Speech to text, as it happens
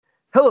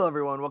Hello,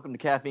 everyone. Welcome to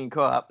Caffeine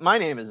Co-op. My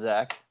name is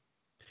Zach.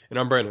 And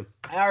I'm Brandon.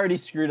 I already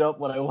screwed up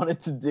what I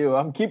wanted to do.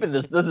 I'm keeping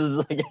this. This is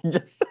like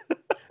just.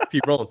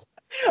 Keep rolling.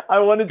 I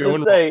wanted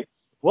to say,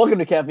 welcome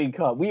to Caffeine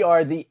Co-op. We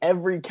are the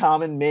Every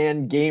Common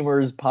Man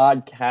Gamers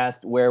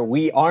podcast, where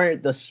we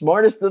aren't the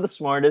smartest of the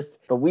smartest,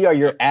 but we are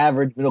your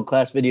average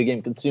middle-class video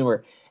game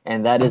consumer,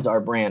 and that is our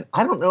brand.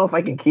 I don't know if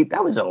I can keep.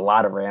 That was a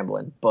lot of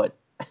rambling, but.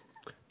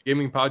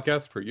 Gaming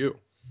podcast for you.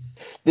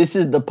 This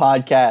is the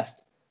podcast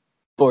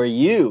for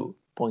you.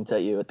 Points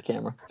at you at the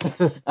camera.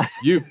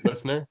 You,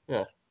 listener.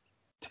 Yeah.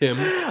 Tim.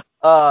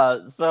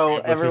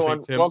 So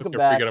everyone, welcome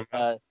back.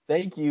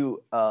 Thank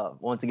you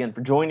once again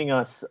for joining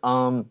us.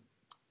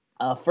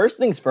 First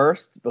things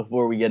first,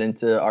 before we get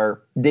into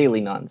our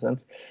daily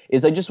nonsense,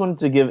 is I just wanted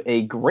to give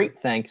a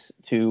great thanks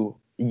to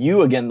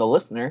you again, the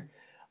listener.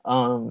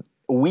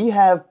 We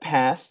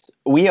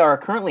are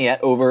currently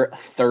at over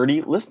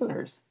 30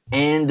 listeners.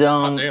 And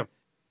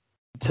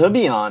to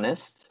be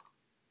honest,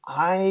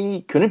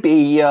 I couldn't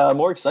be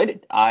more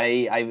excited.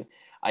 I'm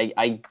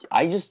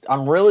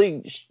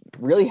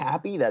really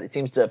happy that it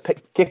seems to have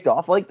kicked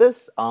off like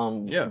this.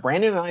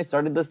 Brandon and I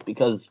started this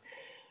because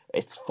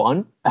it's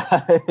fun.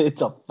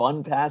 It's a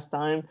fun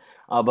pastime,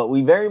 but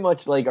we very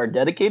much are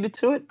dedicated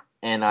to it.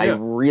 And I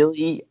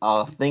really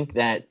think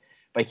that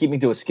by keeping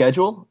to a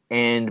schedule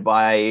and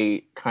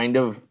by kind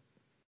of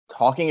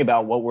talking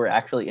about what we're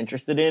actually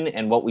interested in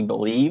and what we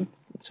believe,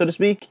 so to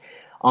speak,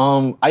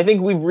 I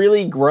think we've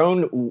really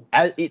grown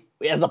as a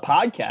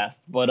podcast,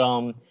 but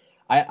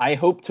I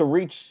hope to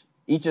reach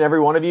each and every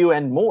one of you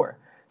and more.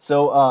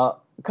 So a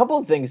couple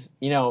of things,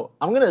 I'm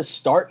going to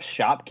start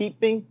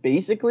shopkeeping,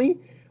 basically,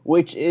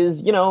 which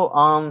is,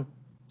 so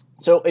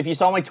if you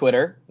saw my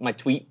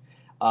tweet,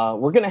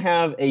 we're going to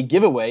have a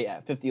giveaway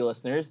at 50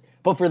 listeners.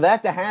 But for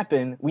that to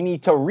happen, we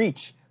need to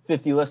reach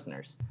 50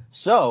 listeners.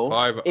 So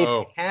if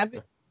you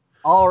haven't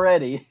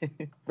already,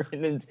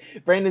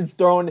 Brandon's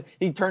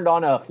he turned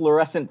on a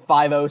fluorescent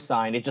 50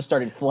 sign. It just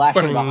started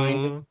flashing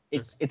behind him.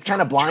 It's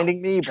kind of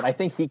blinding me, but I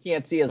think he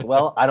can't see as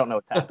well. I don't know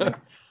what's happening.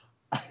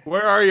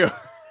 Where are you?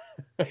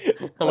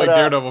 I'm like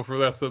Daredevil for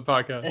the rest of the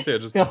podcast. Yeah,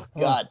 just oh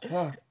God.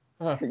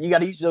 You got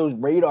to use those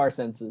radar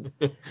senses.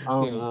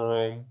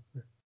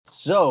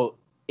 So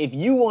if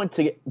you want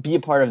to be a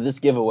part of this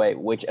giveaway,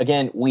 which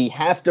again, we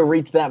have to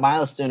reach that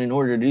milestone in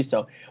order to do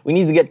so, we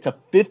need to get to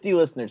 50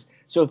 listeners.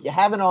 So if you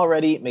haven't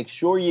already, make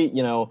sure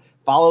you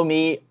follow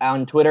me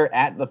on Twitter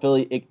at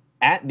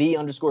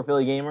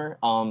 @the_Philly Gamer,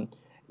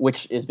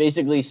 which is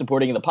basically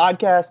supporting the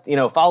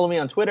podcast. Follow me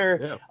on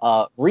Twitter,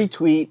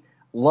 retweet,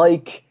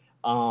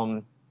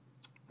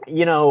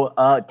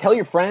 tell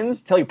your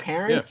friends, tell your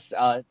parents,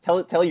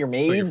 tell your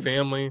maids, tell your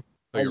family,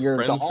 tell your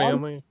friends'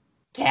 family,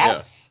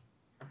 cats.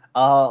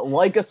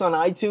 Like us on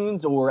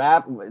iTunes or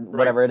app,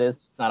 whatever it is.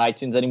 It's not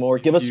iTunes anymore.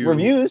 Give us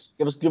reviews.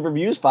 Give us good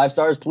reviews. 5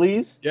 stars,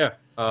 please. Yeah.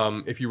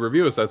 If you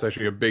review us, that's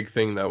actually a big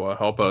thing that will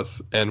help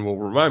us and will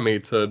remind me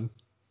to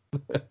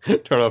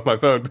turn off my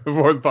phone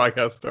before the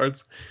podcast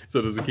starts, so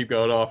it doesn't keep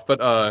going off.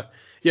 But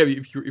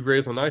if you rate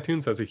us on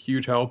iTunes, that's a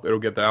huge help. It'll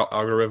get the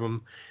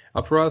algorithm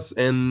up for us,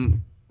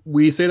 and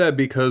we say that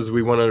because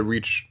we want to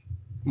reach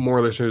more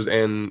listeners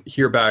and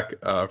hear back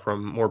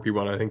from more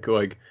people. And I think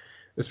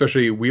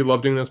especially we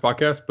love doing this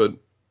podcast, but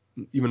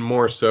even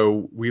more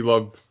so, we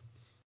love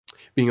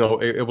being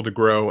able to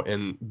grow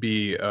and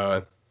be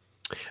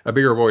a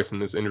bigger voice in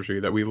this industry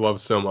that we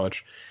love so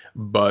much,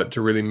 but to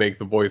really make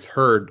the voice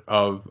heard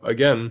of,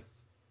 again,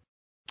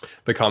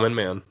 the common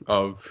man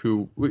of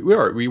who we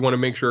are. We want to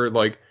make sure,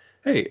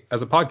 hey,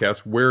 as a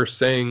podcast, we're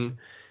saying,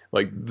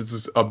 this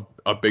is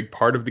a big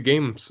part of the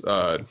games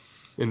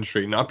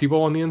industry, not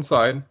people on the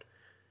inside.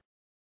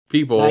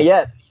 People. Not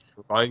yet.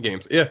 Buying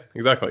games. Yeah,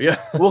 exactly. Yeah.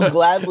 We'll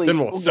gladly, then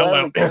we'll sell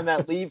out. Turn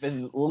that leaf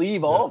and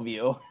leave all of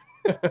you.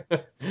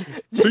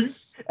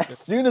 As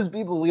soon as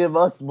people give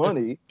us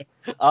money.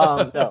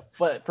 No,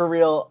 but for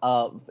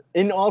real,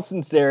 in all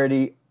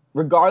sincerity,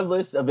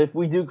 regardless of if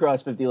we do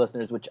cross 50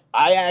 listeners, which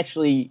I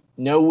actually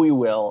know we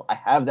will, I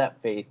have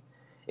that faith,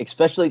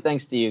 especially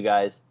thanks to you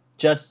guys.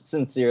 Just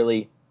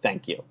sincerely,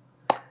 thank you.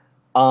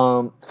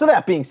 So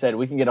that being said,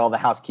 we can get all the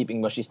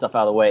housekeeping mushy stuff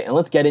out of the way, and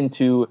let's get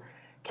into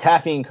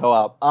Caffeine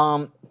Co-op.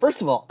 First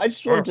of all, I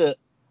just wanted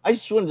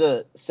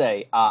to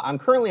say I'm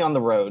currently on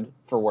the road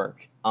for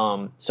work.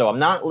 So I'm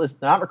not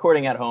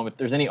recording at home. If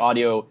there's any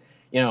audio,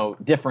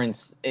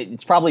 difference,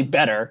 it's probably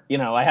better.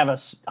 I have a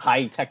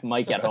high-tech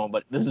mic at home,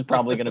 but this is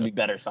probably going to be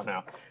better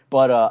somehow.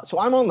 But so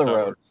I'm on the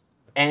road,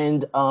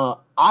 and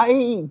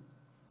I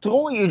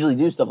don't usually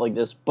do stuff like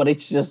this, but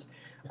it's just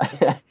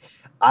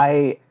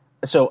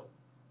so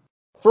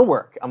for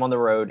work, I'm on the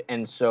road,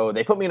 and so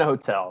they put me in a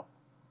hotel,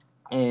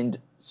 and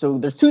so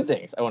there's 2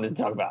 things I wanted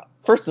to talk about.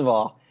 First of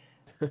all,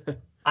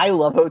 I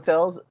love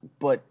hotels,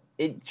 but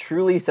it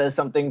truly says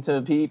something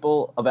to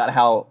people about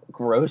how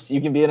gross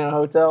you can be in a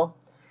hotel.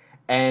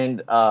 And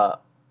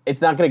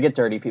it's not going to get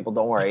dirty, people.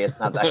 Don't worry. It's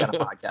not that kind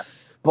of podcast.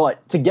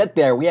 But to get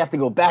there, we have to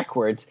go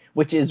backwards,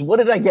 which is, what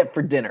did I get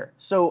for dinner?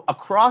 So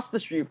across the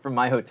street from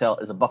my hotel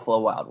is a Buffalo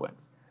Wild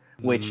Wings,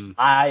 which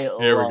I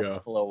love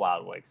Buffalo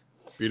Wild Wings.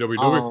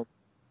 BWW.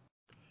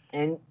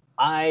 And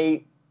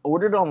I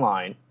ordered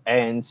online,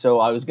 and so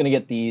I was gonna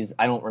get these.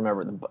 I don't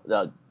remember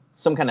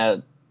some kind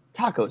of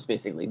tacos.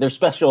 Basically, they're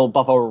special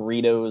buffalo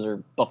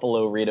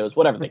Ritos,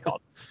 whatever they call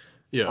it.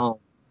 Yeah.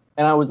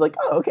 And I was like,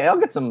 oh, okay, I'll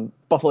get some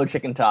buffalo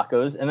chicken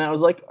tacos. And then I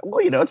was like,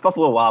 well, it's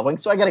Buffalo Wild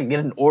Wings, so I got to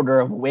get an order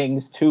of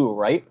wings too,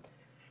 right?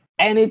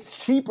 And it's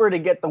cheaper to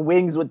get the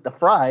wings with the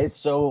fries,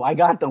 so I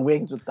got the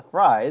wings with the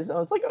fries. I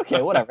was like,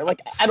 okay, whatever.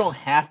 Like, I don't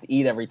have to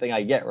eat everything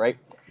I get, right?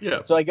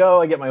 Yeah. So I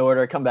get my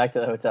order, come back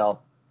to the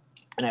hotel,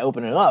 and I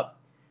open it up.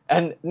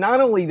 And not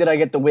only did I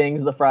get the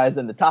wings, the fries,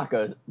 and the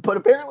tacos, but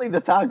apparently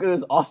the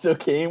tacos also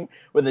came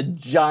with a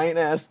giant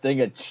ass thing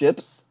of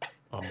chips.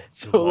 Oh,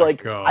 so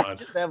like, God. I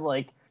just have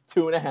like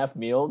 2.5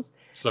 meals.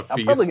 I'm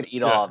probably gonna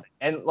eat all of it.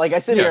 And like I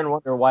sit here and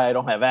wonder why I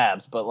don't have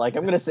abs, but like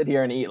I'm gonna sit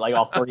here and eat like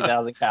all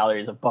 30,000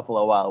 calories of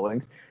Buffalo Wild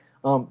Wings.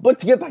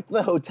 But to get back to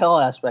the hotel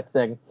aspect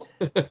thing,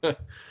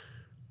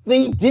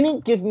 they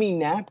didn't give me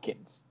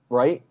napkins,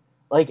 right?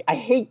 Like I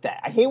hate that.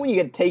 I hate when you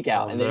get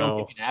takeout and they don't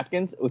give you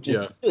napkins, which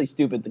is really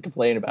stupid to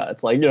complain about.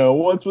 It's like,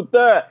 what's with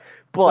that?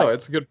 But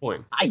it's a good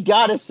point. I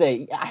gotta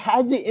say, I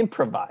had to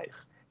improvise.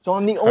 So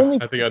I'm the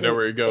only I know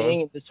where you're going.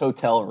 Staying in this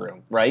hotel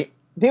room, right?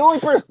 The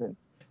only person.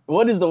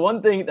 What is the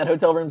one thing that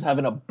hotel rooms have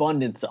an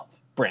abundance of,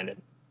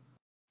 Brandon?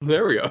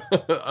 There we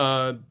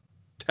go.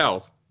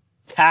 Towels.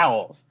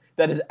 Towels.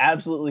 That is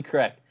absolutely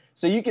correct.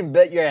 So you can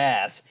bet your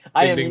ass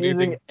I am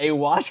using a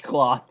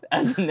washcloth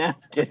as a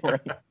napkin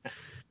right now.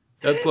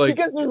 That's like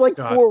because there's like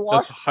 4 washcloths.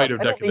 That's height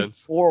of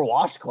decadence. 4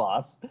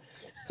 washcloths.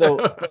 So,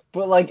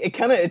 but like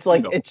it's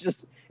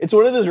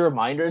one of those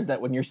reminders that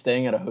when you're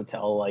staying at a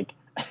hotel, like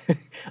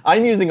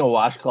I'm using a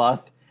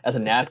washcloth as a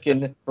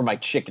napkin for my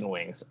chicken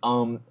wings.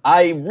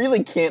 I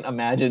really can't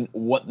imagine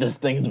what this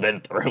thing's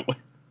been through.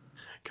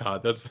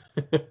 God, that's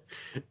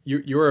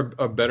you're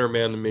a better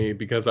man than me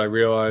because I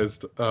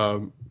realized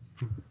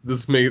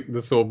this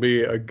will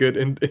be a good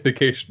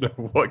indication of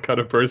what kind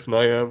of person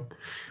I am.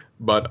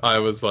 But I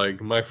was like,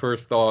 my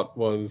first thought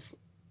was,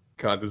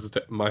 God,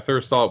 my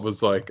first thought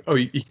was like, oh,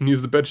 you can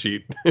use the bed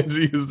sheet and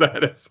use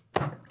that as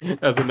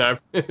a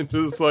napkin.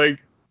 Just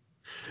like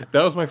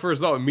that was my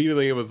first thought.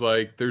 Immediately, it was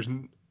like,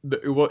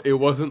 it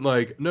wasn't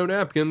like no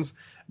napkins.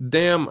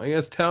 Damn, I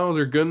guess towels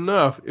are good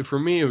enough. For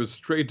me, it was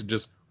straight to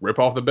just rip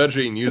off the bed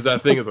sheet and use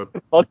that thing as a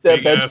fuck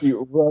that bed sheet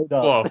right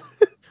up.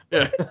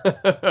 Yeah,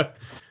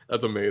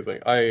 that's amazing.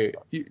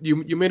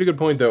 You made a good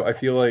point though. I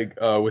feel like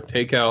with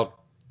takeout,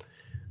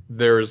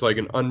 there's like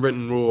an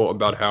unwritten rule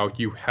about how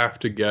you have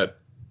to get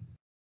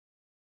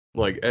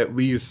like at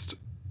least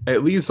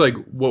like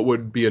what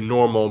would be a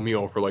normal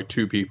meal for like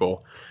 2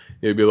 people.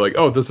 It'd be like,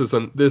 oh, this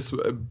isn't this,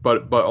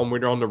 but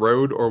when you're on the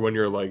road or when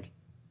you're like,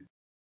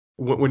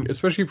 when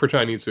especially for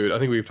Chinese food, I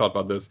think we've talked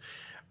about this.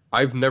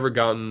 I've never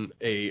gotten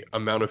a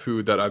amount of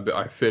food that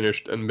I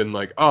finished and been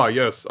like,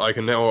 yes, I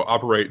can now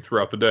operate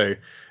throughout the day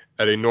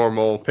at a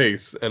normal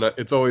pace, and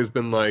it's always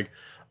been like,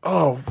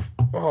 oh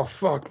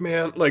fuck,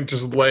 man, like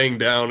just laying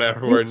down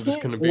afterward and just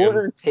gonna be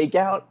order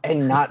takeout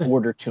and not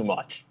order too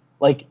much.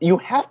 Like you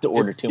have to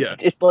order too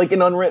much. It's like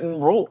an unwritten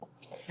rule.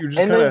 You just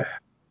and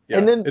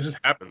then it just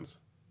happens.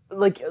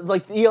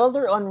 Like the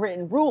other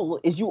unwritten rule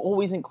is you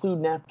always include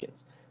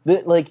napkins.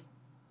 Like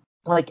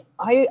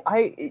I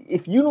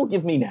if you don't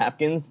give me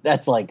napkins,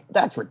 that's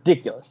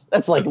ridiculous.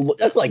 That's like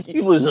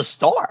you lose a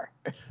star.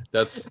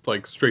 That's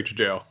like straight to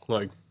jail.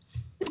 Like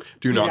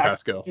do not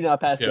pass go. Do not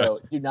pass go.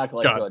 Do not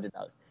collect $200.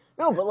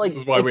 No, but like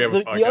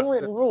the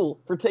unwritten rule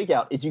for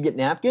takeout is you get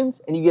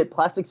napkins and you get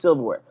plastic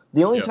silverware.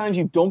 The only times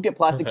you don't get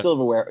plastic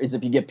silverware is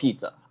if you get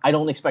pizza. I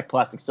don't expect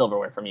plastic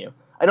silverware from you.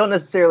 I don't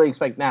necessarily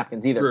expect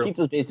napkins either. True.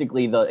 Pizza's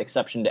basically the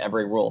exception to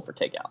every rule for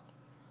takeout.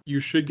 You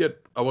should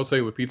get, I will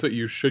say with pizza,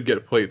 you should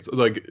get plates.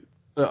 Like,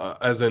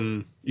 as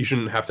in, you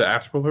shouldn't have to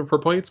ask for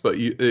plates, but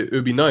it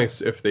would be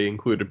nice if they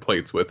included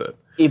plates with it.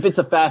 If it's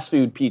a fast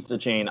food pizza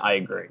chain, I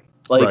agree.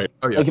 Like,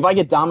 like if I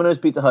get Domino's,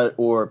 Pizza Hut,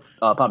 or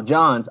Papa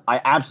John's, I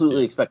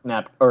absolutely expect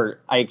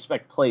I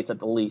expect plates at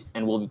the least,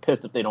 and will be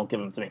pissed if they don't give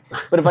them to me.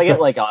 But if I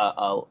get like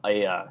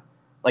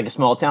a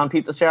small town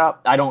pizza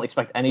shop, I don't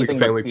expect anything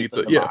like family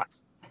pizza. Yeah.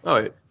 Box.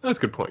 Oh, that's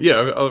a good point.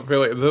 Yeah, I feel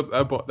like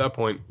at that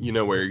point, you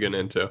know where you're getting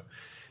into.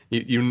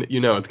 You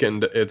know it's getting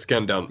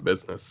down to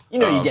business. You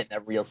know you're getting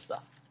that real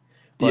stuff.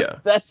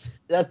 But that's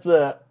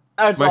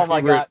all I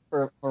got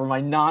for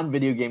my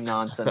non-video game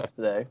nonsense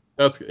today.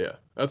 That's good.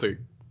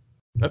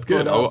 You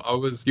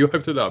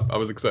hyped it up. I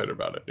was excited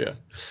about it. Yeah.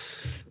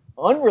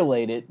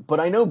 Unrelated, but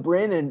I know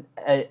Brandon.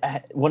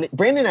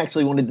 Brandon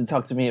actually wanted to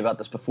talk to me about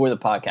this before the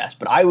podcast,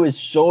 but I was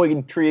so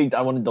intrigued.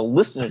 I wanted to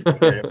listen to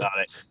hear about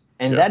it,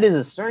 and that is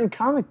a certain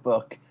comic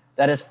book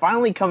that has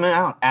finally come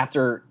out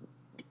after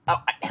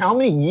how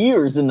many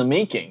years in the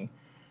making?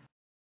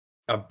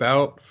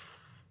 About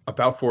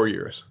 4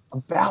 years.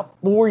 About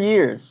 4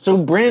 years. So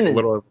Brandon, a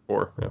little over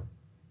 4. Yeah.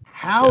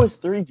 How is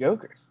Three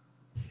Jokers?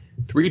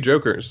 Three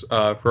Jokers.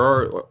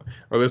 For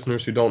our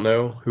listeners who don't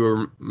know, who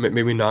are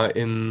maybe not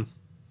in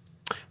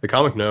the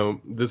comic know,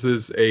 this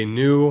is a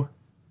new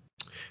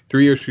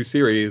 3-issue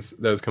series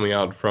that is coming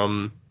out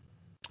from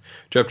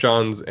Jeff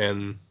Johns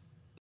and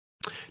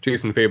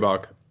Jason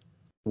Fabok.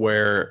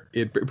 where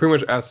it pretty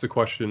much asks the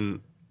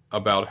question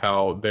about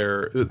how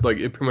it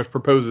pretty much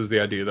proposes the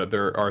idea that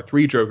there are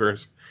 3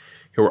 Jokers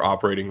who are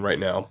operating right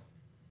now,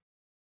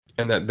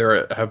 and that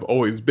there have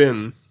always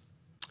been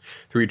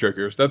 3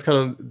 Jokers. That's kind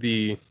of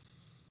the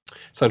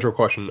central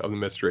question of the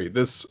mystery.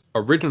 This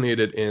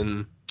originated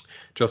in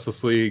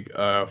Justice League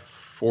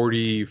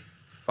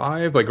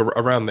 45, like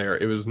around there.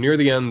 It was near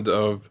the end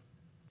of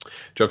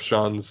Geoff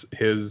Johns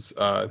his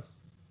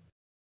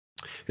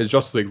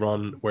Justice League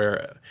run,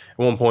 where at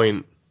one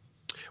point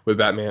with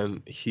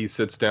Batman, he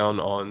sits down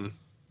on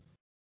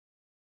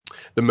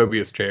the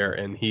Mobius chair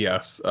and he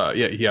asks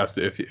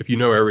if you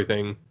know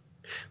everything,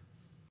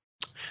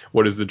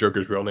 what is the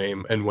Joker's real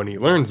name? And when he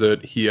learns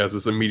it, he has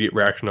this immediate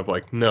reaction of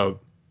like, no,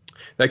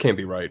 that can't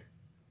be right.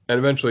 And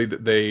eventually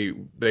they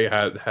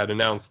had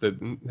announced that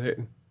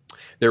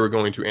they were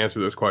going to answer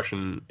this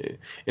question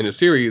in a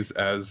series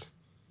as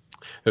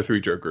the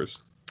 3 Jokers.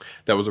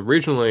 That was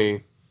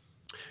originally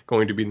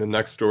going to be the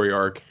next story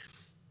arc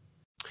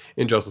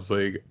in Justice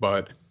League,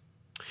 but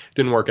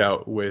didn't work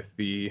out with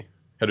the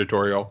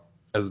editorial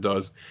as it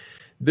does.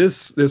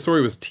 This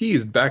story was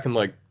teased back in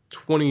like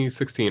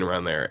 2016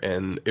 around there,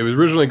 and it was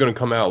originally going to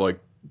come out like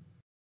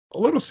a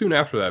little soon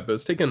after that, but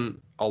it's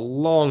taken a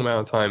long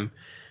amount of time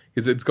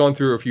because it's gone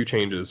through a few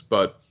changes.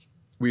 But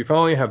we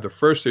finally have the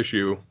first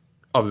issue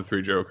of the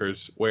 3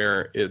 Jokers,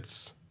 where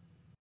it's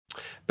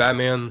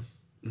Batman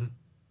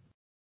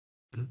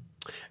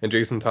and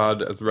Jason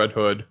Todd as the Red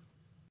Hood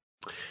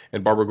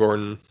and Barbara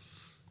Gordon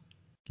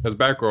as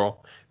Batgirl,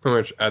 pretty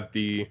much at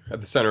the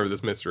center of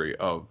this mystery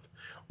of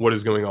what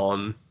is going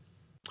on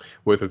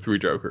with the 3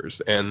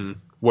 Jokers and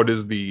what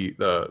is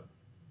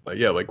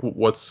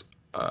what's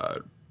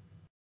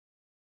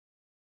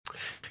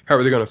how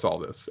are they going to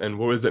solve this, and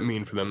what does it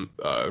mean for them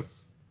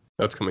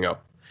that's coming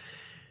up.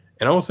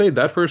 And I will say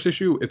that first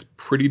issue, it's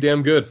pretty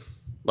damn good.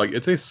 Like,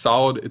 it's a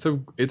solid,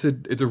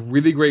 it's a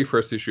really great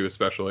first issue,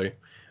 especially.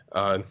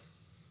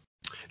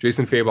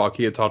 Jason Fabok,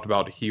 he had talked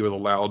about he was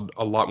allowed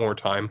a lot more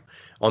time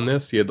on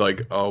this. He had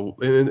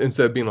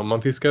instead of being a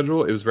monthly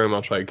schedule, it was very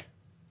much like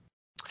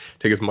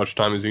take as much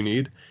time as you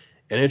need.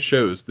 And it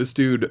shows. This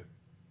dude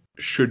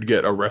should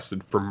get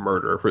arrested for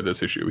murder for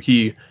this issue.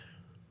 He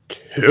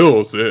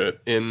kills it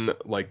in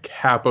like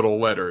capital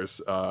letters,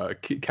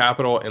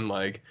 capital and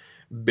like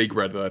big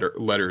red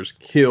letters,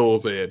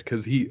 kills it,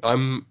 because he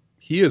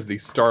is the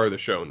star of the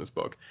show in this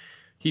book.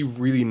 He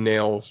really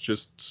nails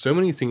just so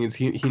many scenes.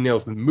 He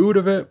nails the mood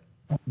of it.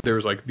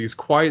 There's like these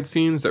quiet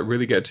scenes that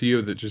really get to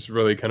you, that just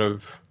really kind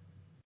of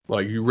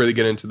like you really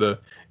get into the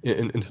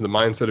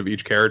mindset of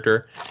each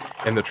character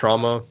and the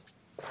trauma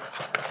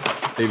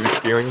they've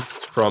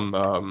experienced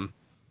from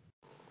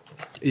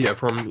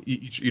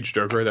each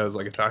Joker that has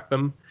like attacked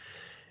them.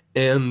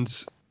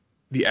 And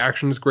the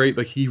action is great.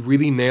 Like he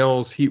really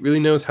knows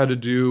how to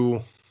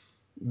do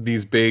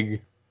these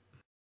big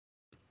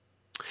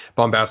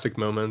bombastic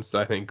moments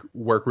that I think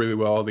work really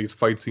well. These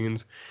fight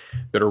scenes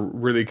that are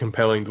really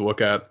compelling to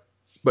look at.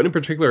 But in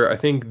particular, I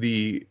think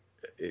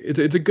it's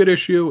a good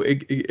issue.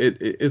 It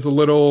is a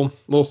little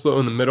slow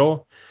in the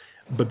middle,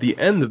 but the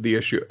end of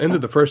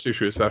the first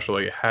issue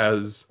especially,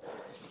 has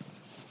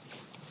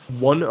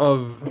one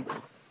of,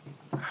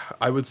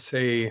 I would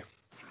say,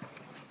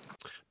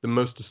 the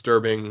most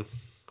disturbing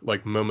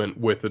like moment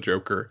with the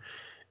Joker.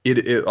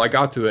 I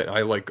got to it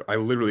and I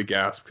literally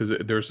gasped, because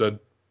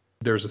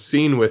there's a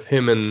scene with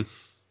him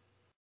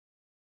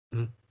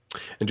and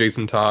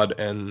Jason Todd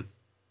and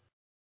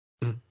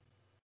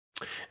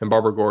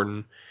Barbara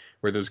Gordon,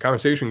 where there's a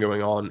conversation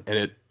going on,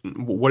 and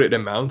what it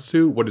amounts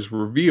to, what is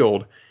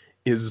revealed,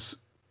 is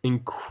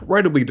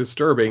incredibly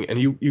disturbing. And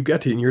you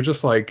get to it and you're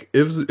just like,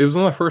 it was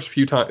one of the first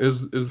few times, it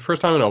was the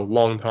first time in a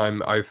long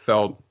time I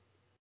felt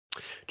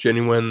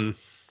genuine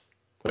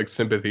like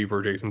sympathy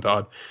for Jason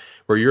Todd,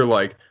 where you're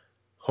like,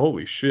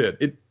 holy shit,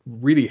 it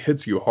really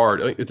hits you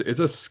hard. Like, it's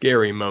a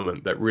scary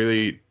moment that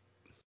really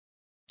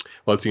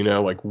lets you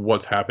know like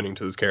what's happening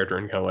to this character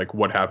and kind of like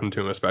what happened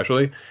to him.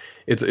 Especially,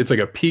 it's like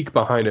a peek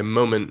behind a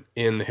moment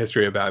in the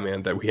history of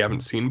Batman that we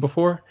haven't seen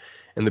before,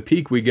 and the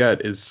peek we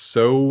get is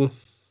so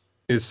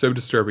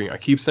disturbing. I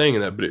keep saying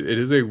that, but it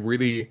is a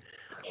really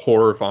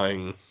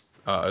horrifying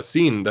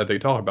scene that they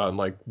talk about, and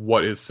like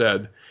what is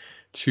said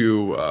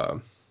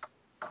to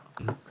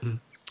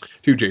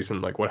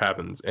Jason, like what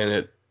happens,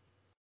 and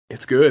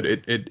it's good.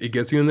 It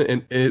gets you in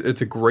and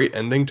it's a great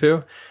ending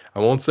too. I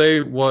won't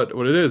say what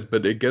it is,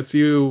 but it gets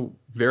you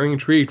very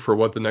intrigued for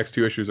what the next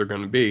 2 issues are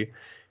going to be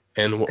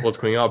and what's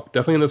coming up.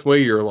 Definitely in this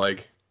way, you're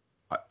like,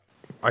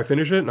 I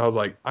finished it and I was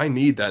like, I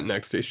need that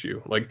next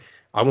issue. Like,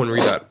 I want to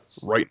read that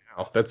right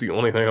now. That's the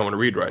only thing I want to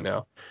read right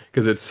now,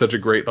 because it's such a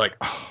great like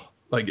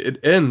it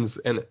ends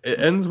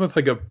with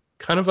like a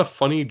kind of a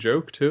funny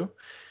joke too,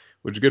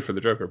 which is good for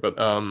the Joker. But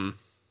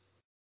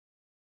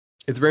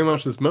it's very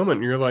much this moment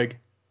and you're like,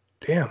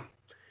 damn,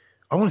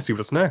 I want to see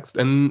what's next.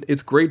 And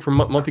it's great for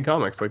monthly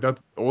comics. Like, that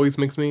always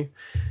makes me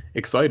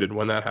excited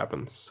when that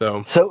happens.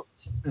 So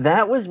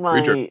that was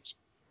my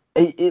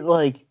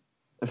like,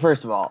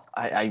 first of all,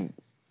 I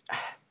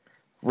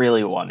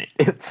really want it.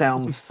 It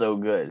sounds so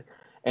good.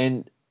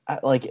 and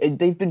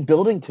they've been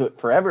building to it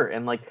forever.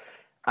 And like,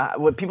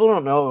 what people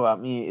don't know about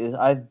me is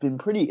I've been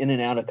pretty in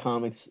and out of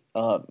comics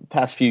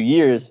past few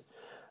years.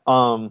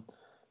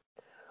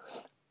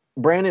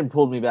 Brandon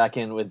pulled me back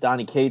in with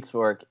Donny Cates'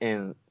 work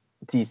in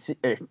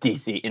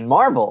DC in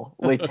Marvel,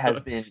 which has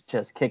been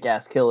just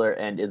kick-ass killer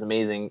and is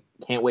amazing.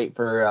 Can't wait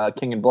for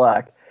King in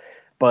Black.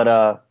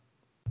 But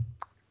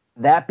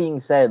that being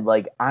said,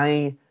 like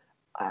I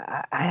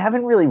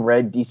haven't really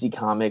read DC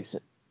Comics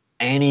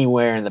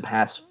anywhere in the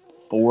past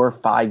 4 or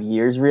 5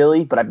 years,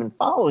 really. But I've been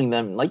following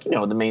them, like, you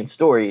know, the main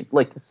story.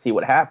 Like to see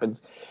what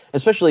happens,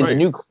 especially the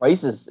new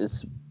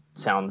Crisis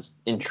sounds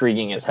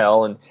intriguing as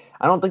hell. And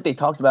I don't think they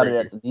talked about it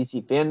at the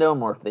DC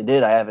Fandom, or if they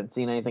did, I haven't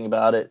seen anything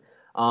about it.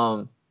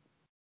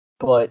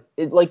 But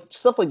it, like,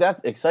 stuff like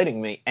that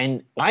exciting me.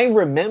 And I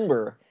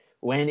remember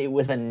when it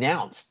was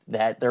announced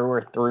that there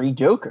were 3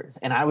 Jokers,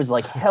 and I was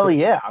like, hell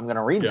yeah, I'm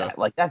gonna read that.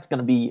 Like, that's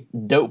gonna be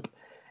dope.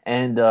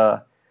 And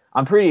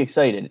I'm pretty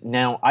excited.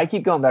 Now, I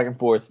keep going back and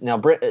forth.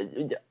 Now,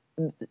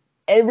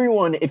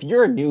 everyone, if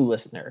you're a new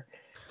listener,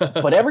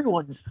 but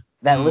everyone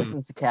that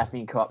listens to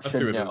Caffeine Co-op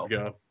should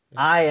know,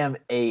 I am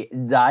a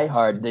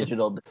diehard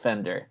digital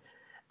defender.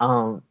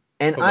 And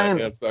I am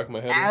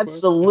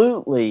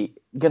absolutely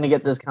going to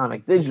get this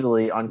comic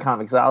digitally on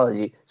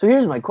Comixology. So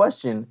here's my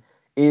question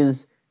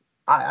is,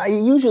 I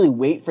usually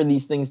wait for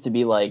these things to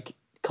be like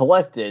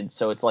collected.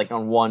 So it's like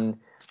on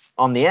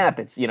the app,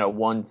 it's, you know,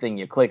 one thing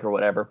you click or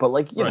whatever, but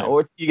like, you know,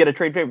 or you get a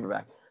trade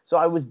paperback. So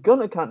I was going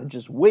to kind of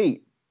just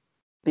wait,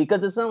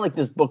 because it's not like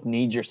this book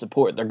needs your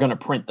support. They're going to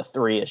print the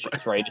 3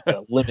 issues, right? It's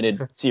a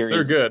limited series.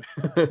 They're good.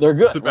 They're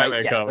good. It's a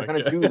Batman comic. They're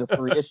going to do the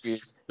 3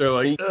 issues. They're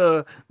like,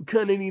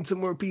 kind of need some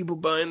more people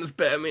buying this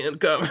Batman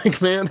comic,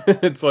 man.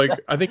 It's like,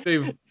 I think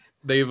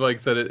they've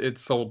like said it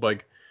sold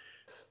like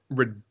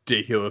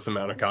ridiculous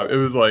amount of comics. It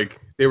was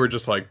like they were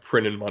just like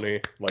printing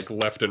money like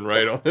left and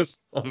right on this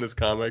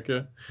comic.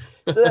 Yeah.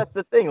 So that's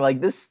the thing.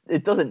 Like, this,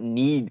 it doesn't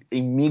need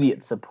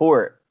immediate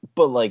support.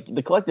 But like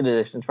the collected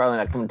edition is probably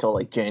not coming until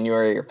like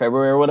January or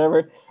February or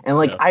whatever. And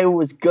like I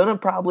was gonna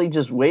probably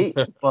just wait,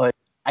 but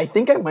I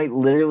think I might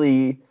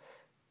literally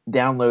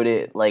download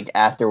it like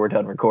after we're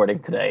done recording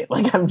today.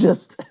 Like, I'm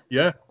just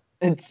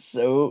it's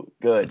so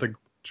good. It's a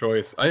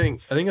choice. I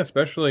think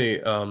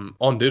especially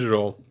on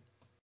digital.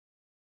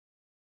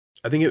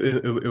 I think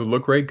it would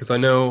look great, because I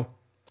know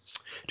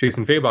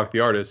Jason Fabok, the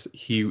artist,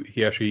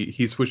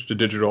 he switched to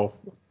digital.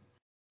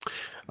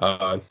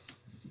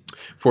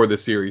 For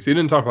this series, he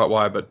didn't talk about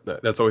why, but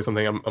that's always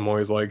something I'm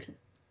always like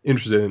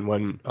interested in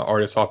when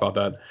artists talk about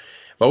that.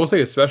 But I will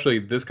say, especially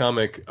this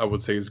comic, I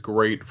would say is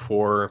great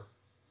for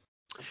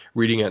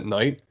reading at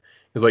night.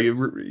 It's like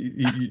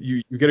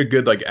you get a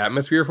good like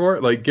atmosphere for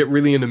it. Like, get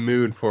really in the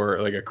mood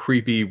for like a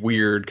creepy,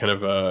 weird kind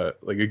of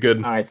like a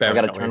good. All right, so I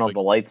gotta turn all the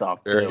lights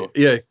off too.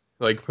 Yeah,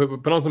 like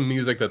put on some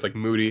music that's like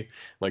moody,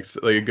 like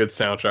a good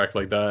soundtrack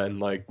like that,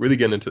 and like really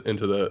get into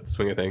the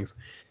swing of things.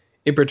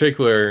 In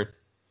particular,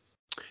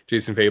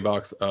 Jason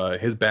Fabok's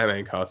his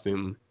Batman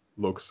costume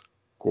looks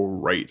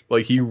great.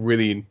 Like, he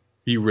really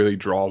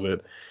draws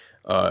it.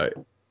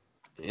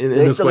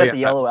 They still got the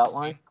yellow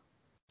outline?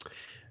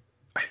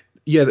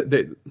 Yeah,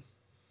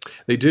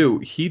 they do.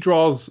 He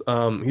draws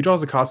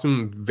a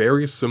costume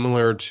very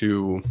similar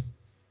to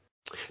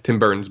Tim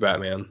Burton's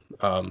Batman.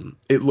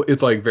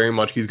 It's like very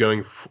much he's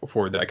going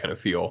for that kind of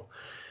feel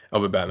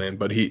of a Batman.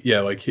 But he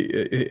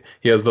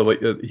has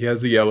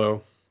the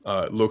yellow.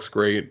 It looks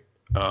great.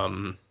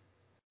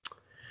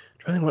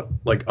 I think what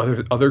like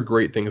other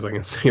great things I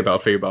can say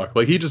about Fabok.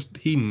 Like,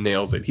 he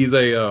nails it. He's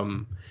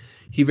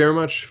he very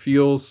much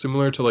feels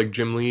similar to like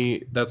Jim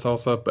Lee, that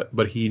salsa,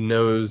 but he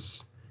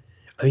knows.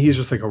 I think he's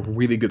just like a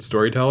really good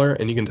storyteller,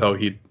 and you can tell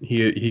he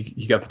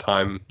got the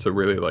time to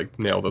really like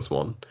nail this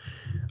one.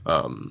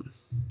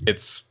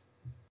 It's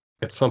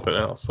something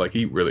else. Like,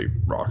 he really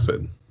rocks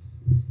it.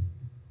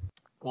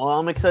 Well,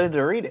 I'm excited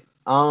to read it.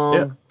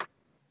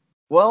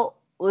 Well,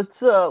 let's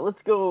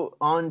go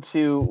on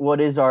to what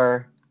is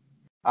our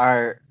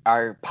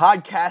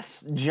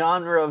podcast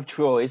genre of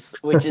choice,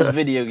 which is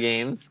video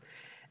games.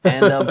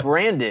 And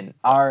Brandon,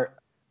 our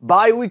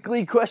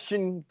bi-weekly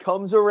question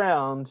comes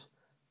around.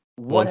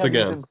 What have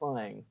you been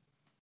playing?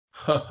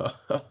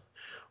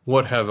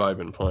 What have I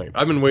been playing?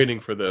 I've been waiting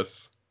for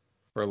this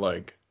for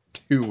like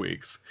 2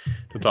 weeks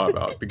to talk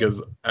about,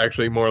 because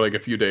actually more like a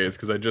few days,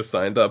 because I just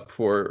signed up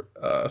for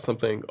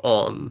something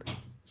on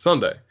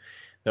Sunday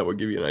that will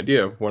give you an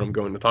idea of what I'm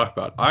going to talk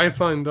about. I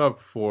signed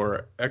up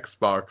for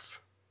Xbox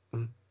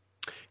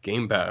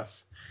Game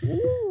Pass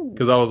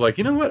because I was like,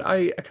 you know what,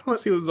 I kind of want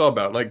to see what it's all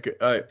about. Like,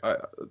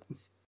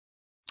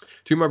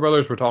 two of my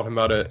brothers were talking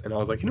about it, and I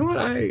was like, you know what,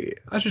 I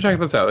should check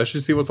this out. I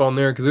should see what's on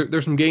there, because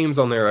there's some games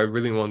on there I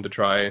really wanted to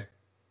try.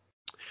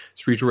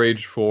 Streets of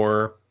Rage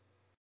 4,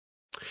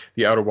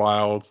 The Outer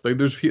Wilds. Like,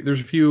 there's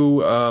a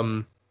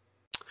few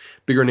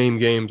bigger name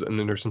games, and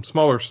then there's some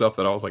smaller stuff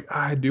that I was like,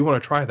 I do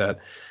want to try that.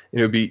 And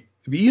it'd be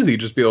easy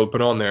just to be able to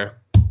put on there.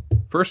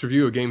 First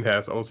review of Game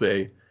Pass, I'll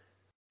say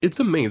it's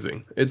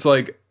amazing. It's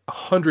like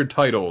 100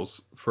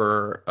 titles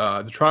for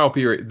the trial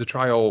period. The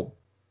trial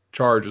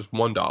charge is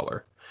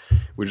 $1.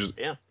 which is,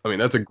 I mean,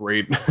 that's a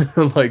great,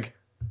 like,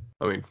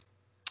 I mean,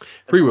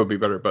 free would be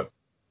better, but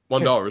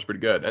 $1 is pretty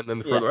good. And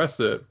then for the rest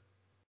of it,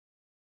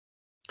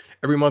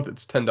 every month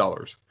it's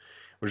 $10,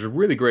 which is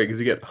really great because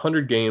you get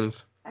 100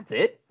 games. That's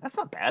it? That's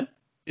not bad.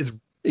 It's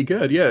really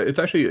good. Yeah, it's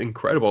actually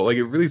incredible. Like,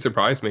 it really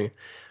surprised me.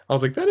 I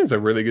was like, that is a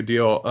really good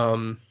deal.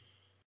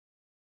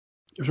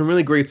 There's some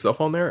really great stuff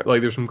on there.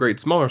 Like, there's some great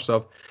smaller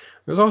stuff.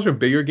 There's also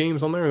bigger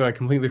games on there that I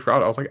completely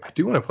forgot. I was like, I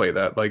do want to play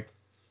that. Like,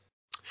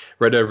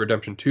 Red Dead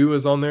Redemption 2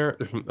 is on there.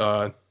 There's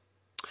Tekken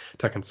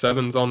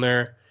 7's on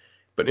there.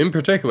 But in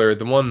particular,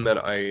 the one that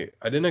I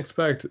didn't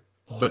expect,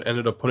 but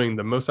ended up putting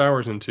the most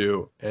hours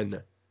into, and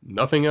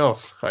nothing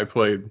else I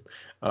played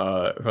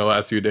for the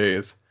last few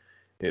days,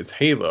 is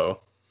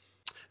Halo,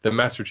 the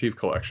Master Chief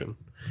Collection.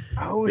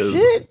 Oh,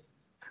 shit!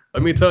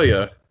 Let me tell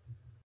you,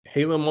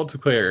 Halo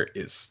multiplayer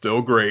is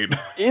still great.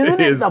 Isn't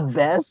it the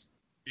best?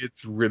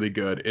 It's really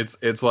good.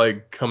 It's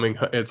like coming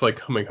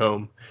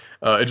home.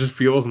 It just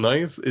feels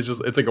nice.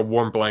 It's like a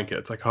warm blanket.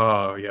 It's like,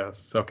 oh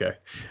yes, okay,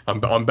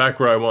 I'm back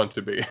where I want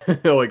to be.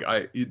 Like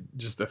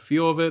just the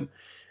feel of it.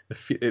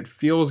 It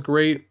feels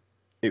great.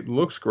 It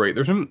looks great.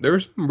 There's some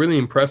really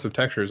impressive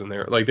textures in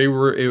there. Like they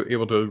were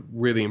able to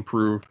really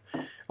improve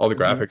all the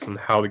graphics and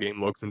how the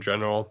game looks in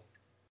general.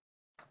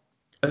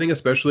 I think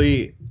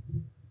especially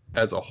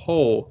as a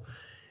whole,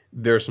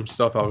 there's some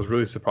stuff I was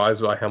really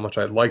surprised by how much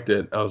I liked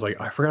it. I was like,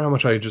 I forgot how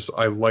much I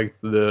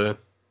liked the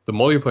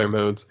multiplayer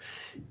modes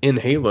in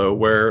Halo,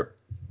 where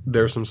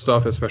there's some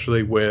stuff,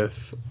 especially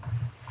with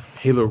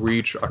Halo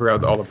Reach. I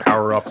forgot all the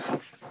power-ups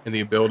and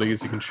the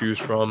abilities you can choose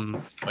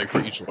from, like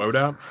for each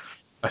loadout.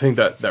 I think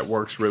that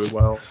works really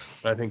well.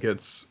 I think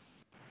it's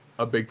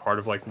a big part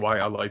of like why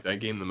I like that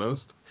game the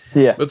most.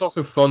 Yeah. But it's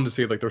also fun to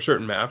see like there's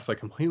certain maps I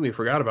completely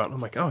forgot about, and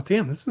I'm like, oh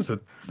damn, this is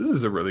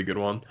a really good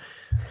one.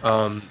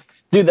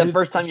 Dude, that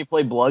first time you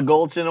play Blood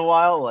Gulch in a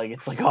while, like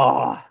it's like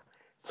I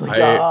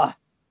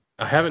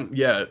haven't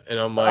yet, and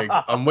I'm like,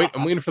 I'm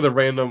waiting for the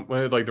random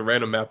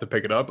map to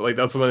pick it up. Like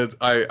that's when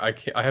I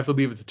have to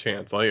leave it to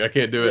chance. Like I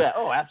can't do it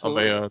on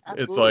my own.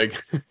 Absolutely. It's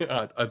like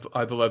I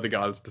have to let the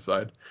gods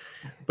decide.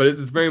 But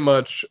it's very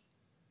much,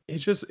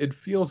 it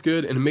feels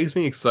good, and it makes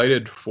me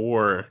excited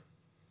for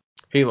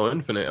Halo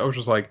Infinite. I was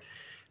just like,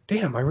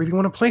 damn, I really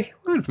want to play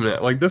Halo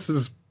Infinite. Like this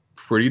is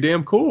pretty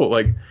damn cool.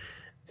 Like,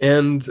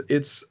 and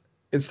it's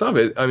tough.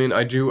 I mean,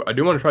 I do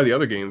want to try the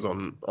other games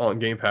on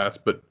Game Pass,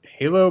 but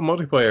Halo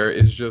multiplayer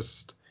is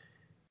just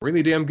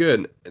really damn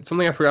good. It's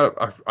something I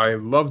forgot I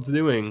loved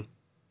doing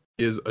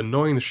is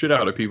annoying the shit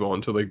out of people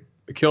until they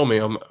kill me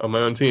on my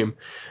own team.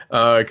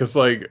 Because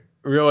like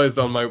I realized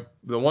on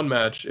the one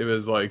match it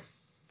was like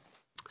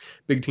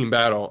big team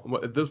battle.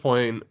 At this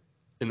point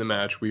in the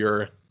match we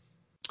are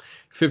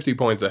 50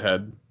 points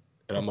ahead,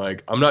 and I'm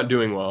like, I'm not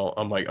doing well.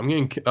 I'm like, I'm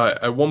getting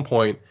at one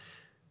point.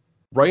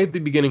 Right at the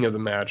beginning of the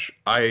match,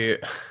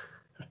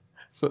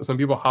 some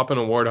people hop in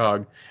a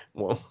Warthog.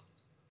 Well,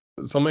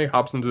 somebody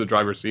hops into the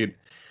driver's seat.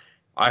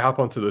 I hop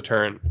onto the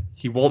turn.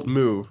 He won't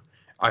move.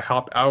 I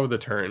hop out of the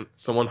turn.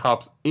 Someone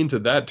hops into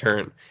that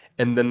turn,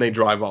 and then they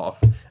drive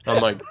off. And I'm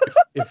like,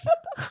 if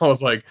I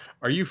was like,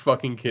 are you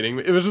fucking kidding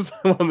me? It was just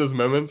one of those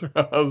moments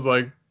where I was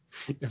like,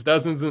 if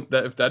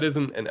that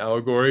isn't an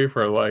allegory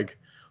for like.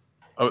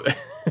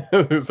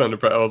 It sounded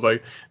proud. I was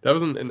like, that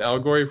wasn't an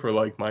allegory for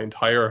like my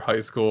entire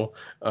high school,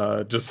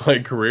 just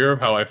like career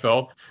of how I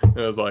felt. And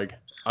I was like,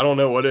 I don't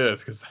know what is,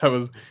 because that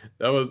was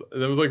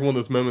like one of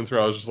those moments where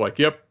I was just like,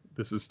 yep,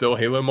 this is still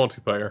Halo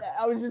multiplayer.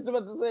 I was just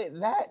about to say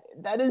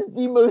that is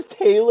the most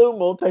Halo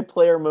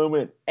multiplayer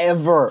moment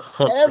ever,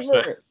 100%.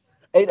 Ever.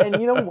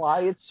 And you know why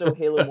it's so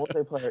Halo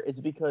multiplayer?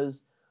 It's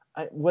because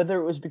whether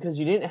it was because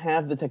you didn't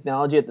have the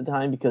technology at the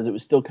time, because it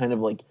was still kind of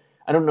like,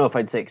 I don't know if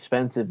I'd say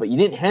expensive, but you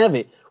didn't have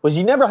it, was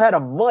you never had a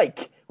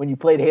mic when you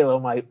played Halo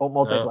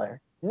multiplayer.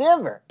 No.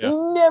 Never. Yeah.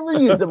 You never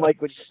used a mic.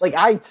 Like,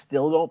 I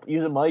still don't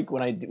use a mic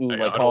when I do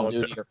like Call of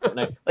Duty or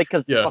Fortnite. Like,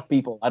 because fuck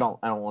people. I don't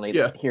want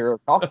to hear or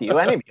talk to you,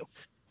 any of you.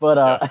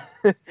 But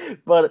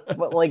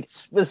but like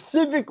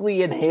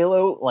specifically in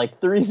Halo, like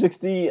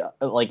 360,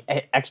 like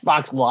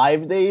Xbox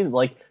Live days,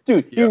 like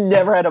dude, you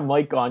never had a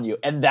mic on you,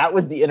 and that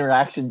was the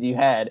interactions you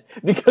had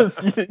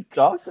because you didn't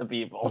talk to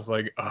people. I was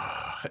like,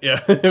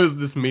 it was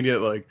this immediate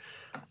like,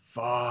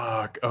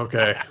 fuck,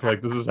 okay,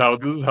 like this is how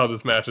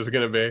this match is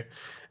gonna be.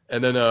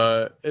 And then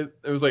it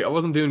was like I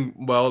wasn't doing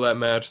well that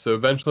match, so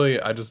eventually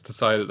I just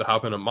decided to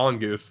hop in a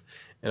Mongoose.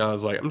 And I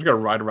was like, I'm just gonna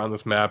ride around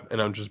this map, and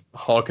I'm just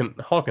hawking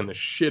the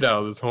shit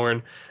out of this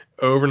horn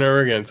over and over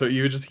again. So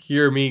you would just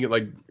hear me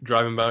like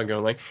driving by,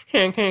 going like,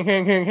 hank, hank,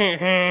 hank, hank, hank,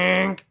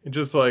 hank.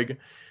 Just like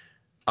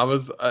I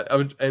was,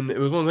 and it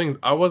was one of the things.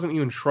 I wasn't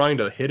even trying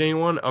to hit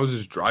anyone. I was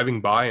just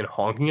driving by and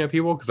honking at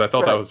people because I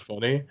thought that was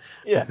funny.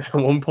 Yeah. At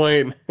one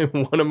point,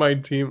 one of my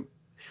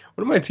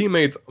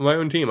teammates, my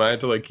own team, I had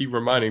to like keep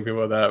reminding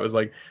people of that. It was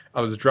like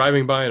I was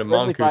driving by in a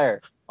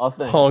Mongoose,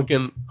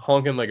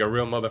 honking like a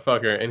real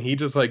motherfucker, and he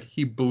just like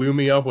he blew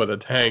me up with a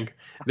tank.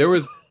 There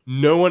was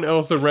no one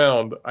else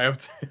around. I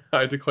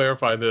had to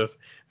clarify this.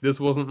 This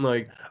wasn't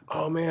like,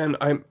 oh man,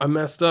 I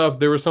messed up.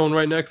 There was someone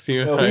right next to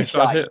you. No, he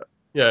shot you.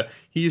 Yeah,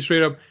 he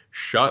straight up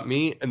shot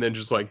me and then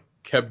just like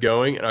kept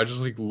going, and I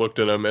just like looked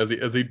at him as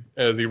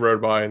he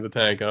rode by in the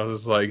tank, and I was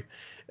just like,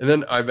 and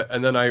then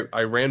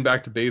I ran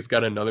back to base,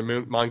 got another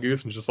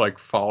mongoose, and just like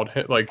followed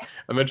him, like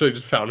eventually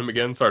just found him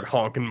again, started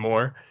honking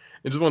more,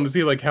 and just wanted to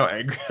see like how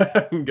angry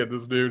I can get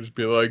this dude, just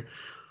be like,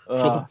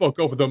 shut the fuck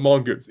up with the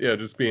mongoose, yeah,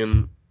 just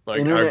being like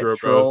internet aggro bros.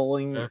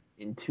 trolling Yeah.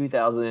 in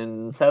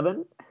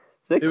 2007,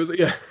 It was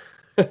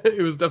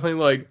it was definitely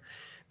like.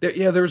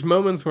 Yeah, there was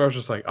moments where I was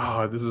just like,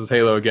 "Oh, this is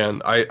Halo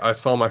again." I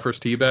saw my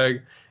first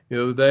teabag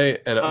the other day,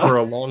 and for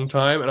a long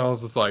time, and I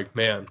was just like,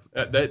 "Man,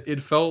 that it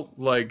felt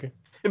like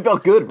it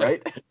felt good, right?"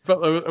 It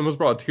felt like it almost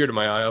brought a tear to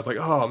my eye. I was like,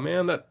 "Oh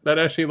man, that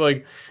actually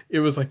like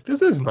it was like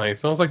this is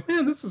nice." And I was like,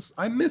 "Man,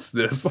 I miss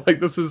this. Like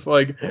this is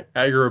like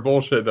aggro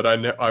bullshit that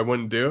I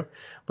wouldn't do."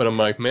 But I'm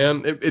like,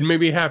 "Man, it made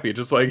me happy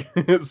just like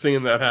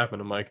seeing that happen."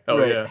 I'm like, "Hell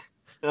Right.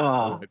 yeah,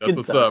 like, that's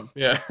what's times. up."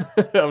 Yeah,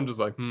 I'm just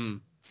like,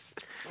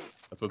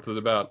 that's what it's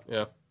about.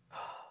 Yeah.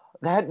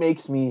 That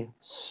makes me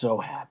so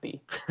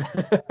happy.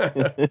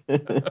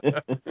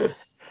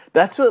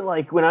 That's what,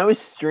 like, when I was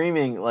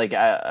streaming, like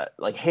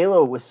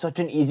Halo was such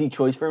an easy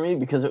choice for me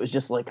because it was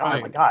just like, oh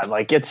my god,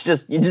 like it's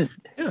just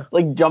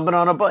like jumping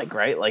on a bike,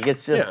 right? Like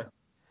it's just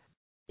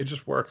it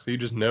just works. You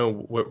just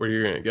know what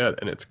you're gonna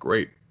get, and it's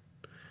great.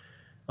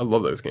 I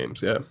love those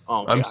games. Yeah,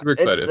 I'm super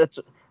excited.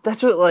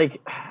 That's what,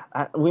 like,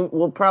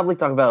 we'll probably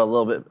talk about a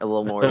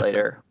little more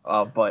later.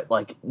 But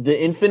like the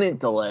infinite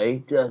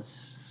delay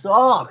just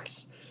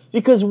sucks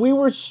because we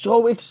were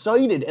so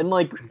excited, and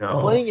like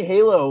playing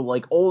Halo,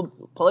 like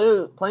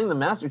playing the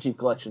Master Chief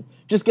Collection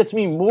just gets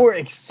me more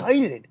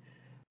excited,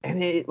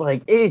 and it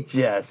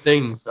just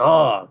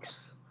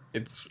sucks.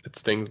 It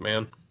stings,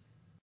 man.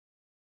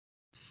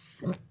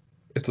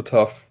 It's a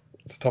tough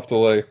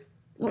delay.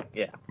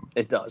 Yeah,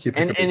 it does.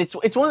 And it's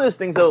one of those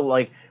things though,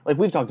 like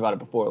we've talked about it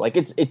before. Like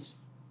it's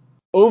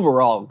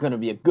overall going to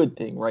be a good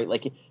thing, right?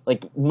 Like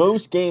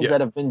most games that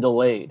have been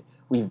delayed,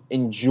 we've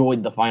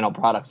enjoyed the final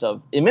products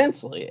of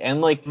immensely. And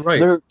like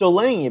they're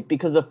delaying it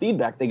because of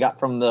feedback they got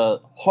from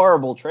the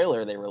horrible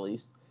trailer they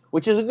released,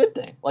 which is a good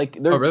thing. Like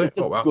it's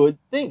a good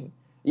thing.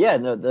 Yeah,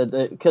 no,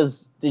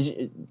 because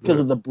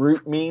of the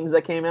brute memes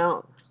that came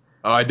out.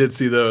 Oh, I did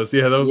see those.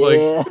 Yeah, that was like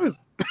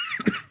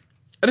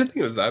I didn't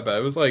think it was that bad.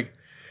 It was like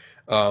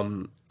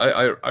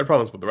I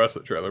promised with the rest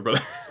of the trailer,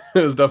 but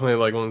it was definitely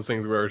like one of those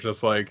things where it's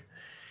just like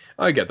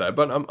I get that,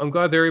 but I'm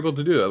glad they're able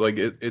to do that. Like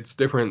it's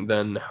different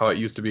than how it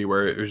used to be,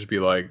 where it would just be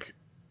like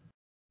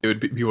it would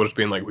be people just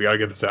being like, we gotta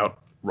get this out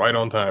right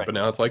on time. Right. But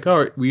now it's like, all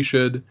right, we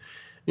should,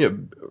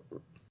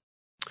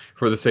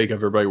 for the sake of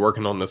everybody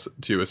working on this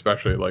too,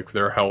 especially like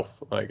their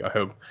health. Like I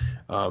hope,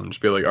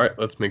 just be like, all right,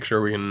 let's make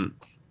sure we can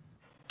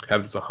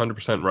have this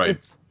 100% right.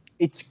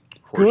 It's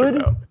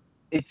good.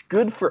 It's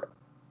good for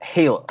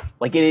Halo.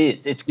 Like it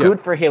is. It's good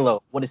for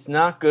Halo. What it's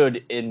not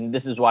good, and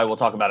this is why we'll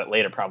talk about it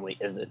later probably,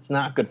 is it's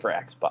not good for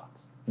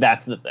Xbox.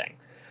 That's the thing.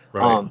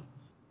 Right.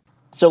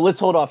 So let's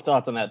hold off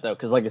thoughts on that though,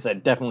 because like I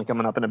said, definitely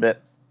coming up in a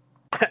bit.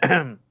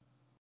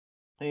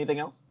 Anything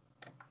else?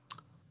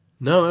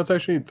 No,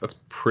 that's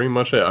pretty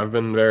much it. I've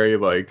been very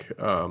like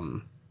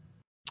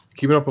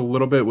keeping up a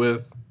little bit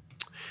with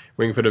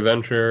Ring Fit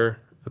Adventure.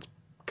 That's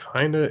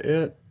kind of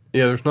it.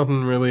 Yeah, there's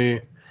nothing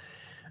really.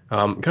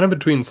 Kind of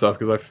between stuff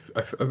because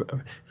I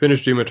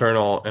finished Doom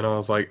Eternal and I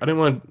was like I didn't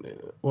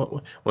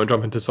want to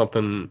jump into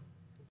something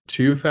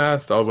too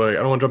fast. I was like I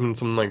don't want to jump into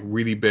something like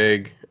really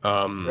big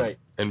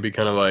and be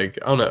kind of like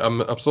I don't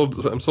know. I'm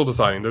still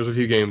deciding. There's a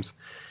few games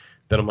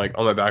that I'm like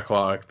on my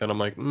backlog that I'm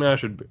like I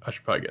should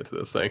probably get to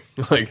this thing.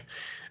 Like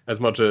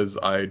as much as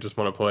I just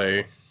want to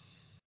play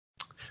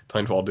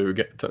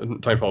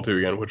Titanfall 2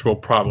 again, which will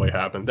probably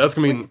happen. That's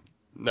gonna be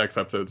next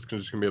episode. It's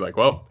just gonna be like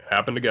well it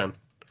happened again.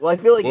 Well, I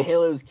feel like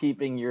Halo's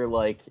keeping your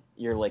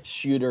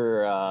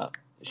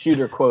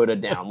shooter quota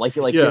down. Like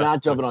you're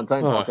not jumping on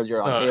Titanfall because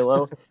you're on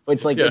Halo. But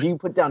it's like if you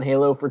put down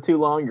Halo for too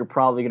long, you're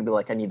probably gonna be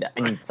like, I need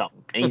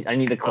something. I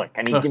need to click.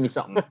 Give me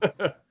something.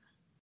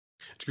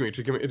 Just give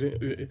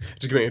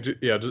me.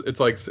 Yeah,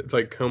 it's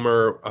like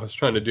Homer. I was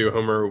trying to do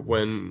Homer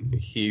when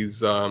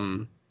he's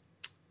Fat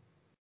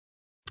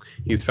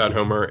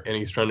Homer and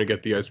he's trying to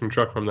get the ice cream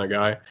truck from that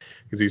guy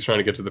because he's trying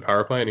to get to the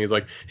power plant and he's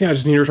like, yeah, I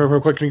just need your truck real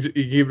quick.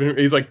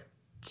 He's like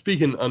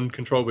speaking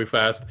uncontrollably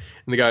fast,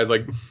 and the guy's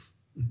like,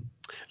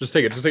 just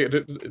take it, just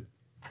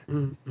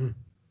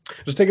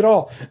take it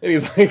all. And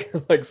he's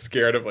like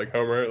scared of like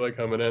Homer like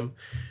coming in.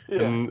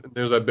 Yeah. And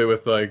there's that bit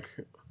with like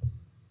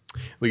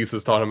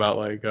Lisa's talking about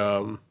like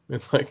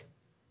it's like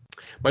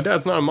my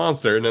dad's not a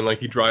monster, and then like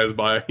he drives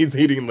by, he's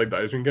eating like the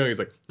ice cream cone, he's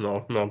like,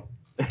 no,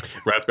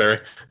 raspberry.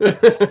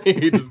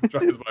 He just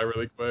drives by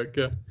really quick.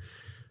 Yeah.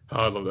 Oh,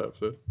 I love that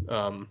episode.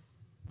 But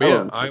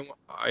yeah,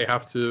 I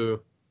have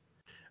to.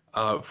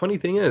 Funny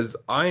thing is,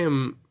 I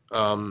am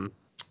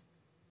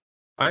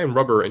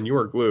rubber and you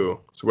are glue.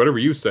 So whatever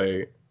you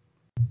say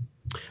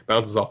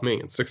bounces off me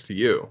and sticks to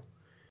you.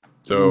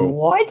 So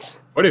what?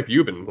 What have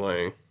you been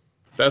playing?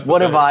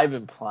 What have I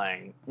been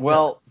playing?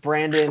 Well,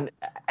 Brandon,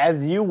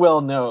 as you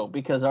well know,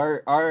 because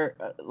our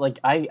like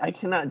I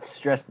cannot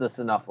stress this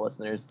enough,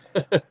 listeners.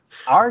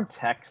 Our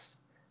texts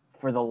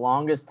for the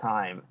longest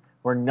time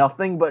were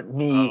nothing but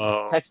me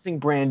texting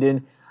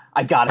Brandon,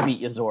 I gotta beat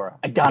Yozora.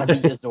 I gotta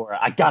beat Yozora.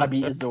 I gotta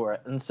beat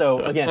Yozora. And so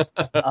again,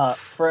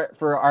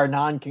 for our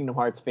non-Kingdom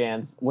Hearts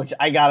fans, which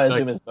I gotta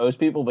assume is most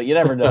people, but you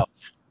never know.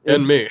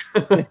 And me.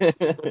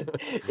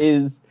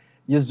 is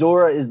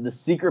Yozora is the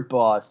secret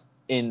boss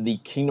in the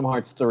Kingdom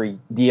Hearts 3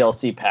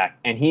 DLC pack,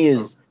 and he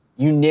is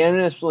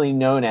unanimously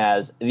known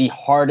as the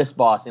hardest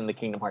boss in the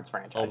Kingdom Hearts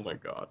franchise. Oh my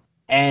god.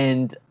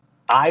 And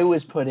I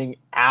was putting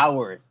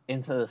hours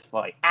into this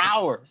fight.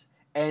 Hours.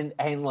 And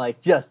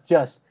like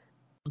just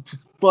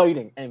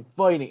fighting and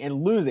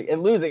losing.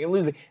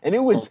 And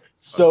it was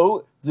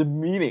so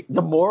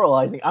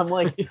demoralizing. I'm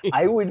like,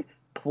 I would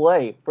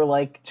play for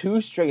like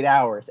 2 straight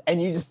hours,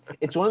 and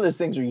it's one of those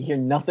things where you hear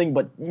nothing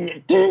but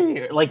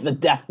like the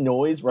death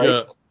noise, right?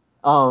 Yeah.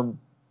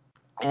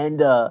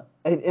 And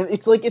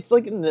it's like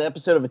in the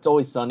episode of It's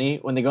Always Sunny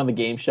when they go on the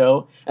game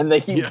show and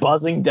they keep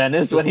buzzing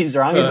Dennis when he's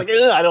wrong. He's like,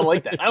 I don't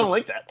like that. I don't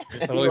like that.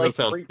 And I don't like that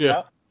sound. Yeah.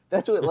 Out.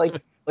 That's what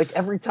like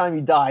every time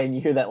you die and you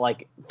hear that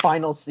like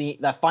final scene,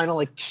 that final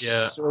like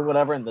or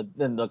whatever, and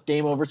then the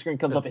game over screen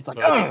comes up. It's like,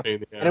 and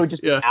it would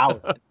just be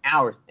hours and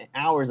hours and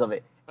hours of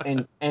it.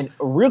 And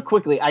real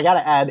quickly, I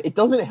gotta add, it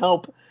doesn't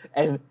help.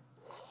 And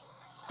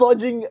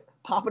fudging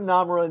Papa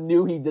Namura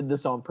knew he did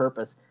this on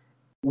purpose.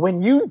 When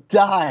you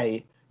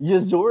die,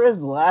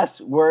 Yozora's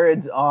last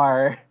words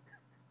are,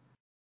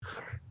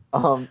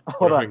 hold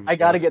on, I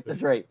gotta get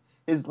this right.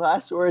 His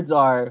last words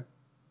are,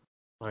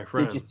 my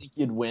friend, did you think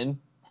you'd win?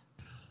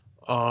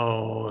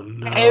 Oh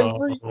no!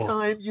 Every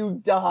time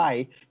you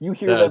die, you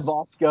hear that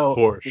boss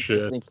go, "Did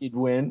you think you'd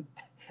win?"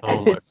 Oh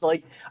and it's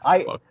like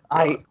oh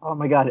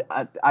my god,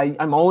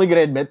 I'm only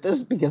gonna admit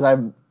this because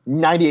I'm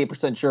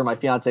 98% sure my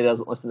fiance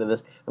doesn't listen to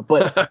this,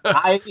 but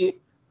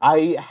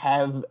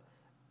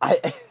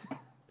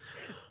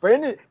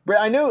Brandon,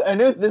 I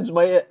know this is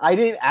I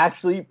didn't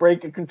actually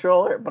break a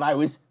controller, but I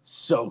was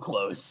so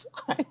close.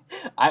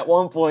 At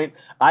one point,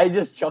 I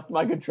just chucked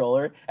my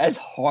controller as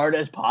hard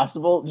as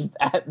possible just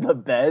at the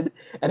bed,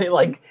 and it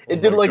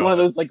did one of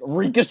those like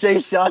ricochet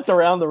shots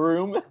around the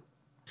room.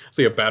 It's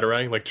like a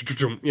batarang, like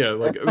it's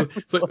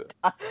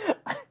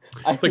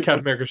like Captain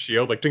America's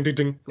shield, like ding ding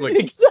ding, like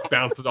exactly.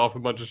 Bounces off a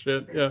bunch of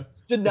shit. Yeah,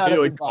 did not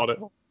have caught it.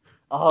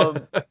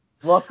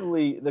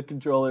 Luckily, the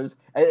controllers,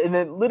 and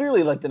then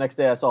literally like the next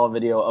day, I saw a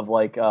video of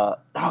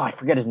I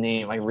forget his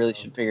name. I really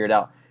should figure it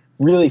out.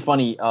 Really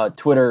funny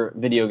Twitter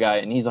video guy,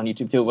 and he's on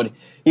YouTube too. But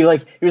he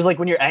was like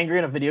when you're angry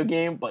in a video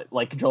game, but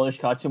like controllers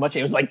cost too much.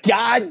 He was like,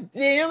 God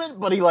damn it!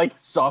 But he like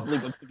softly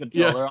puts the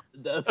controller on the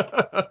desk.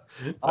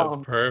 That's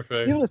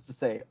perfect. Needless to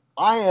say,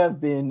 I have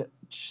been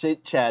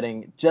chit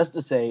chatting just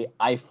to say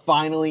I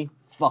finally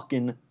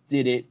fucking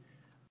did it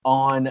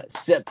on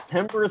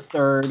September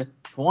 3rd,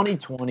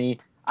 2020.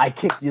 I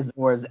kicked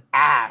Yozora's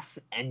ass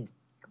and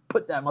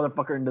put that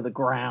motherfucker into the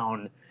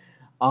ground.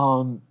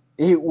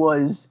 It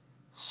was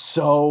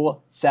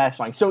so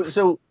satisfying. So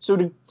to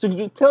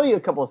tell you a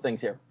couple of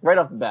things here right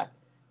off the bat.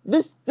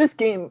 This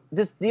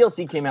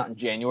DLC came out in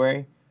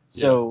January.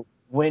 So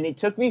when it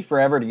took me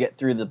forever to get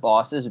through the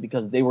bosses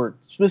because they were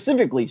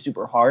specifically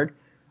super hard,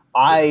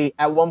 I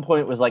at one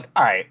point was like,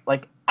 all right,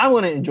 like I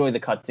want to enjoy the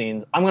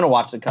cutscenes. I'm gonna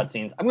watch the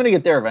cutscenes. I'm gonna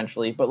get there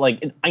eventually, but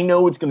I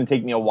know it's gonna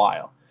take me a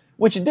while.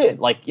 Which it did.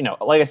 Like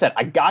I said,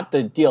 I got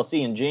the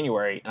DLC in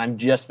January, and I'm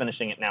just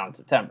finishing it now in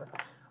September.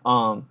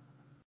 Sorry.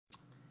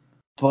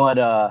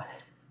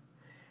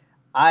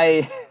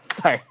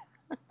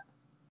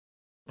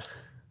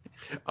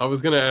 I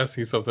was gonna ask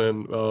you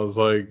something. I was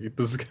like,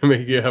 this is gonna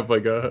make you have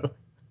like a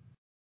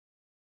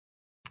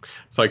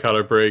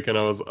psychotic break, and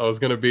I was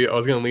gonna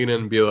lean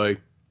in and be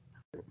like,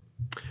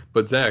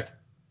 but Zach,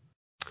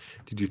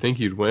 did you think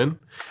you'd win?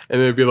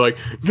 And they'd be like,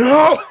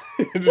 no.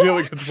 It'd be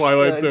like a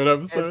Twilight Zone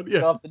episode.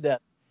 Off the death.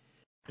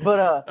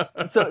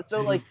 But so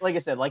like I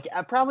said,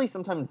 probably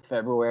sometime in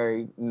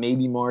February,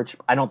 maybe March.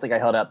 I don't think I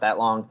held out that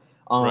long.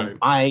 Right.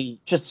 I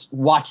just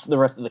watched the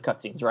rest of the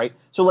cutscenes, right?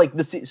 So the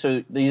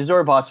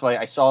Yozora boss fight,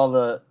 I saw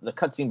the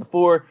cutscene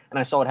before, and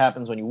I saw what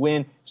happens when you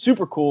win.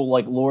 Super cool,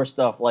 like lore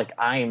stuff. Like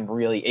I'm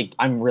really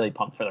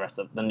pumped for the rest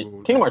of them.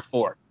 Kingdom Hearts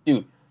 4,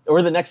 dude,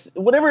 or the next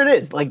whatever it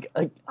is. Like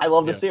I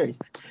love the series,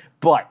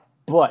 but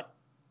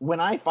when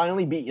I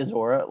finally beat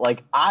Yozora,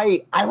 like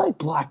I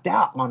blacked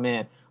out, my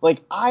man.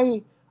 Like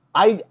I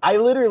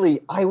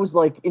literally was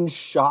like in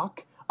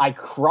shock. I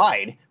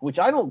cried, which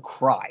I don't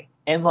cry.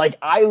 And like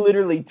I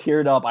literally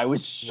teared up. I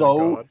was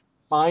so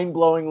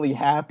mind-blowingly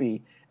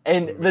happy.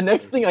 And the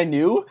next thing I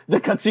knew,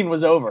 the cutscene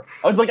was over.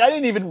 I was like, I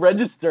didn't even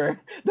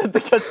register that the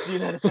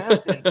cutscene had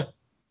happened.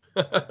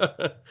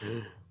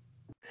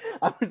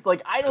 I was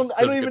like, I don't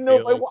even know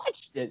if I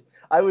watched it.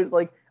 I was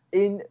like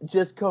in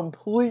just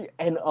complete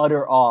and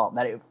utter awe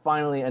that it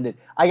finally ended.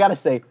 I gotta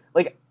say,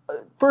 like,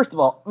 first of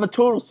all, I'm a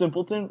total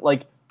simpleton.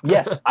 Like,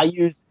 yes, I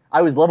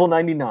was level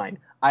 99.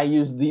 I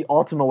used the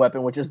Ultima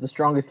weapon, which is the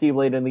strongest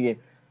Keyblade in the game.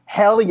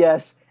 Hell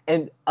yes.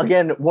 And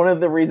again, one of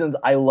the reasons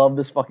I love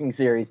this fucking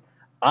series,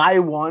 I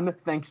won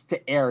thanks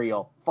to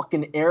Ariel.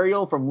 Fucking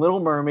Ariel from Little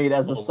Mermaid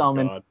as a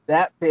summon. God.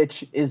 That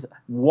bitch is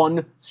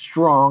one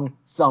strong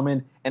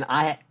summon, and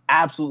I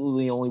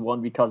absolutely only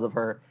won because of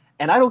her.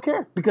 And I don't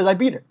care because I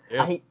beat her.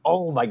 Yeah.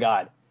 Oh my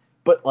god.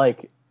 But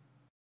like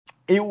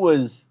it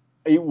was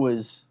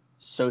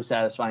so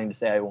satisfying to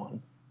say I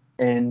won.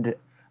 And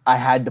I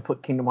had to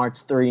put Kingdom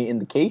Hearts 3 in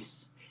the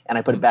case, and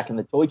I put it back in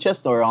the toy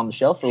chest or on the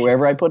shelf or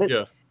wherever I put it.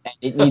 Yeah. And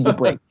it needs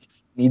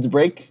a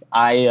break.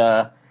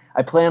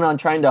 I plan on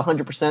trying to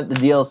 100% the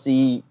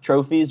DLC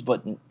trophies,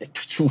 but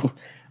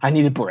I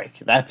need a break.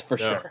 That's for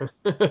sure.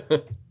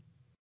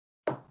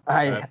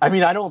 I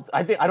mean, I don't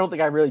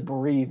think I really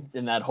breathed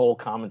in that whole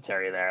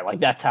commentary there. Like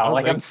that's how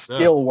I'm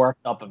still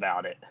worked up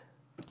about it.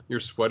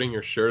 You're sweating,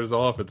 your shirt is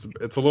off. It's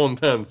a little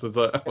intense.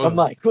 I'm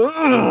like,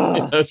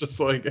 it's just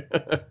like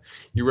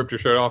you ripped your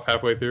shirt off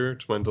halfway through.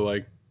 Just went to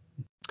like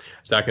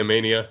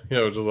Sackmania. Yeah,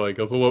 it was just like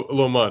it was a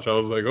little much. I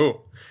was like,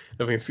 oh,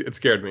 definitely it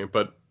scared me.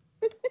 But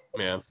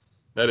man,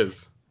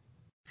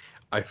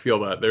 I feel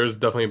that there's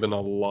definitely been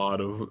a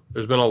lot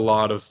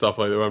of stuff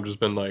like that where I've just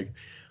been like,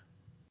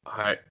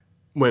 the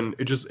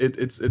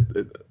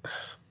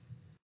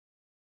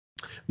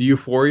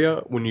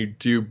euphoria when you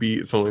do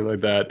beat something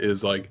like that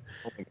is like,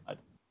 oh my god,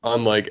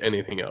 unlike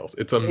anything else.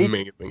 It's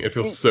amazing. It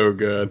feels so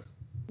good.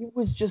 It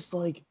was just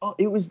like,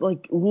 it was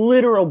like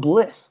literal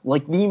bliss,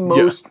 like the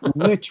most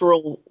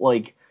literal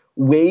like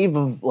wave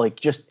of like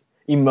just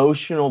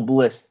emotional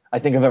bliss I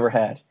think I've ever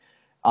had.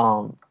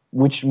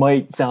 Which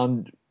might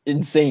sound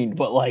insane,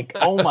 but like,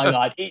 oh my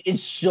god, it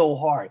is so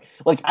hard.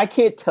 Like I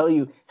can't tell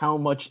you how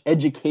much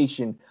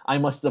education I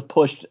must have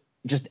pushed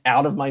just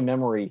out of my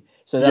memory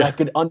so that I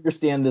could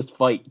understand this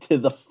fight to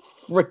the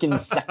freaking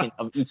second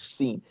of each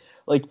scene.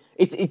 Like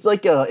it's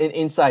like an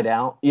Inside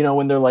Out, you know,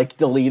 when they're like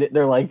deleted,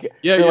 they're like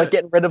like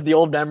getting rid of the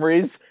old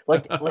memories.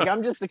 Like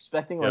I'm just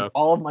expecting like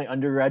all of my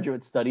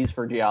undergraduate studies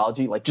for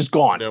geology, like just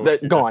gone,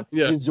 gone.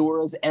 Yeah.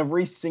 Yuzura's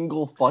every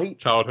single fight,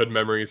 childhood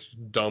memories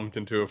dumped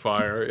into a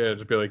fire. Yeah,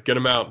 just be like, get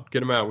him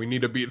out. We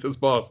need to beat this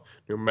boss,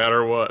 no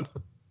matter what.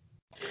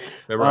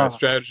 Memorize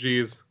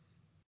strategies,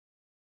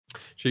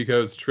 cheat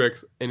codes,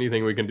 tricks,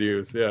 anything we can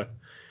use. Yeah.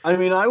 I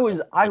mean, I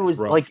was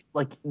like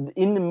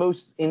in the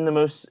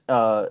most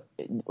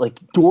like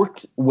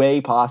dork way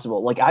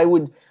possible. Like I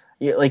would,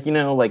 like, you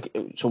know, like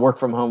to work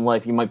from home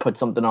life, you might put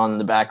something on in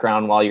the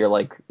background while you're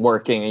like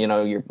working. You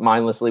know, you're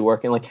mindlessly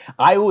working. Like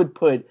I would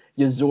put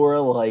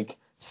Yuzura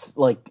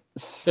like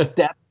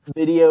step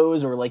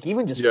videos or like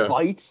even just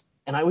fights,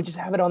 and I would just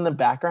have it on the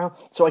background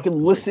so I could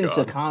listen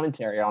to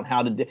commentary on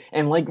how to do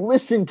and like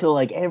listen to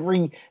like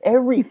every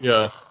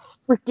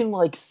freaking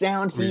like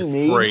sound he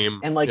made,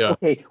 and like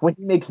okay, when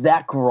he makes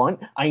that grunt,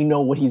 I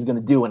know what he's gonna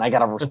do, and I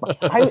gotta respond.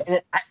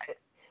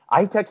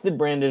 I texted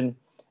Brandon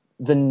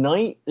the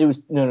night it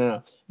was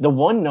the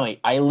one night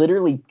I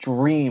literally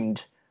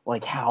dreamed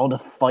like how to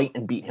fight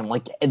and beat him,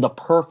 like in the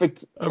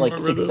perfect like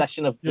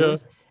succession of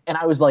things. And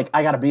I was like,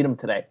 I gotta beat him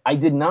today. I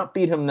did not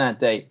beat him that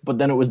day, but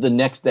then it was the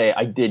next day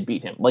I did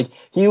beat him. Like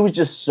he was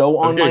just so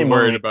on my mind.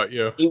 Worried about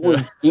you.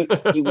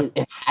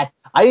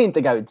 I didn't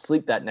think I would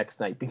sleep that next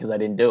night because I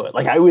didn't do it.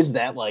 Like I was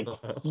that like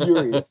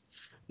furious.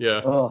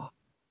 Yeah.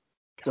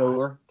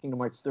 So Kingdom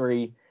Hearts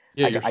 3.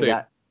 Yeah, I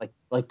got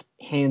like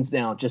hands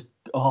down, just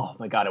oh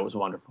my god, it was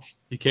wonderful.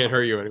 He can't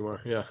hurt you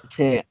anymore. Yeah.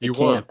 You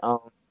won.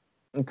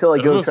 Until I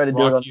go try to do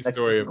it on the next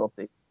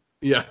difficulty.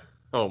 Yeah.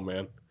 Oh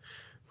man.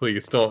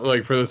 Please don't,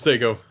 like, for the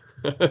sake of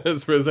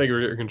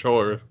your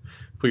controller,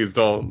 please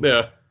don't.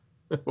 Yeah.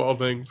 Of all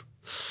things.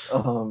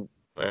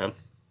 Man.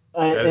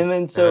 And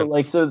then so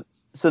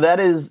that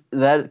is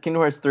that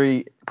Kingdom Hearts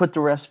 3 put to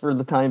rest for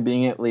the time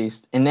being at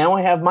least. And now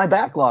I have my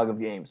backlog of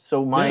games.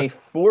 So my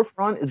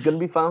forefront is going to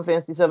be Final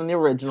Fantasy VII, the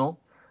original.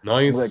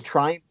 Nice. I'm going to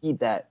try and beat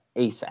that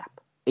ASAP.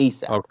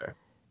 Okay.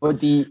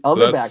 But the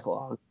other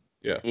backlog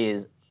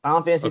is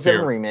Final Fantasy VII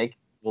Remake.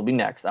 Will be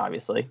next,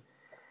 obviously.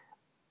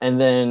 And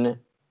then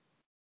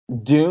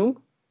Doom,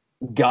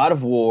 God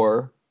of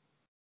War,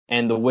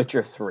 and The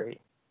Witcher 3.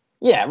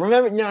 Yeah,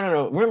 remember?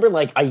 No. Remember,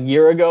 like a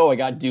year ago, I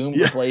got Doom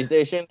for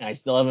PlayStation, and I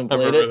still haven't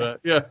played it. That.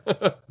 Yeah.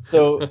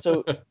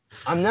 So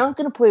I'm not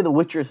gonna play The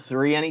Witcher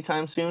 3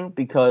 anytime soon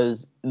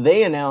because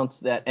they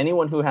announced that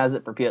anyone who has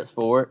it for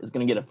PS4 is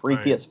gonna get a free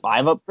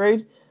PS5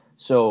 upgrade.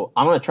 So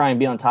I'm gonna try and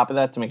be on top of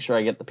that to make sure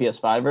I get the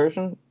PS5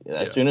 version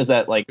as soon as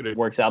that like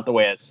works out the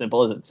way as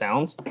simple as it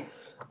sounds.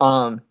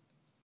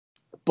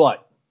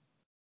 But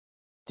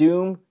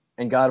Doom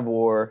and God of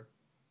War,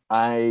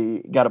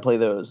 I gotta play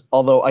those.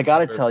 Although I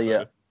gotta tell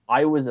you,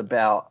 I was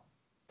about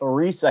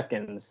 3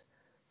 seconds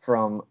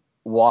from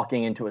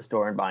walking into a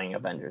store and buying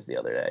Avengers the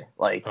other day.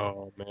 Like,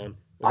 oh man,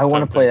 I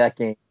want to play that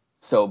game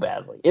so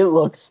badly. It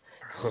looks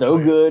so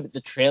good.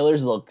 The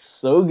trailers look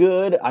so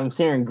good. I'm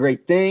hearing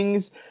great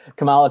things.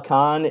 Kamala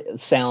Khan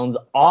sounds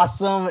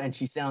awesome, and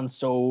she sounds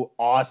so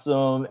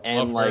awesome.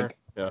 And like,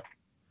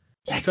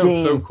 she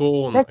sounds so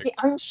cool. And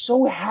I'm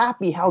so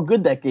happy how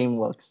good that game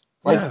looks.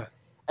 Like,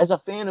 as a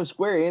fan of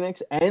Square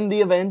Enix and the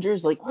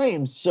Avengers, like I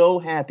am so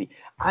happy.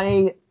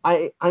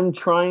 I'm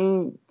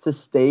trying to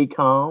stay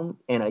calm,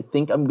 and I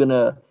think I'm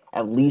gonna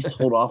at least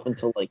hold off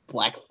until like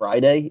Black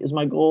Friday is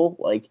my goal.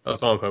 Like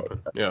that's all I'm hoping.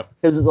 Yeah.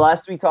 Because the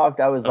last we talked,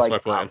 I was that's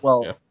like, my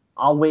plan. Yeah.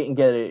 I'll wait and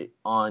get it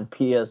on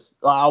PS.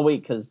 I'll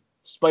wait because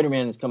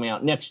Spider-Man is coming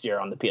out next year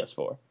on the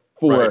PS4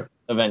 for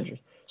Avengers.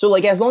 So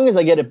like as long as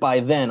I get it by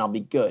then, I'll be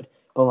good.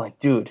 But like,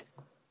 dude,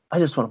 I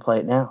just want to play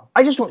it now.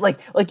 I just want like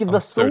the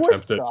sword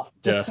stuff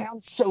just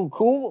sounds so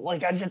cool.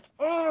 Like I just.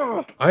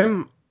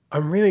 I'm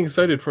really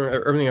excited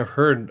for everything I've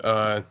heard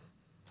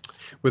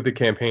with the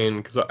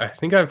campaign because I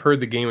think I've heard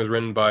the game is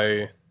written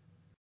by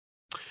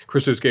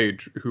Christos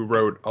Gage, who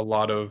wrote a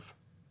lot of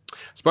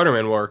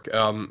Spider-Man work.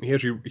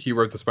 He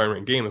wrote the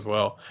Spider-Man game as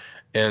well,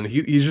 and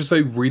he's just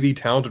a really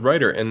talented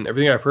writer. And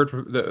everything I've heard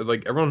from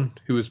like everyone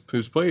who's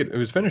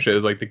finished it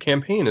is like the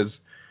campaign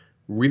is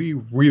really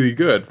really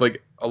good.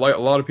 Like a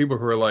lot of people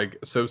who are like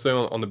so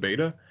on the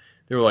beta,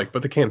 they were like,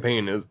 but the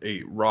campaign is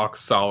a rock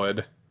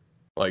solid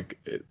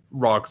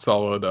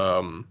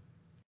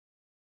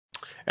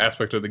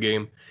aspect of the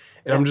game.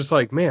 And I'm just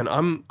like, man,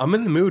 I'm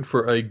in the mood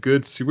for a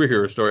good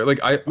superhero story.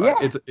 Like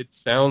it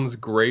sounds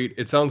great.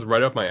 It sounds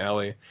right up my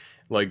alley.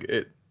 Like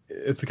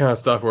it's the kind of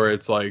stuff where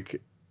it's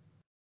like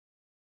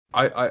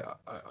I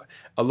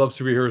love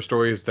superhero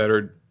stories that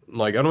are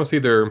like, I don't say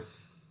they're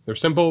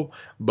simple,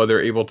 but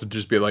they're able to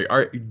just be like, all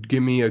right,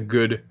 give me a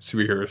good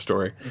superhero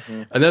story.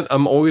 Mm-hmm. And then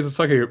I'm always a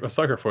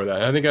sucker for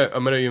that. And I think I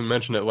might have even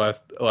mentioned it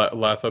last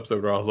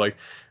episode where I was like,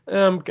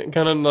 I'm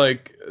kind of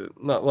like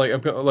not like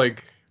I'm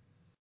like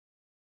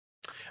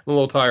I'm a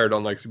little tired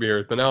on like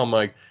superheroes, but now I'm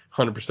like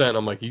 100%.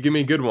 I'm like, you give me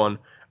a good one,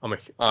 I'm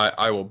like,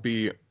 I will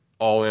be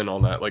all in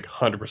on that, like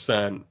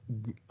 100%.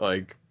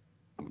 Like,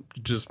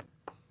 just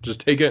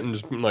take it and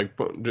just like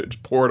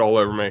just pour it all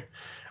over me.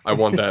 I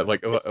want that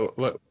like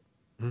a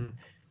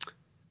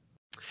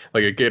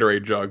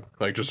Gatorade jug,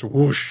 like just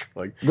whoosh,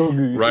 like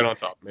right on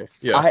top of me.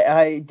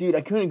 Yeah, dude,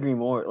 I couldn't agree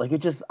more. Like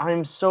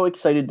I'm so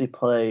excited to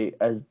play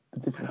as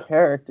the different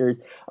characters.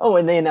 Oh,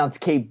 and they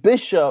announced Kate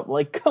Bishop.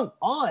 Like, come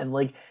on,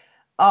 like.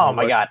 Oh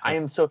my God, I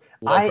am so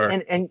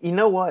and you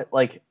know what?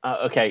 Like,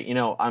 okay, you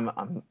know, I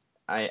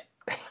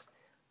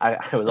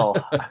was all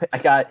I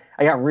got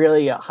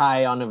really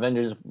high on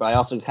Avengers, but I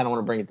also kind of want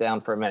to bring it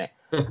down for a minute.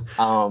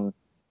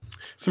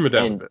 Simmer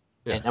down a bit.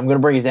 Yeah. And I'm gonna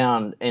bring it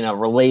down in a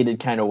related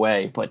kind of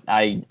way, but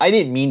I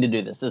didn't mean to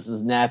do this. This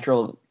is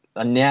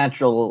a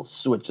natural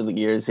switch of the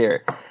gears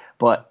here,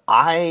 but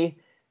I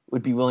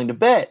would be willing to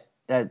bet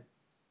that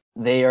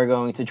they are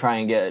going to try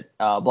and get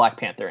Black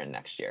Panther in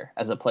next year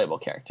as a playable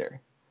character.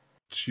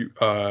 Do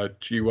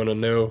you want to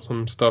know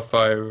some stuff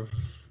I've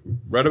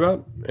read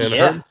about and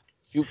heard?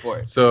 Shoot for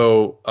it.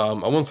 So I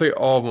won't say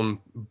all of them,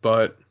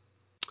 but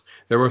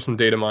there was some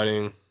data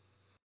mining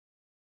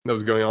that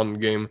was going on in the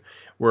game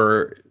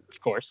where, of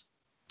course,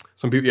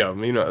 some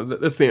people, you know,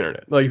 that's the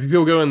internet. Like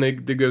people go and they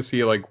go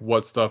see like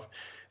what stuff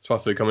is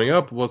possibly coming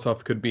up, what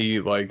stuff could be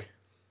like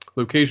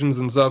locations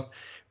and stuff.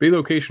 Big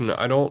location,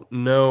 I don't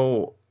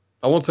know.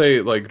 I won't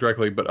say like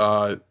directly,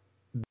 but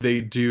they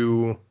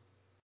do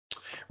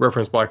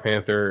reference Black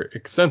Panther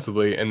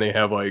extensively, and they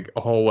have like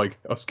a whole like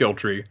a skill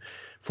tree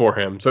for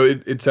him. So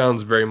it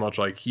sounds very much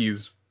like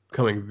he's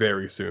coming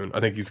very soon. I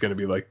think he's going to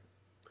be like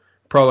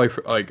probably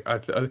like I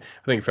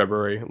think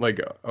February, like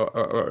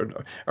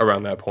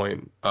around that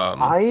point.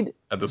 I'd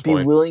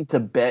be willing to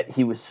bet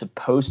he was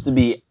supposed to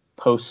be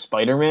post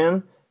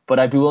Spider-Man, but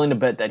I'd be willing to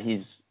bet that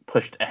he's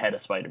pushed ahead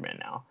of Spider-Man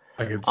now.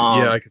 I could see,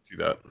 I could see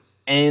that.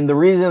 And the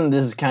reason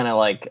this is kind of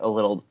like a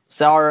little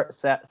sad,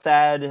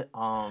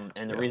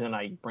 and the reason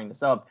I bring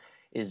this up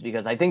is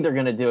because I think they're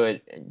going to do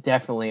it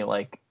definitely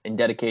like in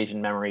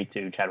dedication memory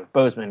to Chadwick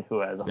Boseman,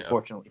 who has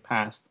unfortunately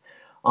passed.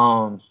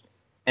 And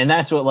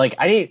that's what like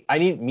I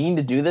didn't mean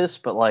to do this,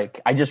 but like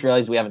I just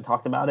realized we haven't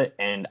talked about it,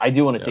 and I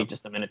do want to take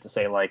just a minute to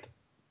say like,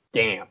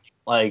 damn,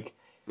 like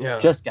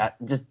just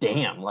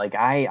damn, like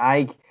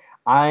I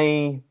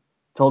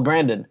told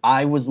Brandon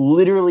I was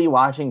literally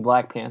watching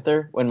Black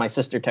Panther when my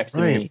sister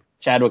texted me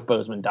Chadwick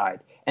Boseman died,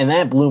 and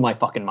that blew my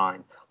fucking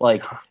mind.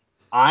 Like,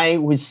 I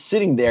was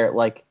sitting there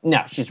like,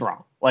 no, she's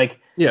wrong. Like,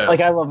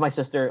 like I love my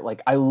sister,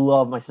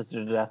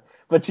 to death.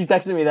 But she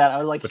texted me that I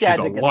was like,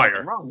 Chadwick is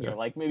wrong here.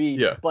 Like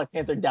maybe Black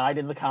Panther died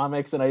in the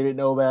comics and I didn't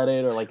know about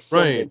it, or like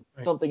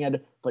something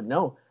had. But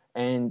no,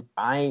 and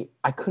I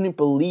couldn't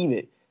believe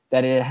it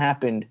that it had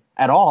happened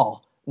at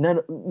all.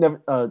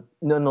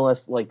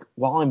 Nonetheless, like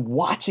while I'm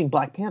watching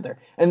Black Panther,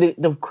 and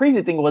the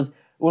crazy thing was,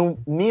 when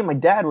me and my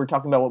dad were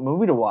talking about what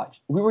movie to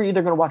watch, we were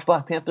either going to watch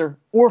Black Panther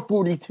or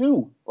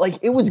 42. Like,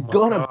 it was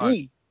going to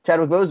be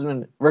Chadwick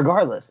Boseman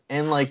regardless.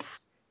 And, like,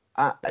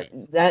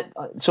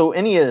 so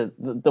any of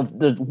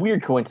the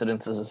weird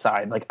coincidences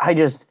aside, like, I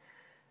just,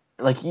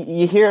 like,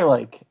 you hear,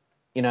 like,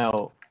 you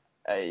know,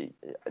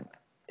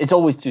 it's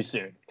always too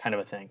soon kind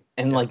of a thing.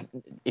 And, like,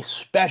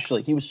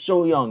 especially, he was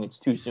so young, it's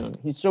too soon.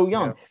 He's so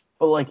young. Yeah.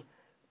 But, like,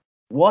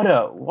 what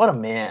a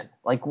man.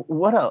 Like,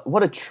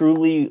 what a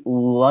truly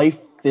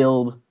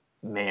life-filled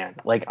man.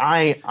 Like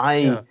I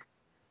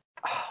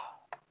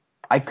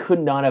could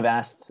not have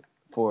asked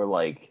for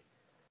like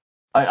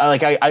I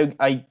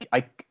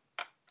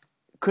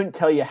couldn't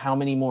tell you how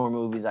many more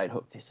movies I'd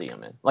hope to see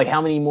him in. Like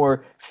how many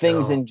more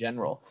things in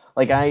general.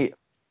 Like I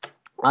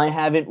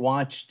haven't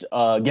watched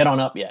Get On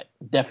Up yet.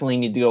 Definitely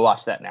need to go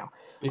watch that now.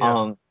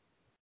 Yeah.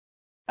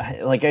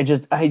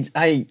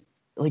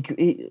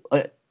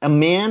 A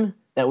man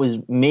that was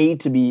made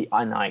to be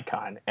an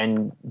icon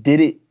and did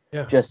it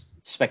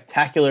just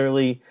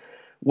spectacularly.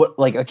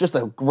 Just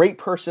a great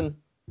person,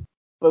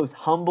 both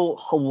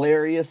humble,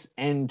 hilarious,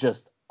 and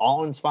just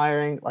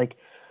awe-inspiring. Like,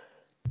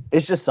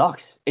 it just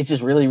sucks. It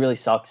just really, really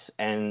sucks.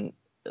 And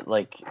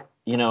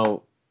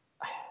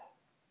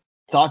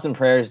thoughts and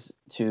prayers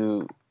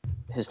to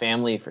his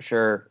family for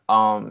sure.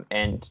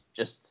 And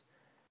just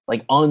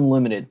like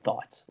unlimited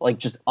thoughts, like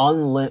just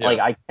like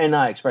I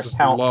cannot express just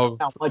how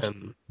much.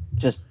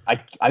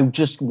 I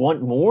just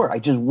want more. I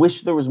just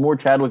wish there was more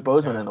Chadwick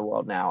Boseman in the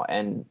world now,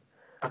 and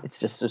it's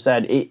just so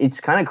sad. It's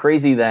kind of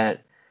crazy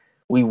that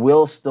we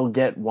will still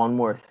get one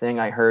more thing.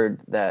 I heard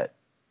that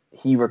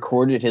he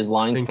recorded his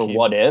lines for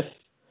What If.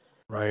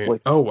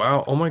 Right. Oh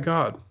wow. Oh my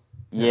God.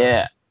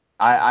 Yeah.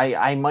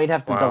 I might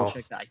have to double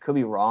check that. I could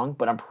be wrong,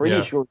 but I'm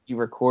pretty sure he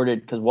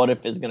recorded, because What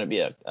If is going to be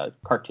a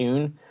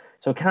cartoon.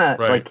 So kind of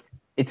like,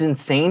 it's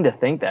insane to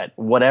think that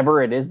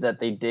whatever it is that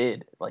they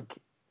did, like,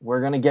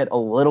 we're going to get a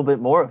little bit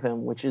more of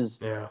him, which is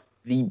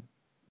the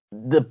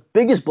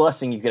biggest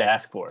blessing you could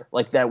ask for,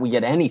 like, that we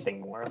get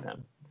anything more of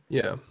him.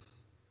 Yeah.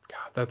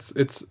 God,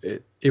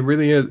 it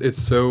really is.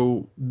 It's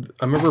so,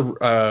 I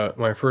remember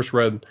when I first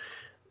read,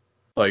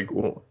 like,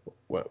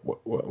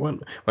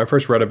 when I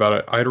first read about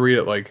it, I had to read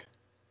it like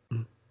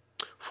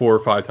 4 or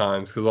 5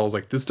 times, because I was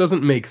like, this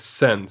doesn't make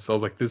sense. I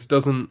was like, this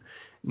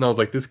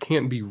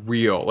can't be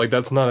real. Like,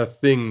 that's not a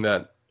thing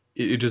that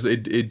it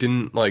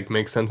didn't like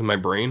make sense in my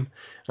brain.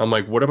 I'm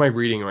like, what am I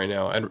reading right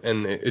now? And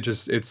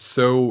it's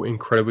so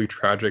incredibly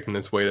tragic in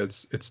this way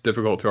that it's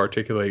difficult to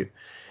articulate.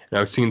 And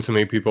I've seen so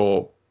many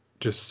people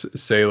just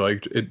say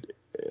like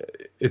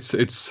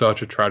it's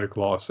such a tragic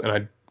loss,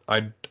 and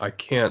I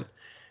can't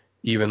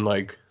even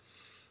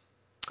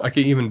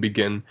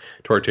begin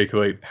to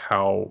articulate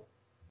how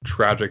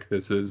tragic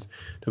this is,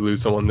 to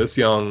lose someone this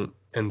young,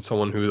 and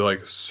someone who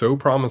like so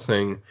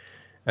promising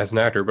as an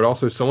actor, but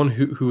also someone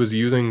who was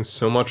using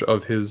so much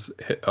of his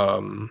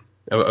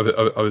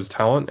of his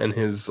talent and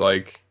his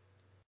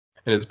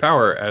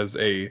power as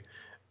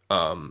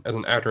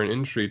an actor in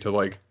industry to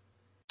like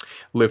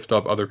lift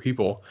up other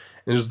people.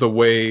 And just the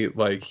way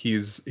like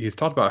he's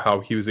talked about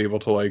how he was able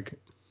to like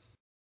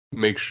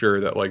make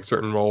sure that like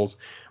certain roles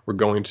were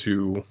going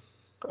to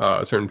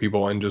certain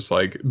people, and just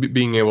like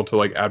being able to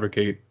like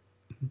advocate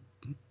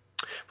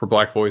for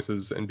Black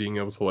voices, and being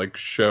able to like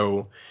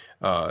show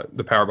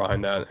the power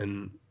behind that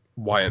and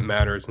why it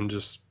matters. And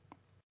just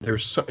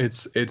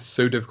it's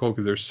so difficult,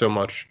 because there's so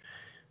much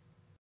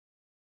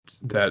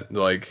that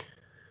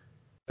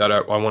I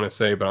want to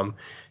say, but I'm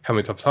having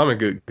a tough time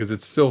because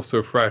it's still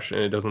so fresh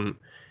and it doesn't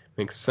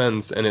make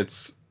sense. And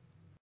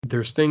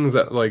there's things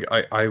that like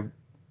I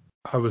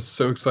was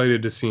so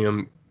excited to see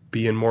him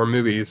be in more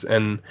movies.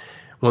 And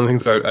one of the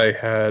things I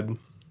had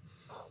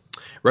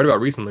read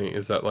about recently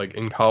is that like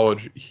in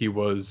college he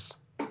was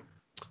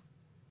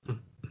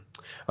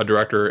a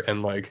director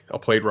and like a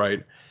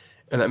playwright,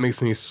 and that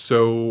makes me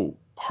so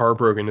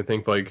heartbroken to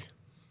think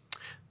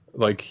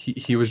like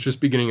he was just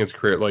beginning his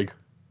career. Like,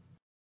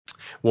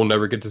 we'll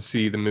never get to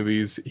see the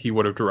movies he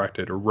would have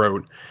directed or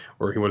wrote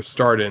or he would have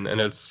starred in. And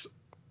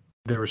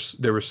there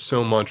was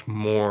so much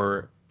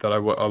more that I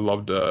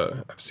loved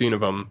to have seen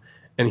of him.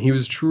 And he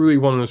was truly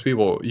one of those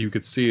people. You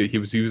could see it. He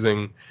was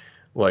using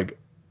like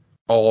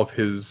all of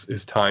his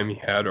time he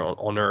had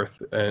on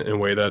Earth in a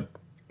way that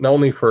not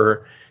only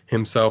for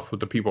himself, but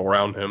the people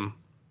around him,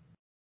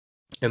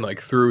 and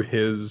like through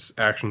his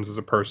actions as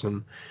a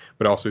person,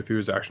 but also through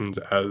his actions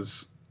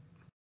as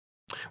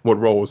what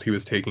roles he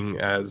was taking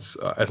as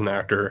an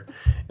actor,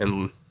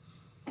 and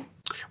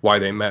why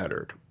they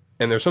mattered.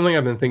 And there's something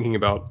I've been thinking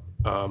about.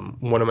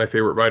 One of my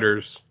favorite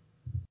writers,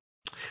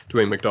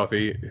 Dwayne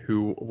McDuffie,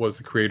 who was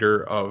the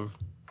creator of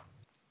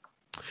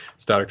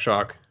Static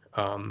Shock,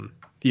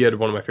 he had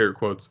one of my favorite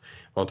quotes of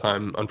all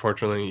time.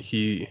 Unfortunately,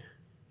 he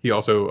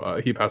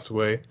also he passed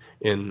away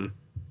in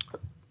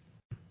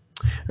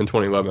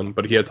 2011.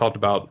 But he had talked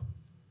about,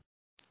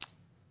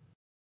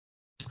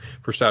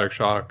 for Static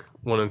Shock,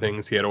 one of the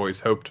things he had always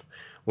hoped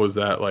was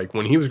that like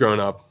when he was growing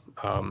up,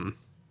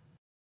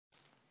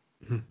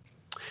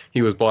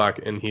 he was Black,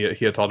 and he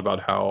had talked about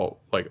how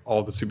like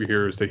all the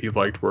superheroes that he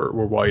liked were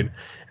white,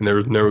 and there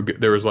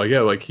was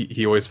like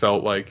he always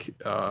felt like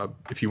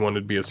if you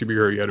wanted to be a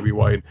superhero you had to be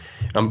white.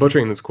 I'm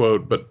butchering this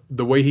quote, but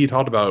the way he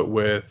talked about it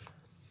with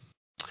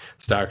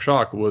Static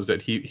Shock was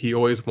that he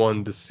always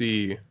wanted to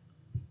see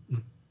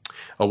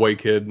a white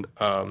kid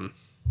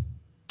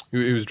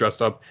who was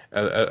dressed up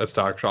as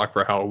Static Shock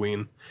for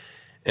Halloween,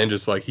 and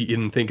just like he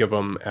didn't think of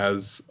him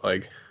as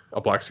like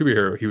a Black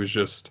superhero. He was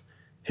just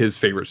his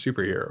favorite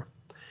superhero.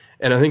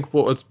 And I think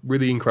what's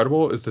really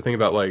incredible is to think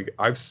about like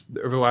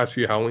over the last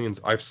few Halloweens,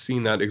 I've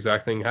seen that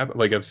exact thing happen.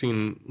 Like I've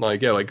seen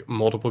like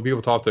multiple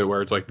people talk to it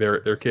where it's like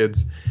their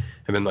kids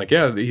and then like,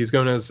 yeah, he's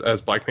going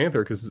as Black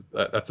Panther because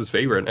that's his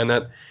favorite, and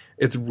that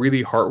it's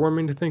really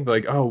heartwarming to think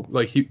like, oh,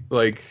 like he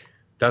like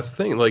that's the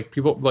thing, like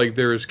people like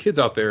there's kids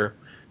out there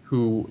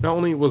who not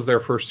only was their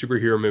first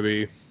superhero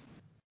movie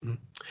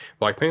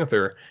Black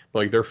Panther,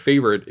 like their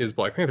favorite is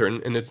Black Panther,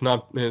 and it's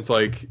not, and it's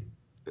like,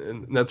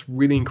 and that's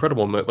really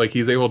incredible. And that, like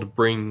he's able to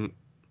bring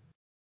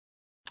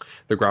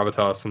the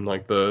gravitas and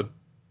like the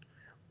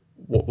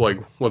like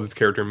what this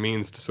character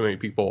means to so many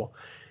people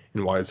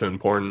and why it's so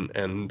important.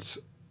 And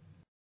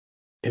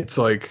it's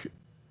like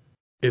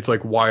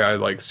why I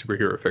like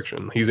superhero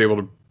fiction. He's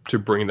able to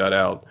bring that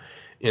out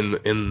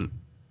in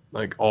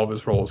like all of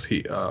his roles.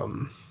 He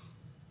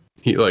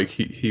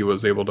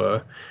was able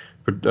to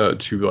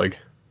like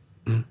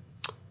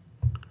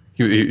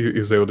he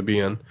was able to be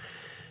in.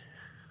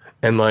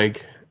 And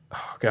like,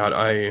 oh God,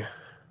 I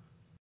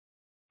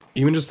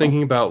even just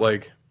thinking about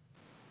like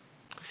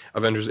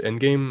Avengers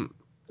Endgame,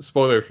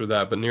 spoiler for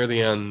that, but near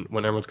the end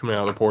when everyone's coming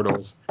out of the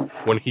portals,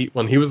 when he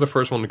was the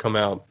first one to come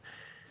out,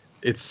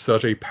 it's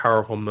such a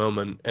powerful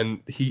moment,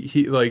 and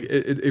he like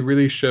it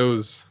really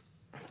shows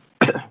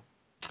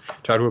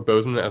Chadwick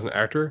Boseman as an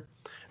actor.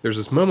 There's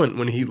this moment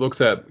when he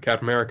looks at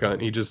Captain America and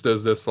he just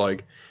does this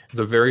like, it's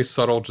a very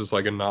subtle, just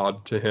like a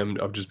nod to him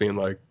of just being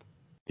like,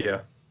 yeah,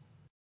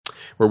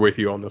 we're with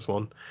you on this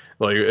one.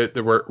 Like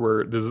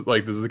we're this is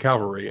the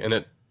cavalry,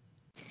 and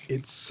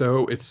it's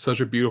such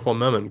a beautiful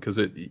moment because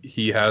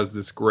he has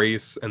this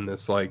grace and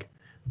this like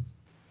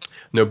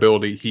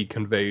nobility he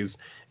conveys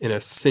in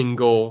a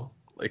single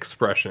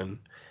expression,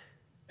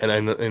 and I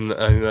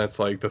think that's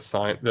like the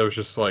sign. That was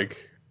just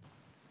like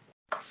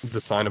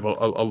the sign of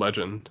a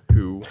legend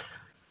who,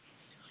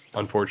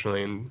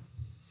 unfortunately and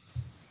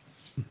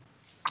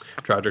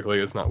tragically,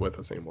 is not with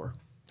us anymore.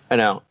 I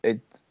know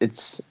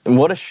it's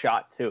what a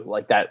shot too,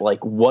 like that,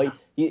 like what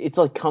it's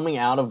like coming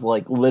out of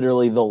like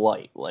literally the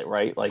light, like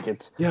right, like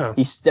it's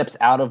he steps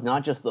out of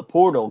not just the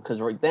portal, because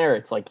right there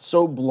it's like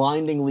so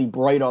blindingly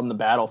bright on the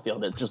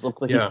battlefield, it just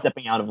looks like he's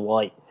stepping out of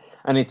light,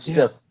 and it's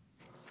just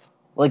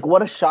like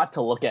what a shot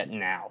to look at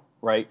now,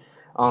 right?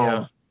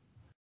 I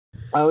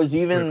was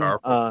even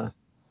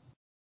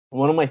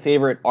one of my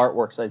favorite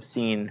artworks I've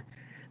seen.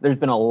 There's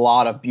been a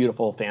lot of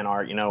beautiful fan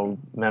art, you know,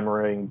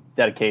 memory,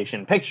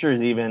 dedication,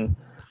 pictures even.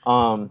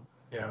 But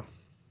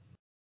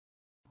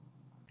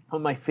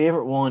my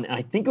favorite one, and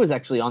I think it was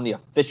actually on the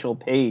official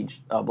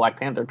page, Black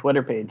Panther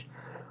Twitter page,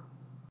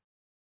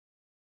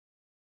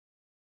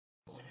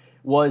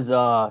 was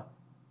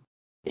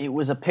it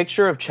was a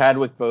picture of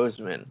Chadwick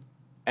Boseman,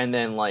 and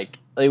then like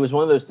it was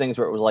one of those things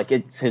where it was like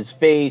it's his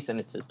face and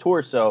it's his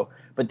torso,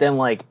 but then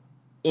like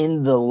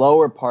in the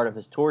lower part of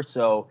his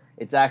torso,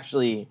 it's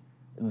actually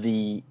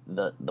the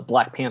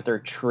Black Panther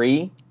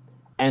tree,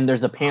 and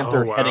there's a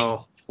panther heading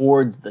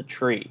towards the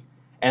tree,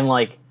 and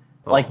like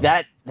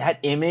that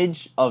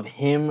image of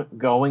him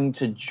going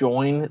to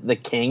join the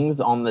kings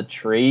on the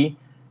tree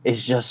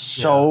is just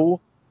so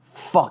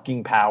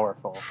fucking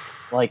powerful.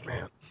 Like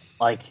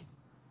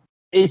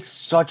it's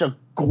such a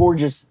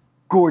gorgeous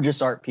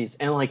art piece,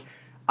 and like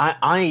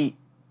I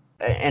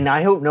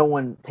hope no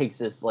one takes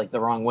this like the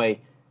wrong way.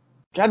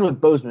 Chadwick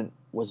Boseman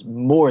was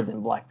more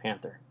than Black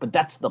Panther, but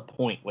that's the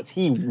point. Was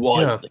he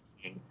was the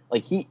king?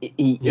 Like he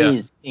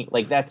is king.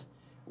 Like that's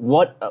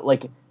what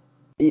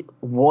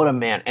what a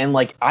man. And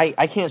like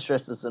I can't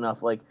stress this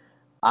enough. Like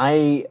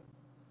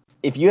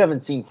if you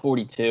haven't seen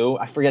 42,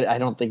 I forget. I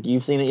don't think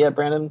you've seen it yet,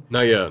 Brandon.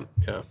 Not yet.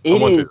 Yeah,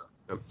 it is.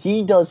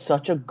 He does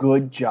such a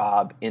good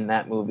job in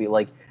that movie.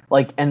 Like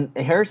and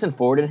Harrison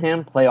Ford and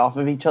him play off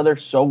of each other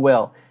so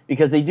well,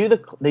 because they do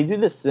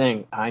this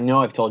thing. I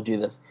know I've told you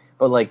this,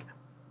 but like,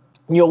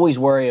 you always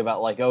worry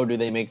about like, oh, do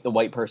they make the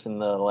white person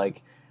the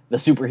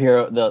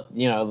superhero,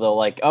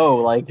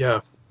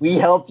 we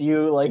helped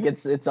you, like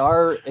it's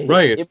our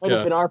right. It might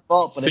have been our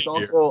fault, but it's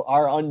also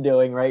our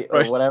undoing, right?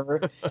 Or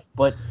whatever.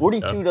 But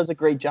 42 does a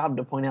great job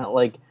to point out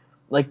like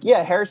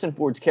Harrison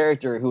Ford's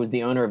character, who was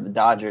the owner of the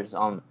Dodgers,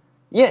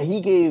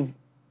 he gave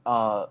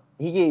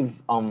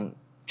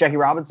Jackie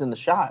Robinson the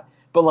shot,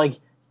 but like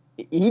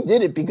he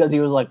did it because he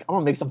was like, I'm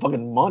gonna make some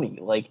fucking money.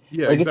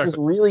 It's just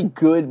really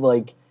good.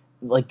 Like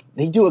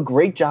they do a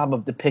great job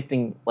of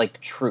depicting like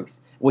truth,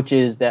 which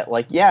is that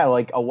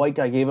a white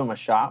guy gave him a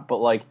shot, but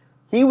like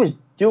he was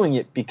doing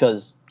it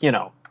because,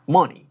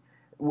 money.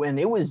 When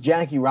it was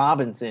Jackie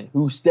Robinson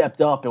who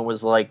stepped up and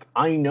was like,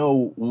 I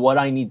know what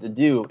I need to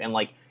do, and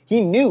like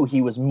he knew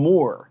he was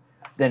more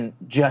than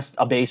just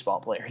a baseball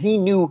player. He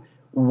knew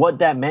what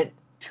that meant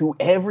to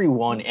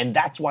everyone, and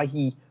that's why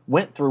he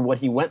went through what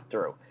he went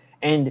through.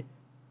 And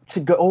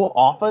to go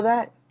off of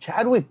that,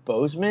 Chadwick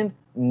Boseman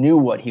knew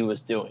what he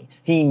was doing.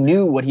 He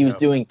knew what he was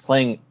doing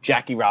playing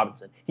Jackie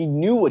Robinson. He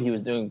knew what he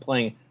was doing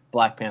playing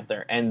Black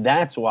Panther, and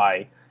that's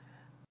why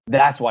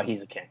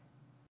he's a king.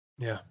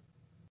 Yeah.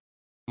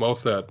 Well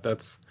said.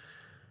 That's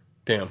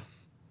damn.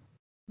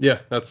 Yeah,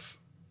 it's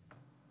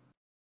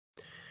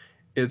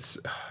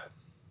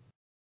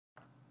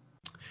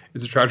a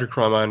tragic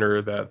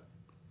reminder that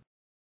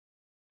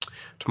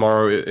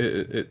tomorrow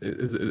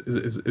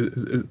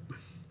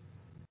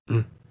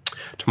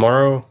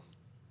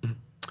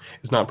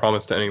it's not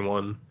promised to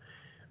anyone,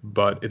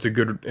 but it's a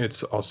good.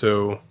 It's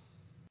also.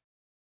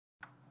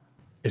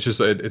 It's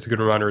just it's a good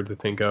reminder to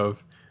think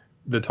of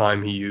the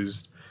time he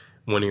used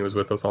when he was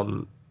with us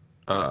on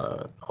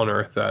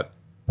Earth. That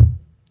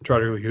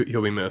tragically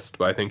he'll be missed,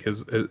 but I think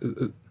his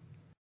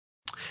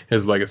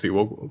legacy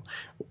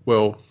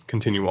will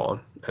continue on,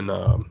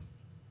 and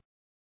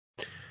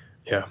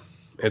yeah,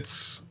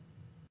 it's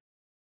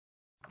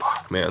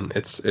man,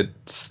 it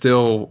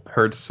still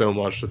hurts so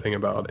much to think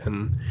about,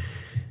 and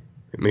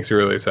it makes you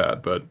really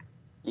sad. But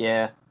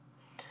yeah,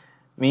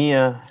 me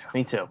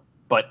too.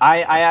 But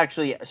I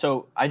actually,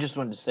 so I just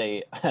wanted to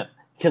say,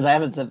 because I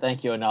haven't said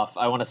thank you enough,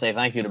 I want to say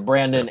thank you to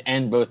Brandon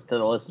and both to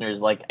the listeners.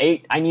 Like,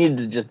 I needed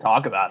to just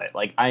talk about it.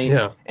 Like,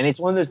 and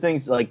it's one of those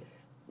things, like,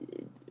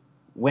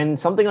 when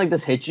something like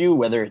this hits you,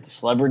 whether it's a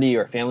celebrity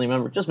or a family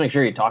member, just make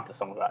sure you talk to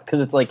someone about it. Because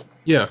it's like,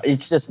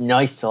 it's just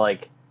nice to,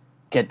 like,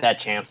 get that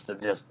chance to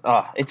just,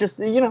 it just,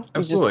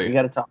 absolutely. You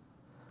got to talk.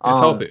 It's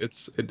healthy.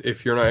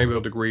 If you're not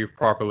able to grieve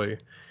properly,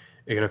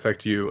 it can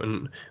affect you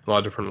in a lot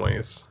of different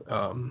ways.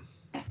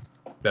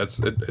 It's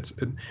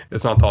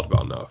not thought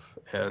about enough,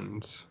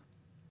 and so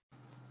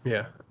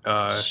yeah,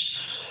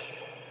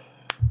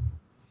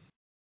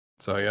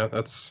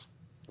 that's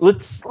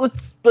let's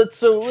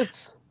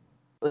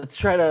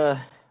try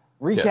to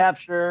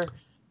recapture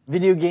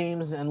video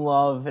games and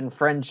love and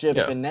friendship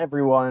and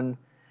everyone.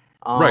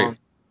 Right,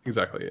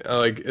 exactly.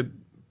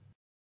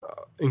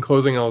 In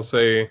closing, I'll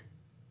say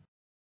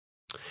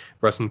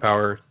rest in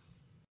power,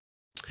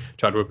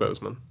 Chadwick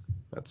Boseman.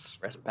 That's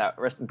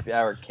rest in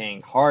power,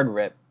 King. Hard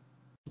rip.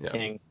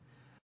 King.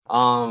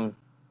 Why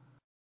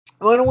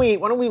don't we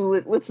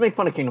let's make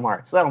fun of Kingdom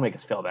Hearts. That'll make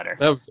us feel better.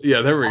 There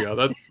we go.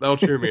 That'll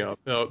cheer me up.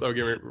 That'll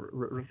get me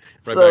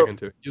right back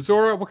into it.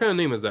 Yuzora, what kind of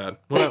name is that?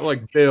 Why not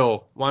like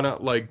Bill? Why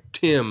not like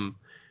Tim?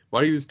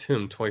 Why do you use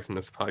Tim twice in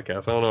this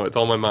podcast? I don't know. It's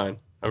on my mind.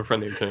 I have a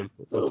friend named Tim.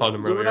 So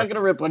we're not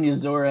gonna rip on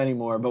Yuzora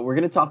anymore, but we're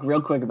gonna talk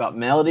real quick about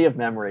Melody of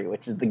Memory,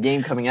 which is the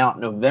game coming out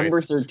November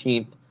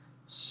 13th.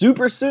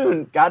 Super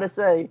soon, gotta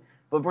say.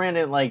 But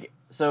Brandon, like,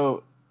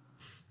 so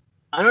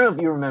I don't know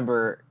if you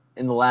remember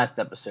in the last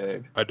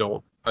episode. I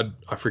don't.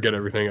 I forget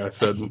everything I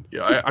said.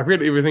 I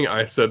forget everything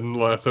I said in the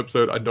last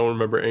episode. I don't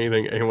remember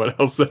anything anyone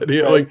else said.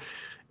 Like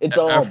it's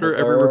all after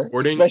every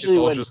recording, it's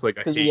all just like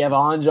a haze. We have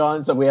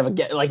Anjan, so we have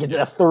it's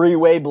a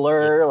three-way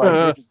blur. Like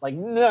you're just like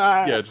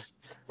nah. Yeah, just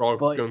we're all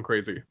going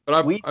crazy. But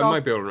I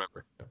might be able to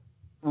remember.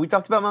 We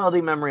talked about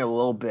Melody Memory a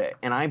little bit,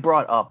 and I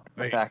brought up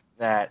the fact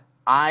that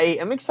I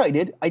am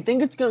excited. I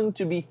think it's going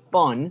to be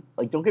fun.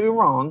 Like, don't get me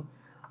wrong.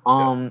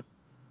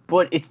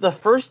 But it's the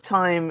first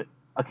time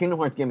a Kingdom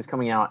Hearts game is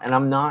coming out, and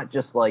I'm not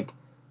just like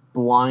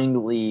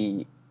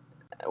blindly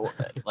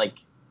like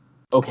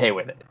okay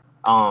with it.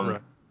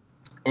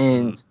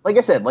 And like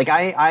I said, like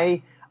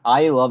I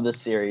love this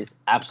series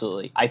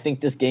absolutely. I think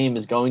this game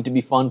is going to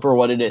be fun for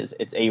what it is.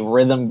 It's a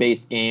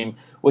rhythm-based game,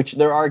 which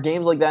there are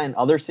games like that in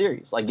other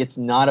series. Like, it's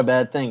not a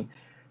bad thing.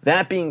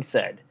 That being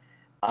said,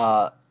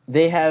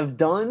 they have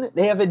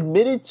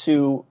admitted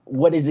to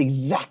what is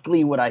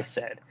exactly what I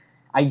said.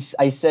 I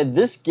said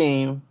this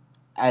game,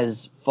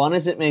 as fun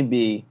as it may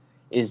be,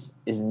 is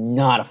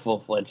not a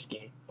full-fledged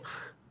game,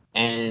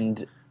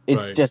 and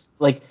it's just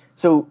like,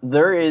 so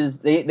there is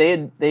they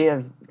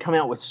have come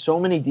out with so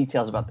many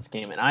details about this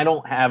game, and I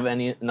don't have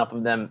enough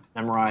of them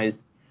memorized.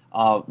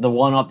 The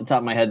one off the top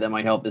of my head that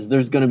might help is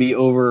there's going to be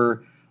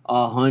over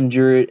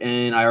 100,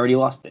 and I already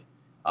lost it.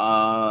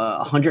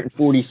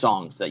 140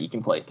 songs that you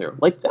can play through.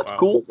 Like, that's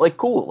cool. Like,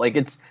 cool. Like,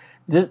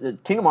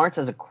 Kingdom Hearts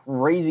has a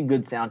crazy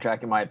good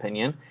soundtrack in my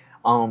opinion.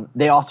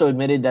 They also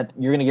admitted that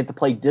you're going to get to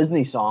play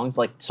Disney songs,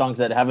 like songs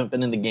that haven't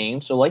been in the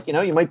game. So, like,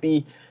 you might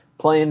be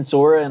playing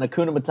Sora and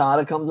Hakuna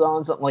Matata comes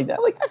on, something like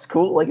that. Like, that's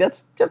cool. Like,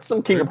 that's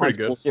some Kingdom Hearts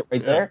bullshit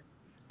right there.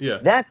 Yeah.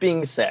 That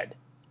being said,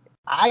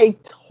 I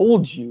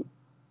told you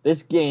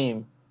this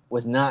game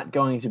was not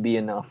going to be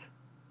enough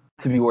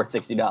to be worth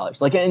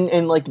 $60. Like,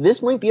 and like,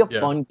 this might be a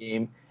fun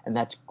game, and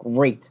that's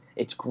great.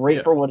 It's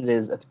great for what it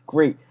is. That's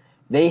great.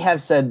 They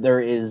have said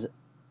there is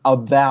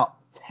about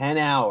 10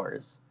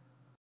 hours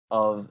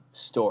of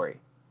story.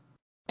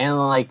 And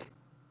like,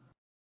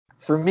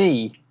 for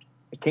me,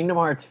 a Kingdom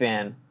Hearts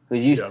fan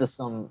who's used to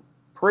some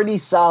pretty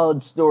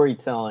solid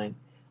storytelling,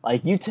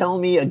 like, you tell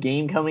me a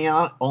game coming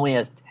out only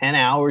has 10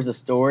 hours of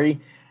story,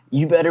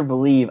 you better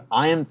believe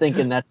I am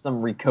thinking that's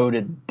some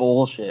recoded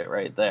bullshit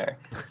right there.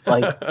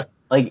 Like,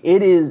 like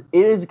it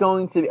is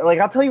going to be, like,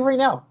 I'll tell you right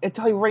now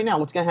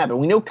what's going to happen.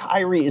 We know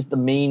Kairi is the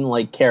main,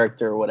 like,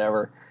 character or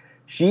whatever.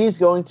 She's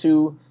going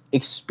to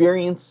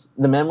experience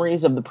the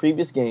memories of the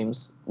previous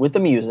games with the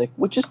music,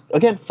 which is,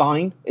 again,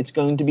 fine. It's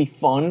going to be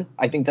fun.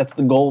 I think that's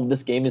the goal of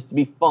this game, is to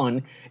be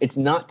fun. It's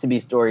not to be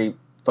story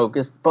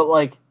focused, but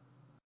like,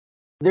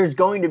 there's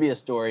going to be a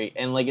story,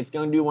 and like, it's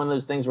going to be one of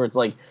those things where it's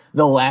like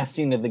the last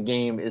scene of the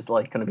game is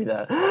like going to be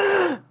that,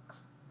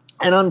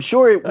 and I'm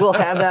sure it will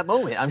have that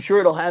moment. I'm sure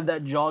it'll have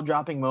that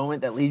jaw-dropping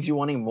moment that leaves you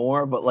wanting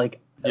more. But like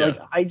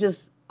I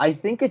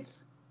think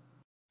it's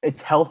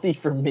healthy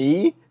for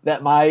me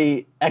that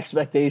my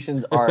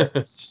expectations are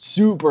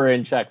super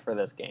in check for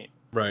this game.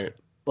 Right.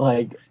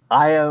 Like,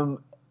 I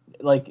am,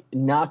 like,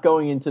 not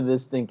going into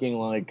this thinking,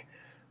 like,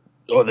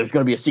 oh, there's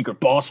going to be a secret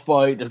boss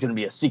fight. There's going to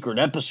be a secret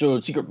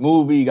episode, secret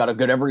movie. You got to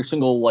get every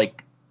single,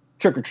 like,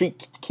 trick or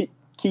treat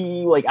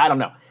key. Like, I don't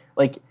know.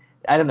 Like,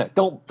 I don't know.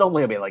 Don't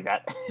look at me like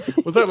that.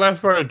 Was that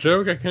last part a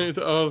joke? I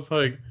was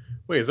like,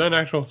 wait, is that an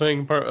actual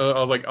thing? I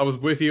was like, I was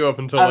with you up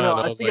until I don't then.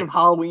 know. I was thinking of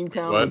Halloween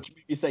Town, what? which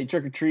you say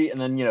trick or treat, and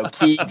then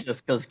key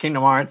just because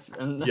Kingdom Hearts.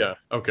 And yeah,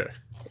 okay.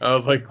 I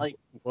was like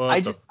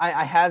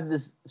I have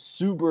this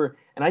super,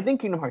 and I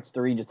think Kingdom Hearts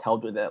 3 just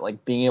helped with that,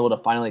 like being able to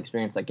finally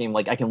experience that game.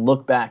 Like I can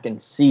look back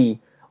and see,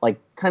 like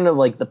kind of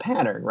like the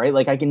pattern, right?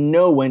 Like I can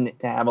know when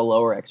to have a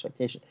lower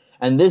expectation.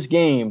 And this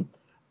game,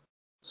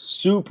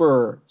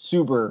 super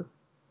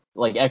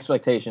like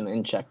expectation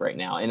in check right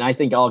now. And I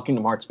think all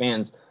Kingdom Hearts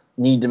fans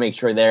need to make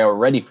sure they are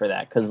ready for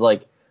that, because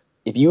like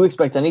if you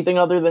expect anything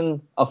other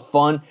than a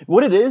fun,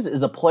 what it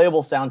is a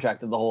playable soundtrack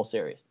to the whole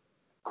series.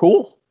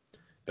 Cool.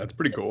 That's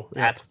pretty cool.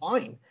 Yeah. That's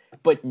fine.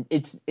 But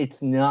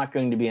it's not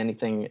going to be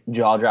anything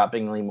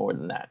jaw-droppingly more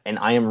than that. And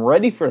I am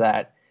ready for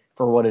that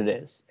for what it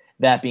is.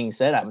 That being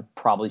said, I'm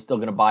probably still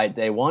going to buy it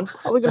day one.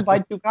 Probably going to buy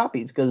 2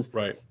 copies because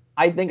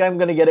I think I'm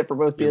going to get it for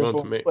both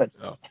PS4 and Switch.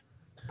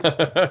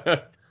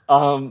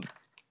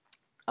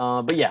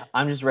 But yeah,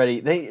 I'm just ready.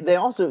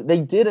 They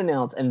did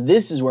announce, and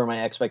this is where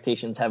my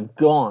expectations have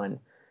gone,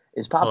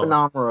 is Papa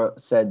Namura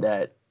said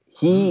that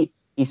he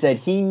said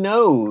he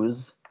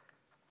knows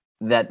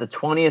that the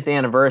 20th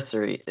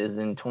anniversary is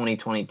in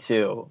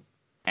 2022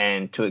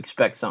 and to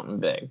expect something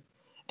big.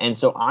 And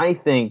so I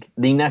think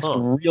the next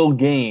real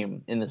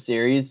game in the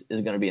series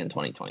is going to be in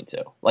 2022.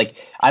 Like,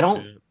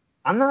 I'm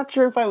not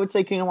sure if I would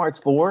say Kingdom Hearts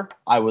 4.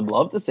 I would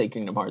love to say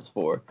Kingdom Hearts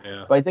 4.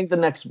 Yeah. But I think the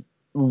next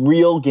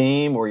real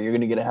game where you're going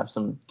to get to have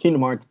some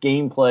Kingdom Hearts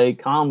gameplay,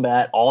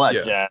 combat, all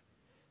that jazz,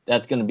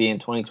 that's going to be in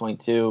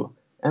 2022.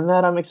 And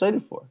that I'm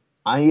excited for.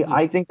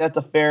 I think that's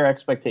a fair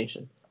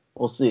expectation.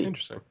 We'll see.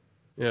 Interesting.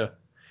 Yeah.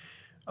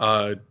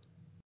 I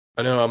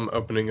know I'm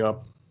opening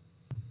up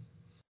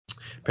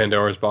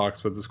Pandora's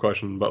box with this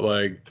question, but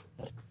like,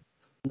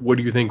 what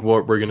do you think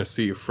what we're gonna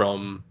see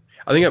from?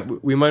 I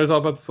think we might have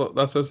talked about this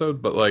last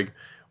episode, but like,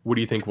 what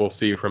do you think we'll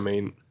see from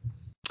a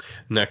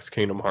next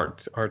Kingdom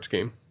Hearts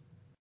game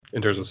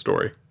in terms of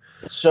story?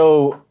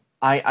 So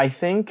I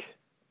think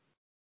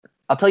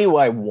I'll tell you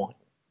what I want.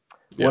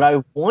 Yeah. What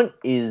I want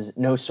is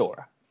no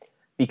Sora,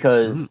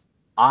 because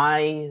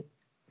I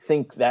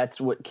think that's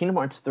what Kingdom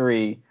Hearts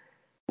 3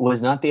 was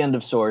not the end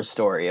of Sora's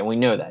story, and we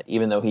know that,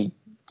 even though he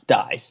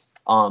dies.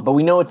 But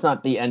we know it's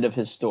not the end of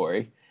his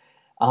story.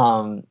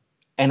 And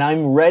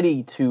I'm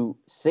ready to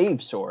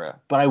save Sora,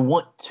 but I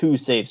want to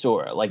save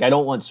Sora. Like, I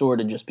don't want Sora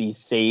to just be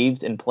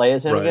saved and play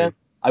as him again.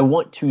 I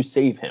want to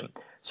save him.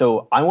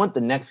 So I want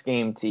the next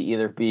game to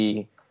either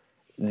be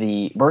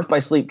the Birth by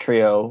Sleep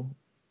trio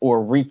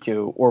or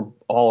Riku or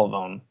all of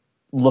them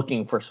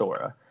looking for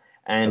Sora.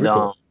 And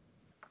cool.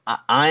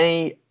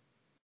 I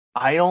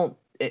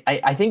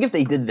think if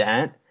they did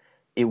that,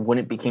 it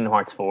wouldn't be Kingdom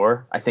Hearts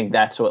 4. I think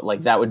that's what,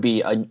 like, that would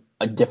be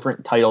a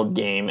different titled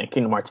game, and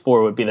Kingdom Hearts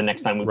 4 would be the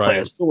next time we play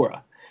as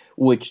Sora,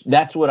 which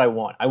that's what I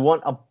want. I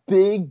want a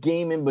big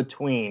game in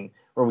between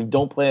where we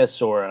don't play as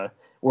Sora.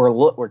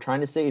 We're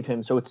trying to save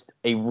him, so it's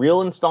a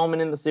real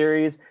installment in the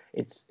series.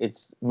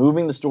 It's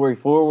moving the story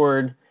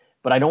forward,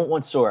 but I don't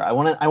want Sora. I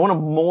want to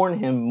mourn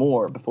him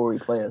more before we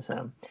play as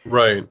him.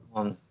 Right.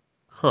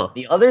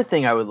 The other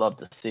thing I would love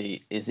to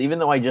see is, even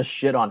though I just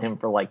shit on him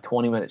for like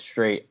 20 minutes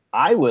straight,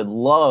 I would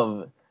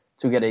love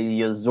to get a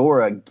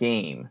Yozora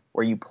game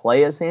where you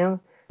play as him.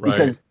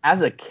 Because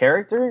as a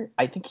character,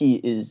 I think he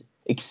is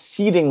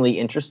exceedingly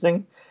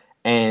interesting,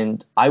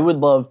 and I would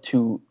love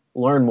to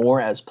learn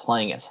more as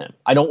playing as him.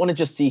 I don't want to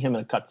just see him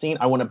in a cutscene.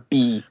 I want to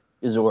be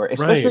Yozora,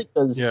 especially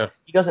because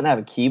he doesn't have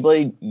a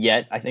Keyblade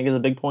yet, I think is a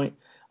big point.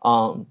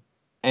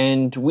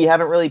 And we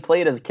haven't really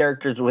played as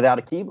characters without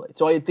a Keyblade.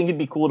 So I think it'd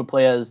be cool to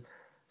play as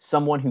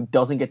someone who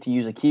doesn't get to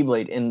use a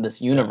Keyblade in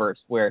this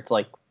universe where it's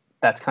like,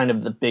 that's kind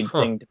of the big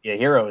thing to be a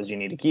hero, is you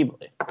need a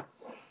Keyblade.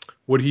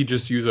 Would he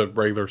just use a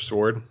regular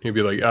sword? He'd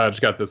be like, I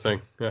just got this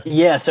thing.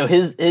 Yeah, so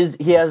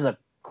he has a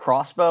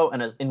crossbow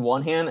in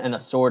one hand and a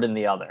sword in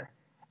the other.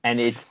 And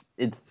it's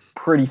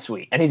pretty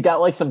sweet. And he's got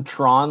like some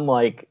Tron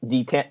like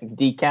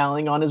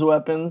decaling on his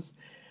weapons.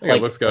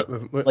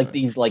 Like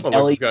these like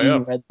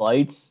LED red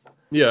lights.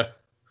 Yeah.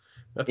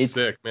 That's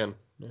sick, man.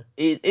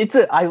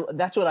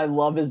 That's what I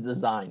love, his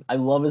design. I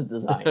love his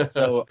design.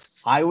 So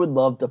I would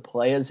love to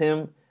play as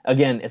him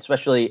again,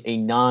 especially a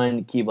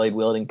non-Keyblade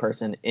wielding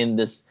person in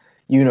this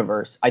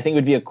universe. I think it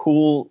would be a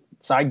cool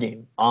side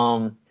game.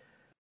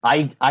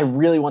 I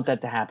really want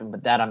that to happen,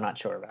 but that I'm not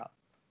sure about.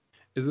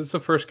 Is this the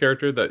first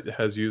character that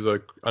has used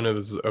I know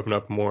this has opened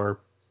up more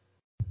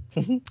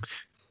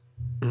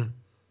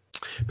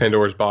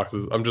Pandora's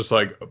boxes. I'm just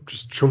like,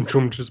 just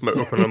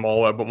open them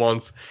all up at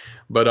once.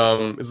 But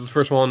is this the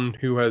first one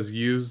who has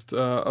used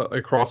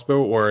a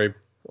crossbow or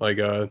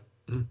a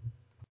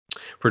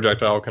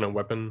projectile kind of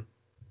weapon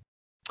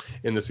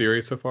in the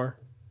series so far?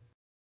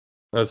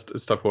 That's a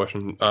tough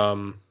question.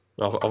 I'll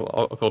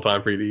fill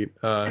time for you to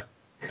eat.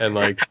 And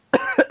like,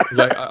 He's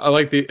like, I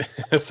like the.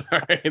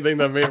 Sorry, I think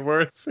that made it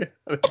worse.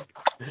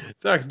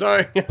 Zach's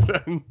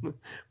dying.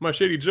 My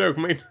shitty joke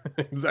made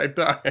Zach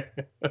die.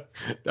 That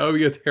would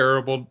be a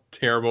terrible,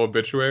 terrible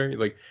obituary.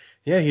 Like,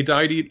 yeah, he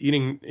died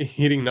eating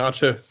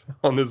nachos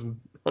on his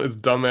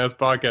dumbass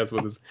podcast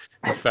with his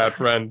fat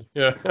friend.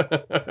 Yeah.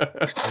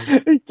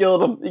 He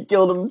killed him. He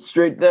killed him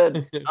straight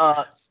dead.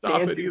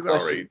 Stop it. He's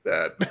already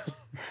dead.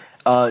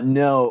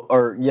 No,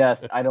 or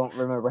yes, I don't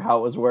remember how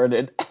it was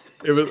worded.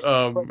 It was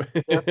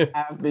There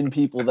have been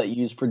people that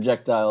use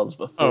projectiles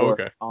before. Oh,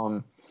 okay.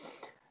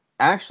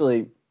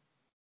 Actually,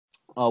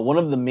 one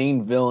of the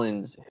main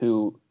villains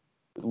who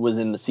was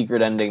in the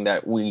secret ending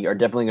that we are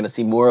definitely going to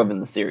see more of in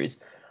the series,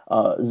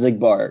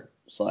 Xigbar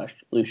 /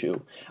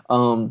 Luxu.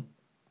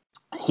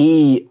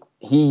 He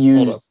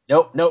used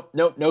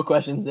no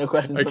questions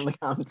from the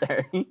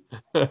commentary.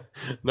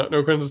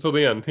 no questions till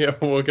the end. Yeah,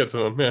 we'll get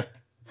to him. Yeah.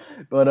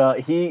 But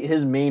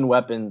his main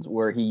weapons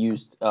were he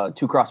used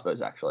 2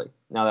 crossbows, actually.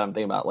 Now that I'm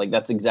thinking about it, like,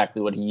 that's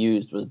exactly what he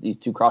used, was these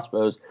 2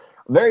 crossbows.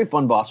 Very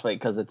fun boss fight,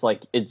 because it's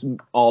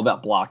all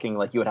about blocking.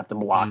 Like, you would have to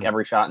block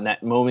every shot in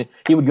that moment.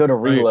 He would go to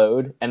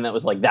reload, and that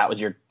was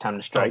your time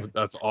to strike.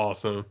 That's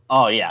awesome.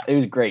 Oh yeah, it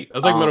was great.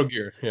 That's like Metal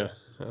Gear. Yeah,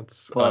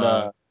 that's.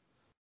 But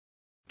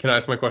can I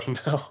ask my question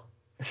now?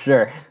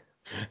 Sure.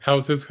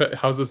 How's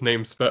his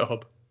name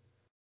spelled?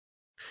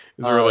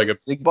 Is there like a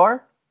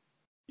Xigbar?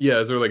 Yeah,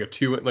 is there like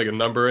a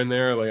number in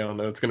there? Like, I don't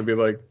know. It's gonna be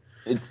like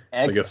it's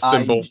like a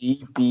symbol.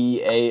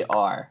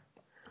 Xigbar.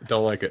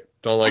 Don't like it.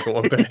 Don't like it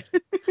one bit.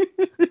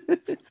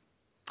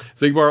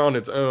 Xigbar on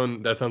its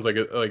own, that sounds like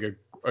a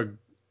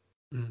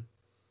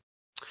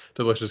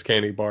delicious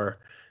candy bar.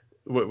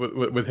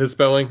 With his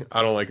spelling,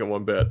 I don't like it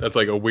one bit. That's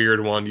like a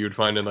weird one you would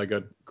find in like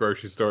a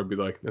grocery store. It'd be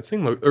like, that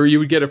thing or you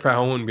would get it for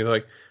Halloween and be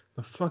like,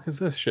 the fuck is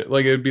this shit?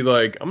 Like, it'd be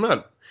like, I'm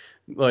not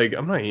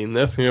eating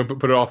this,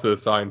 put it off to the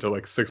side until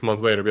like 6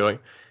 months later. Be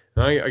like,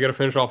 I gotta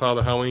finish off all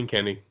the Halloween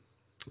candy.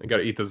 I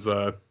gotta eat this.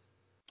 Gotta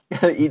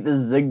eat this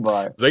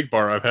Xigbar.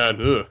 Xigbar I've had.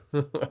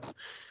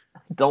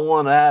 Don't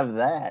want to have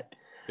that.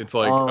 It's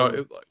like,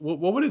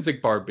 what would a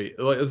Xigbar be?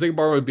 Like, a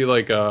Xigbar would be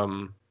like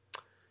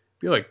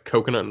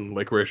coconut and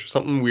licorice or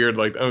something weird.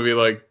 Like, that would be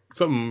like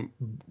something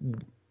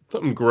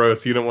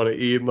gross you don't want to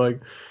eat.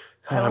 Like,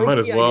 I might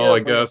as well, I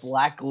guess.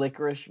 Black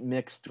licorice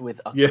mixed with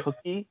a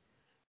cookie.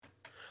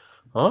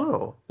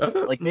 Oh, that's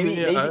like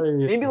maybe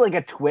like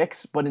a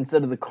Twix, but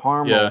instead of the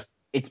caramel,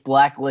 it's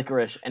black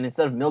licorice, and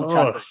instead of milk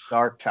chocolate, it's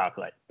dark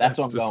chocolate. That's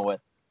what I'm going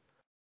with.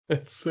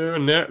 It's so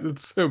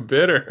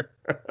bitter.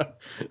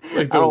 It's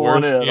like the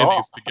worst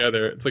candies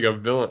together. It's like a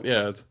villain.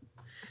 Yeah,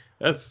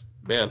 that's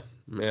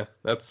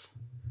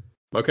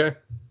okay.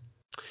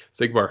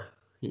 Xigbar,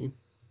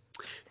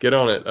 get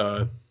on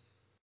it.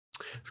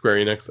 Square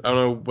Enix. I don't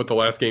know what the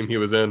last game he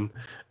was in,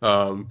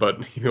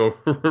 but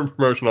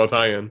promotional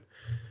tie-in.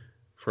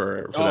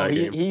 For that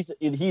game.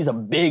 He's a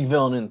big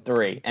villain in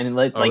 3, and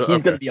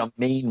he's gonna be a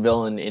main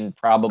villain in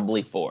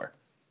probably 4.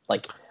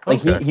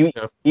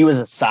 He was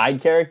a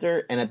side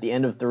character, and at the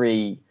end of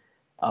 3,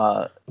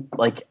 I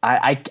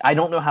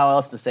don't know how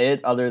else to say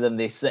it other than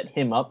they set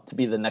him up to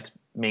be the next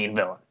main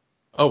villain.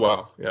 Oh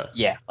wow, yeah.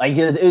 Yeah, like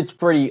it's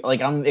pretty. Like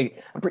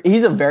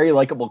he's a very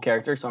likable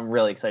character, so I'm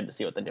really excited to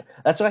see what they do.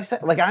 That's what I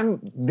said. Like, I'm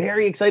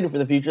very excited for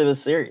the future of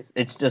this series.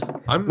 It's just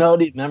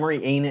Melody's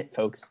memory ain't it,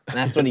 folks, and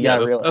that's what you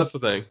gotta realize. That's the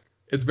thing.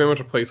 It's very much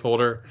a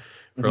placeholder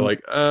for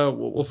like,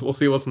 we'll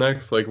see what's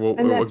next. Like we'll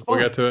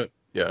get to it.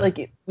 Yeah. Like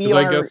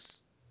I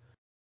guess.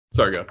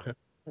 Sorry, go ahead.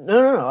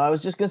 No. I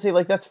was just gonna say,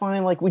 like, that's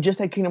fine. Like, we just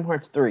had Kingdom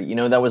Hearts 3.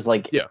 That was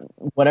like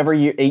whatever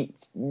year,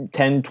 8,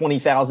 10,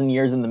 20,000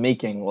 years in the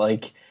making.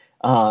 Like,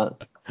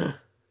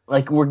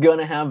 we're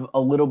gonna have a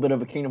little bit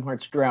of a Kingdom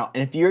Hearts drought.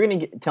 And if you're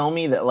gonna tell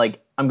me that,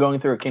 like, I'm going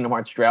through a Kingdom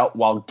Hearts drought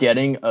while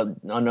getting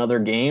another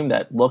game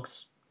that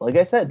looks, like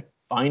I said,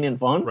 fine and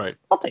fun, right?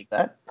 I'll take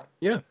that.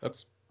 Yeah,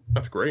 that's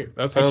great.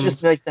 It's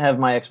just nice to have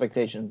my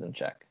expectations in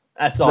check.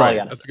 That's all I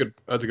got. That's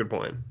a good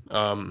point.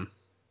 And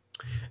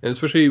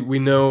especially, we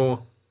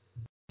know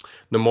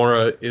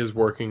Nomura is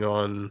working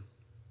on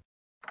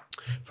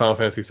Final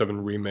Fantasy VII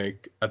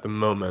Remake at the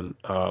moment.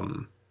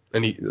 So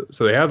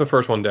they have the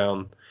first one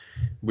down.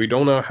 We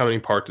don't know how many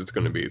parts it's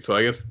going to be. So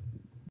I guess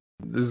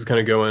this is kind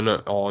of going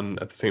on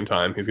at the same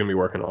time. He's going to be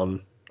working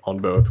on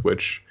both,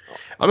 which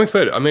I'm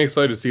excited. I'm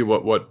excited to see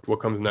what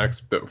comes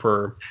next. But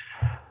for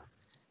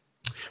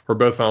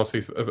both Final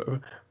Fantasy,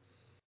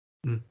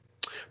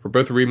 for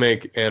both the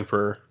remake and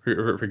for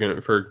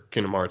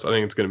Kingdom Hearts, I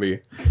think it's going to be,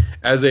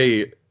 as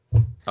a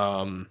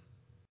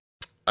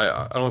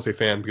I don't want to say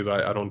fan, because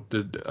I don't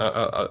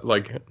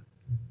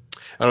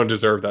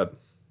deserve that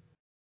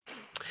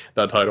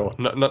title.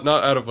 Not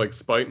out of like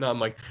spite. I'm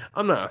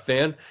not a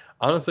fan.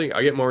 Honestly,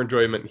 I get more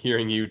enjoyment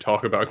hearing you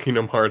talk about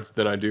Kingdom Hearts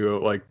than I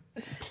do like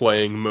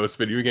playing most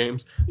video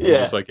games.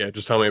 Yeah.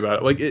 Just tell me about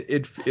it. Like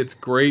it's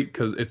great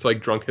because it's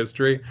like drunk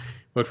history,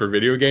 but for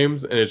video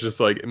games, and it's just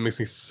like, it makes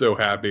me so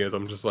happy as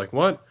I'm just like,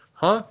 what?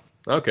 Huh?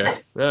 Okay.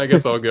 Yeah, I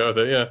guess I'll go with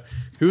it. Yeah.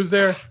 Who's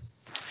there?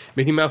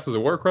 Mickey Mouse is a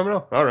war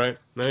criminal. All right,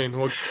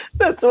 well,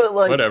 that's what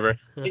like. Whatever.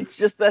 It's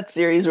just that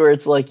series where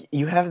it's like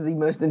you have the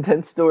most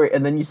intense story,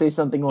 and then you say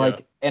something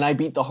like, "And I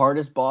beat the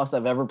hardest boss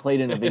I've ever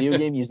played in a video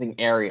game using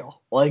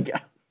Ariel." Like,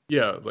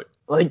 yeah, it's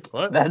like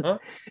what? That's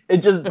it.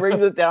 Just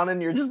brings it down,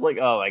 and you're just like,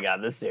 "Oh my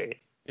god, this series."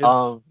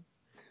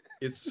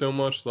 It's so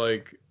much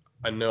like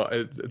I know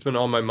it's been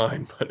on my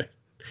mind, but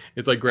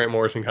it's like Grant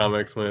Morrison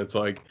comics when it's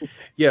like,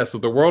 yeah, so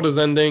the world is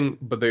ending,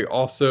 but they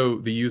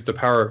use the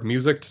power of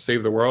music to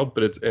save the world,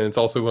 but it's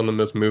also one of the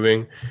most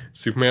moving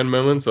Superman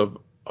moments of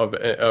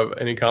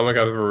any comic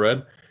I've ever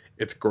read.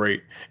 It's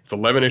great. It's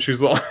 11 issues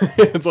long.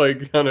 It's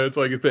like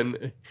it's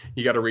been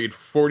you got to read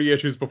 40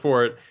 issues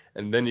before it,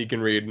 and then you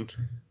can read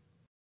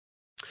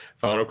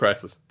Final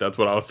Crisis. That's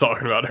what I was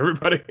talking about.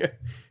 Everybody,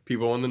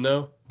 people in the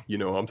know, you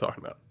know what I'm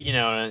talking about.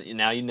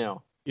 Now you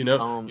know. You know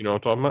what I'm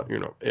talking about?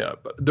 Yeah.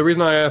 But the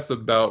reason I asked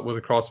about with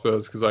the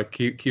crossbows because I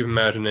keep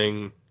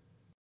imagining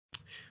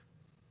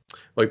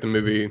like the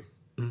movie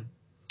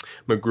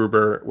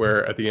MacGruber,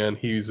 where at the end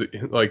he's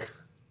like,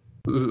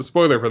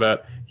 spoiler for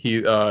that,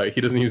 he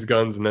doesn't use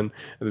guns, and then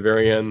at the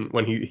very end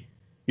when he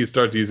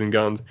starts using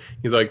guns,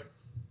 he's like,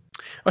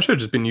 I should have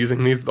just been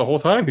using these the whole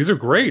time. These are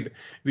great.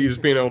 He's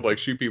just being able to like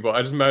shoot people.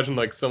 I just imagine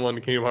like someone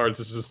in Kingdom Hearts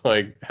is just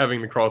like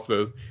having the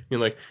crossbows,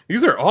 being like,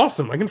 these are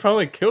awesome. I can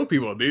finally kill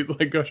people. These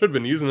like I should have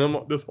been using them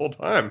this whole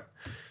time.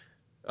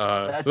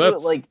 That's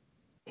what, like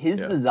his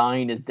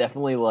design is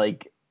definitely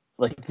like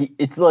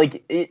it's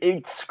like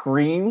it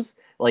screams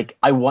like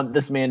I want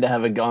this man to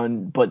have a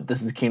gun, but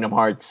this is Kingdom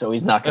Hearts, so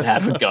he's not gonna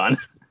have a gun.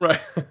 Right.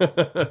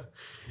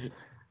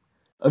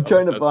 I'm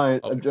trying to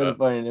find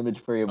an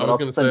image for you, but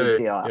I'll send it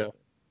to you. Yeah.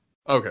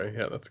 Okay,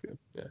 yeah, that's good.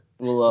 Yeah,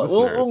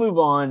 we'll move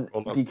on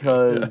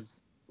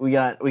because we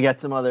got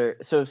some other.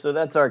 So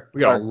that's our. We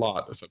got a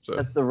lot this episode.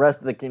 That's the rest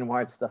of the Kingdom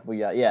Hearts stuff we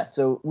got. Yeah.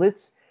 So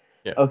let's.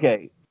 Yeah.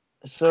 Okay.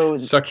 So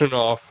section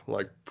off,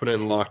 like put it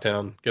in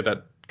lockdown. Get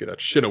that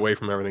shit away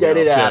from everything. Get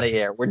it out of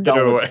here. We're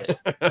done with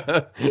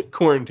it.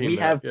 Quarantine. We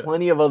have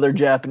plenty of other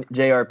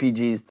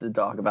JRPGs to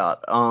talk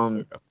about.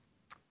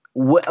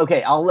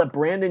 Okay, I'll let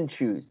Brandon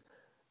choose.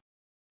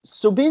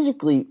 So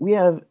basically, we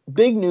have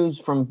big news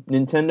from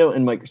Nintendo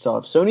and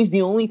Microsoft. Sony's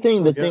the only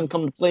thing that didn't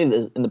come to play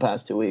in the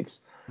past 2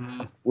 weeks,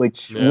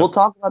 which we'll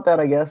talk about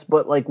that, I guess.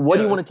 But like, what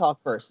do you want to talk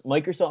first,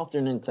 Microsoft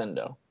or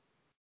Nintendo?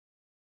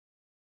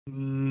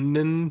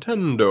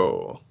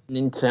 Nintendo.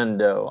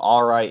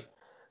 All right.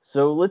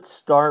 So let's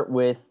start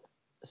with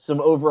some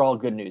overall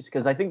good news,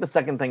 because I think the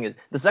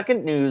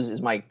second news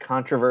is my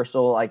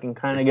controversial. I can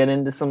kind of get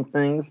into some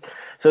things.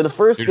 So the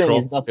first thing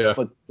is nothing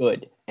but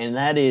good, and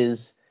that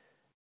is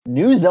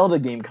new Zelda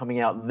game coming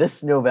out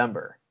this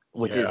November,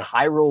 which is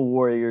Hyrule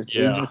Warriors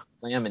Age of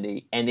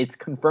Calamity, and it's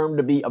confirmed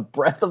to be a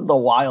Breath of the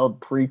Wild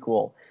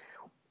prequel.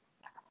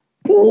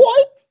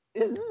 What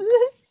is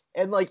this?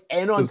 And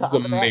on top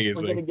of that,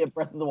 we're gonna get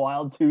Breath of the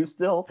Wild 2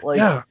 still.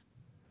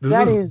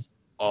 This is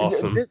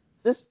awesome.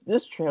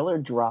 This trailer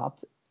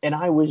dropped, and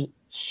I was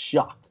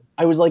shocked.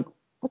 I was like,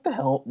 "What the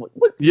hell?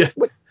 What? Yeah.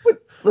 What?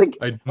 Like,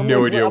 I had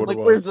no idea what it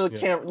was. Where's the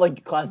camera?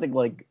 Like classic,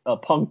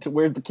 punked.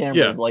 Where's the camera?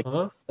 Yeah. Like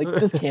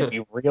this can't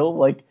be real.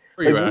 Like,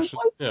 what?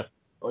 Yeah.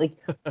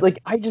 Like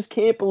I just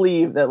can't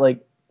believe that.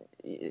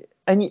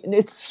 And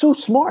it's so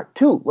smart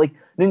too. Like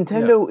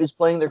Nintendo is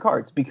playing their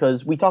cards,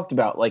 because we talked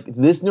about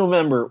this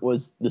November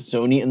was the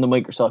Sony and the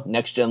Microsoft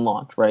next gen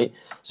launch, right?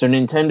 So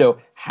Nintendo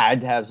had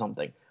to have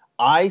something.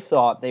 I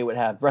thought they would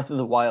have Breath of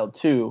the Wild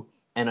 2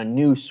 and a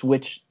new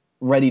Switch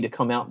ready to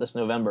come out this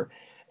November.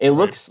 It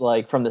looks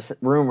like from the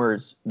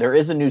rumors there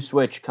is a new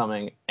Switch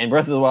coming, and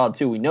Breath of the Wild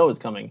 2 we know is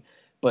coming,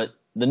 but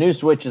the new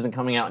Switch isn't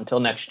coming out until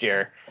next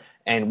year,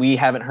 and we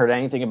haven't heard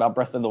anything about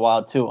Breath of the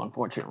Wild 2,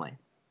 unfortunately.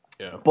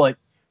 Yeah. But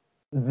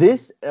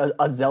this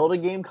a Zelda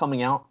game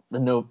coming out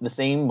the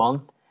same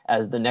month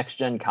as the next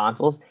gen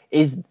consoles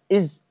is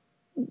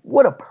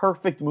what a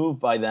perfect move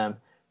by them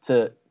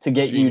to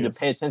get you to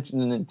pay attention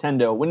to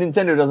Nintendo when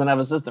Nintendo doesn't have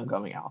a system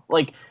coming out.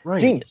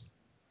 Genius.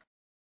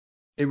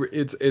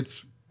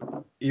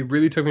 It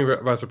really took me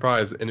by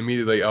surprise, and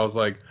immediately I was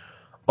like,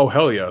 oh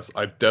hell yes,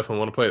 I definitely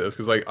want to play this,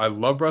 because I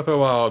love Breath of the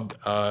Wild.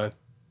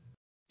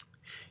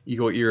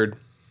 Eagle-eared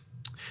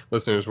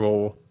listeners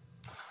will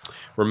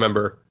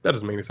remember that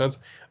doesn't make any sense,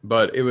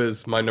 but it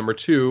was my number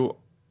 2 on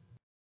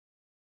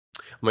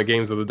my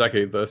games of the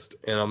decade list,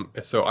 and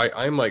so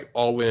I'm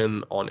all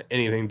in on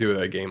anything to do with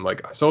that game. I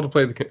still have to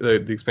play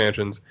the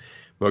expansions,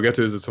 but I'll get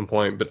to those at some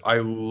point. But I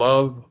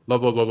love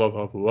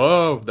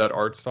that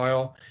art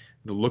style.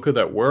 The look of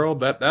that world,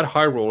 that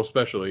Hyrule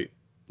especially,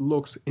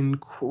 looks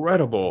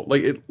incredible.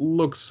 It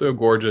looks so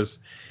gorgeous,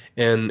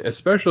 and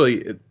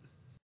especially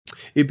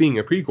it being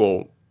a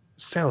prequel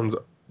sounds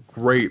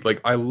great.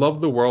 I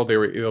love the world they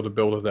were able to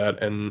build with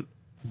that, and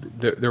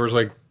there was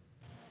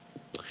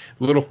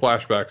little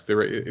flashbacks they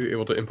were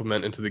able to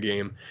implement into the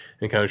game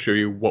and kind of show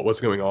you what was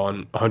going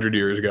on 100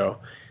 years ago.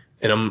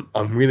 And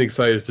I'm really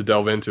excited to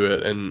delve into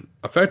it, and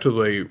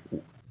effectively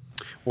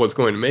what's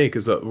going to make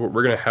is that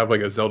we're going to have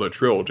a Zelda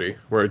trilogy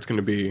where it's going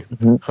to be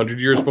 100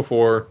 years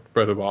before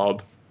Breath of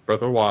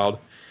the Wild,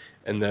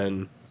 and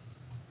then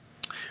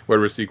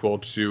whatever sequel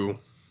to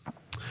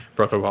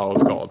Breath of the Wild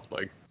is called,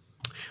 like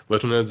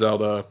Legend of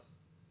Zelda,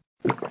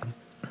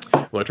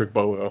 Electric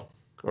Boogaloo,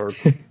 or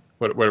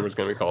whatever it's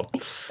gonna be called.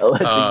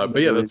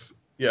 But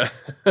yeah,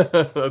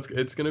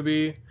 it's gonna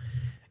be,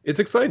 it's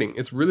exciting.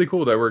 It's really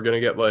cool that we're gonna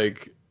get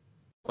like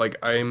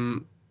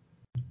I'm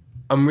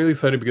really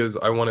excited because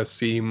I want to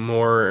see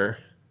more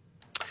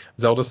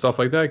Zelda stuff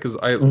like that, because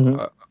I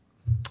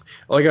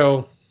like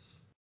how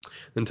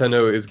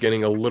Nintendo is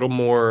getting a little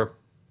more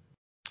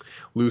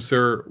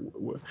looser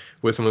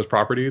with some of those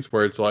properties,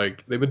 where it's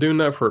like they've been doing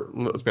that for,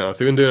 let's be honest,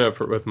 they've been doing that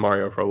with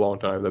Mario for a long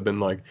time. They've been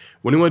like,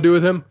 what do you want to do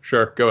with him?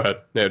 Sure, go ahead.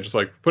 Yeah, just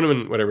like put him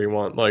in whatever you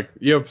want. Like,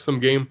 you have some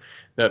game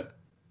that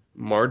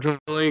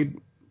marginally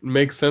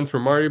makes sense for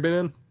Mario to be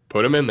in,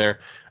 put him in there.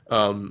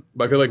 But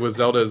I feel like with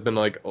Zelda has been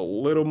like a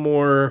little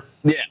more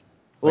like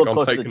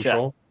on tight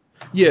control.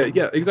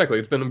 Yeah, exactly.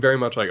 It's been very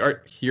much like, all right,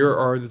 here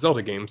are the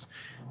Zelda games,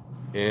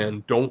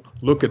 and don't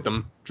look at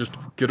them. Just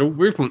get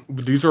away from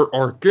them. These are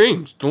our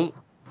games. Don't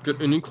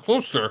get any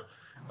closer.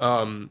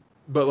 But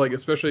like,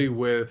 especially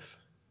with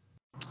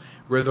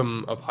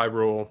Rhythm of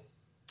Hyrule,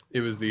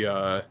 it was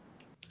the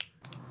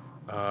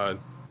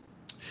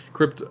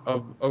Crypt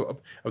of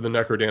the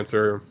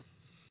Necrodancer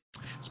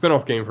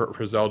spin-off game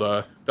for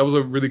Zelda. That was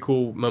a really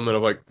cool moment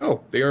of like,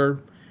 oh, they're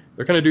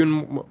kind of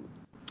doing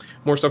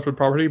more stuff with the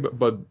property,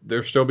 but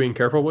they're still being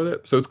careful with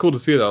it. So it's cool to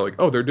see that, like,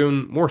 oh, they're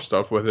doing more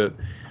stuff with it.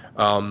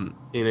 In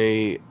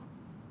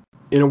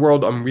a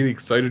world I'm really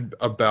excited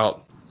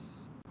about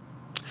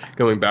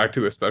going back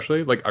to,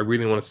 especially like I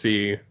really want to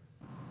see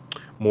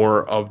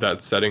more of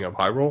that setting of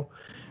Hyrule.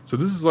 So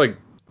this is like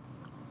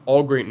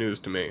all great news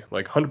to me.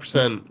 Like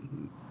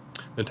 100%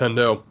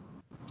 Nintendo,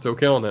 still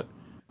killing it.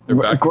 They're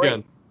back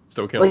again,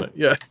 still killing it.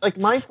 Yeah. Like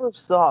my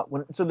first thought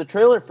so the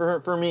trailer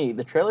for me,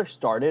 the trailer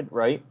started,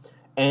 right?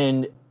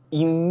 And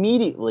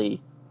immediately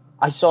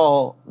I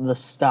saw the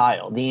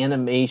style, the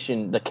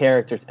animation, the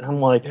characters, and I'm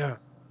like,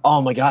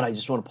 oh my God, I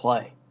just want to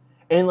play.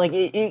 And like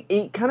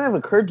it kind of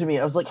occurred to me,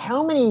 I was like,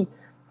 how many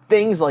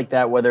things like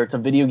that, whether it's a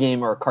video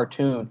game or a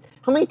cartoon,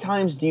 how many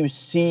times do you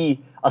see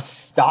a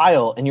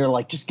style and you're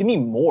like, just give me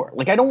more?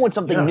 Like, I don't want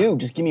something new,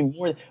 just give me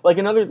more. Like,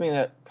 another thing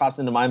that pops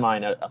into my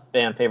mind, a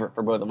fan favorite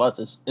for both of us,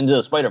 is Into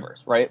the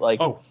Spider-Verse, right? Like,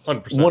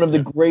 100%, one of the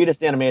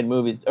greatest animated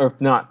movies, or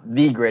if not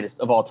the greatest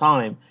of all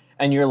time.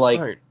 And you're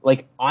like,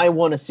 I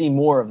want to see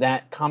more of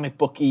that comic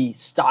booky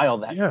style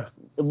that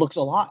it looks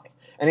alive.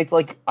 And it's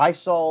like, I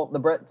saw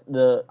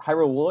the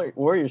Hyrule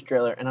Warriors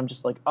trailer, and I'm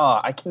just like,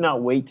 oh, I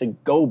cannot wait to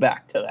go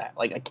back to that.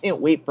 Like, I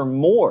can't wait for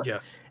more.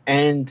 Yes.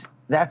 And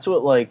that's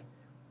what, like,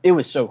 it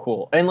was so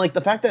cool. And, like, the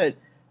fact that,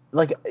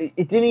 like,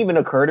 it didn't even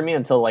occur to me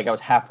until, like, I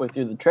was halfway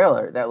through the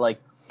trailer that, like,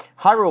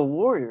 Hyrule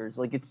Warriors,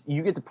 like,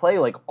 you get to play,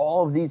 like,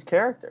 all of these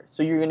characters.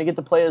 So you're going to get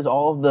to play as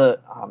all of the,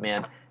 oh,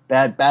 man,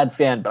 bad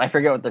fan, but I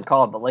forget what they're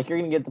called. But, like, you're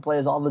going to get to play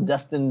as all the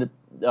destined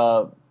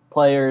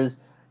players.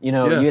 You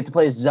know, you get to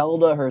play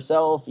Zelda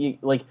herself. There's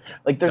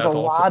That's a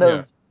lot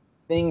of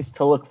things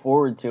to look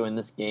forward to in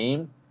this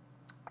game,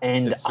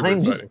 and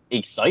I'm just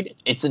excited.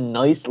 It's a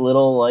nice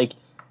little, like,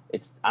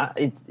 it's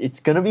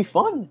gonna be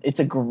fun.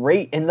 It's a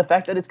great, and the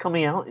fact that it's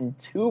coming out in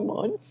 2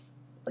 months,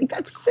 like,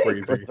 that's sick.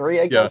 Crazy. Or 3,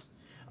 I guess.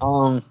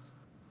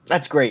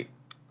 That's great.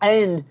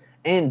 And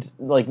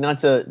like, not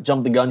to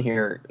jump the gun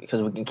here,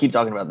 because we can keep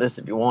talking about this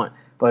if you want,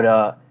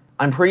 but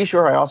I'm pretty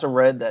sure I also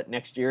read that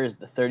next year is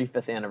the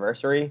 35th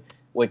anniversary,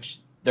 which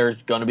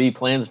there's going to be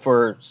plans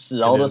for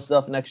Zelda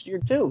stuff next year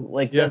too.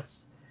 Like,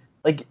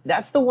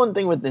 that's the one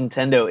thing with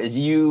Nintendo is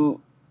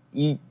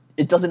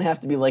it doesn't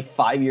have to be like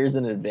 5 years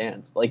in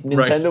advance. Like,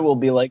 Nintendo will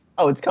be like,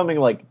 oh, it's coming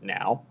like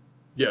now.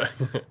 Yeah.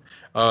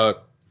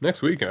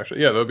 Next week,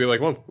 actually. Yeah, they'll be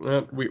like, well,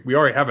 we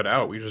already have it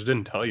out. We just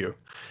didn't tell you.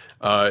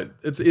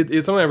 It's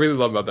something I really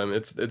love about them.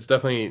 It's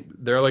definitely,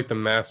 they're like the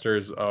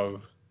masters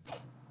of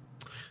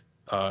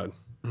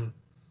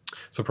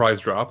surprise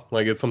drop.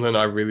 Like, it's something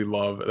I really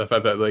love. The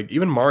fact that, like,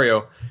 even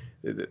Mario,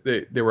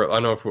 they were, I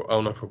don't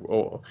know if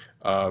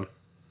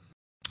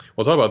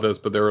we'll talk about this,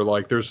 but they were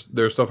like, there's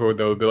stuff where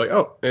they would be like,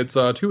 oh, it's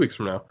 2 weeks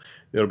from now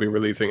it'll be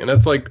releasing, and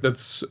that's like,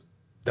 that's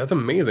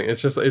amazing.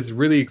 It's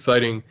really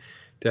exciting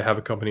to have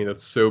a company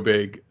that's so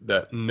big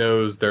that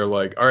knows they're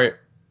like, all right,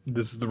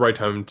 this is the right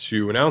time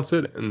to announce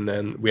it, and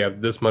then we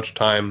have this much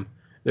time.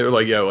 They're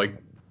like,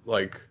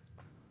 like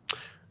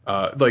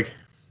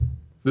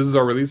this is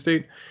our release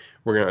date.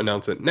 We're gonna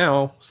announce it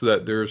now, so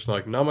that there's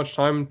like not much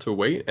time to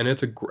wait, and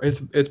it's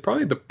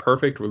probably the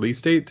perfect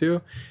release date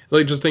too.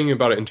 Like, just thinking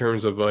about it in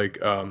terms of like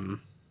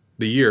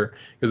the year,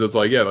 because it's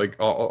like, like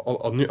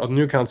all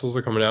new consoles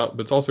are coming out,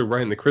 but it's also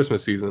right in the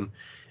Christmas season.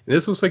 And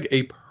this looks like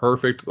a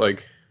perfect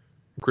like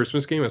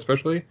Christmas game,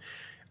 especially.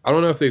 I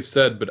don't know if they've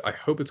said, but I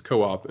hope it's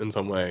co-op in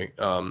some way.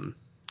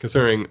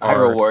 Considering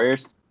Hyrule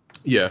Warriors.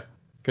 Yeah,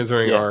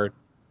 considering our.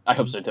 I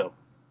hope so too.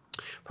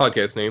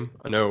 Podcast name.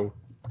 I know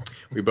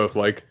we both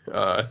like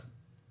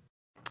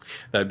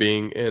that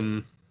being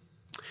in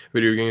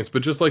video games,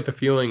 but just like the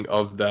feeling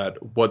of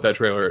that, what that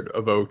trailer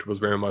evoked was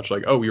very much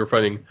like, oh, we were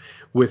fighting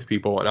with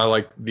people, and I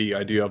like the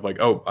idea of like,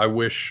 oh,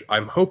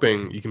 I'm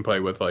hoping you can play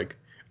with like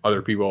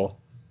other people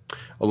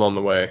along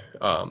the way.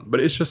 But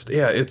it's just,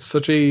 yeah, it's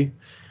such a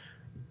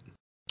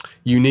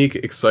unique,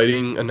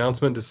 exciting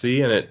announcement to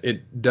see, and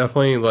it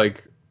definitely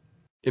like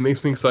it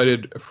makes me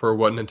excited for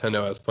what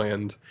Nintendo has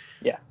planned.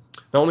 Yeah.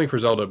 Not only for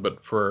Zelda,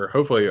 but for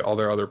hopefully all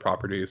their other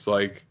properties,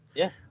 like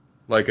a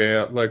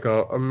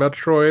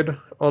Metroid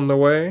on the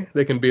way.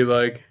 They can be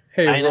like,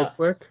 hey, real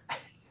quick,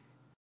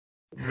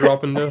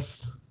 dropping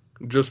this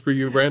just for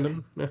you,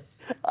 Brandon. Yeah.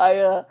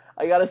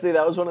 I gotta say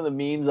that was one of the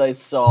memes I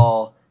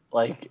saw.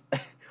 Like,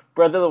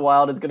 Breath of the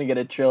Wild is gonna get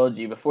a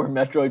trilogy before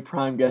Metroid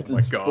Prime gets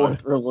its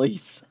fourth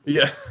release.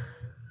 Yeah.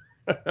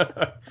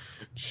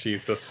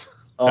 Jesus.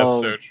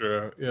 That's so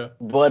true. Yeah.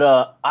 But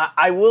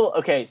I will.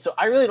 Okay, so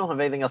I really don't have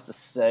anything else to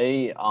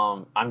say.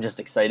 I'm just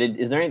excited.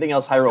 Is there anything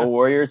else, Hyrule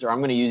Warriors, or I'm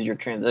going to use your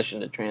transition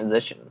to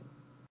transition?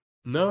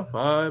 No,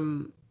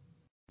 I'm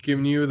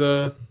giving you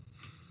the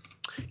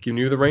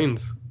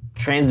reins.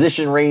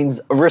 Transition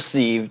reins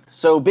received.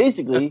 So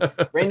basically,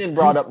 Brandon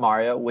brought up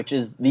Mario, which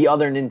is the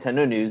other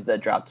Nintendo news that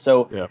dropped.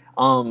 So,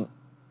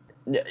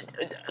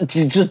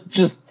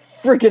 just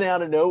freaking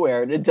out of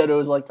nowhere, Nintendo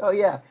was like, "Oh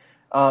yeah,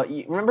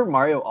 you remember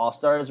Mario All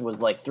Stars was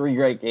like 3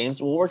 great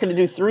games? Well, we're going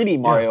to do 3D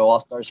Mario All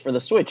Stars for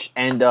the Switch,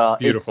 and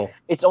beautiful.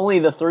 It's only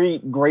the 3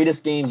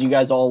 greatest games you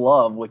guys all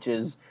love, which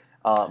is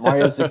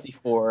Mario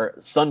 64,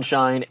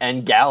 Sunshine,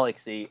 and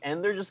Galaxy,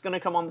 and they're just going to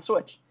come on the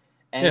Switch,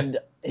 and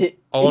it's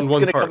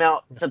going to come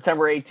out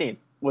September 18th,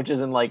 which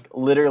is in like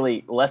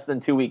literally less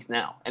than 2 weeks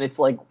now, and it's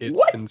like it's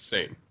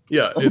insane.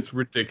 Yeah, it's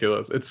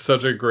ridiculous. It's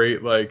such a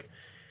great like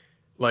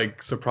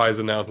surprise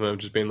announcement of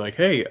just being like,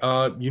 hey,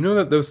 you know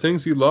that those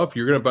things you love,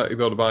 you're gonna be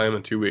able to buy them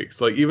in 2 weeks.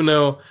 Like, even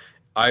though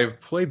I've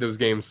played those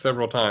games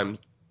several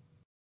times,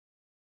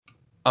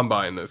 I'm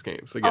buying those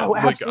games again.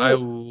 Like, I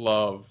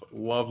love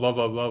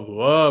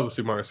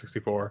Super Mario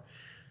 64.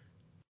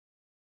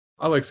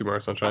 I like Super Mario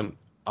Sunshine.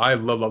 I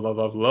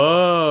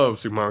love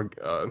Super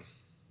Mario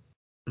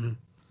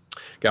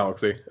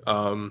Galaxy.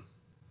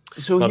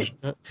 So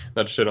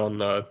not shit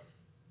on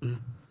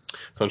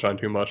Sunshine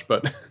too much,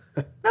 but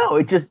no,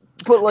 it just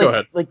but like go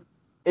ahead. Like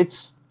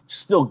it's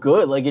still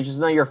good. Like, it's just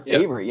not your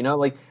favorite, you know?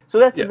 Like, so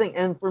that's the thing.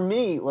 And for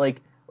me,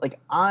 like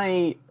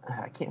I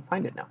can't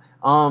find it now.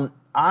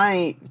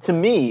 To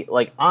me,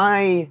 like,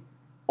 I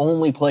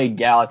only played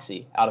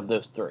Galaxy out of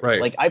those 3. Right.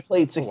 Like, I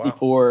played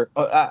 64.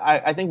 Oh,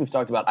 wow. I think we've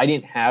talked about, I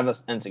didn't have a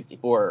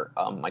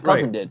N64. My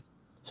cousin did.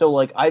 So,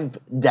 like, I've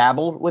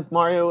dabbled with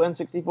Mario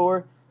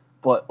N64,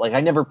 but, like, I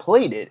never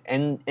played it.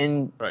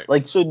 And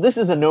like, so this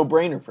is a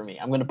no-brainer for me.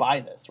 I'm going to buy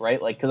this,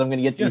 right? Like, because I'm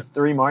going to get these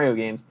 3 Mario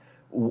games,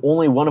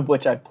 only one of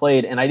which I've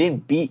played, and I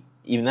didn't beat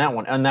even that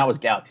one. And that was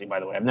Galaxy, by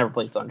the way. I've never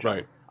played Sunshine.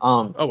 Right.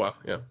 Oh, wow.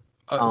 Yeah.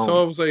 So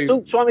I was like,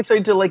 so I'm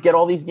excited to like get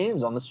all these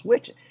games on the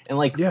Switch, and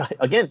like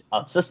again,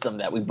 a system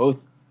that we both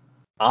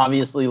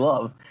obviously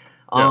love.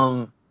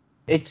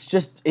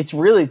 It's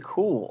really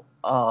cool.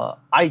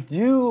 I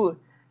do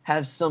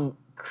have some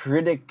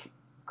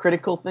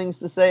critical things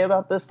to say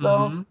about this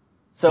though.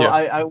 So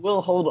I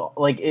will hold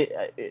like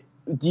it.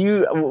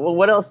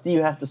 What else do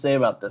you have to say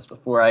about this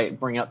before I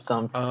bring up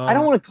some? I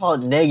don't want to call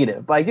it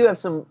negative, but I do have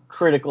some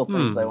critical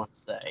things I want to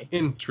say.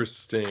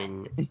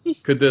 Interesting.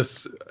 Could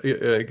this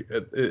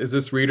is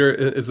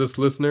this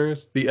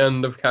listeners the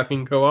end of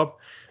Caffeine Co-op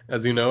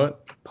as you know it?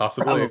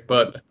 Possibly.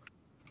 But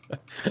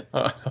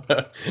I'll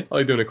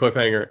be doing a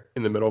cliffhanger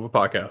in the middle of a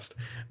podcast.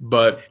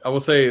 But I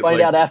will say,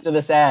 find out after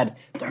this ad.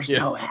 There's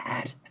no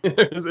ad.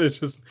 It's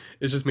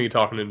just me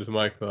talking into the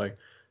mic like,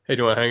 hey,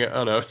 do you want to hang out?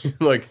 I don't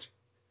know. Like,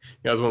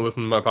 you guys want to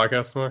listen to my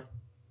podcast more?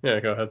 Yeah,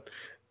 go ahead.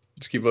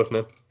 Just keep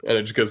listening, and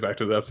it just goes back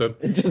to the episode.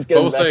 It just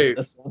goes back to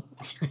this one.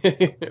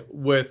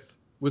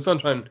 with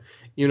Sunshine,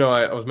 you know,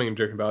 I was making a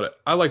joke about it.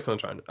 I like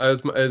Sunshine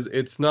as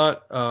it's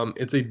not.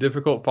 It's a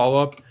difficult follow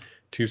up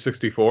to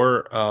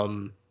 64.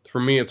 For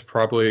me, it's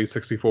probably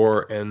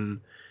 64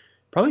 and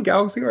probably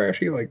Galaxy are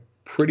actually like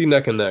pretty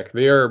neck and neck.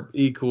 They are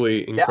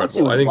equally incredible.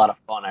 Galaxy was a lot of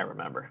fun. I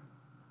remember.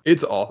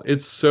 It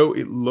looks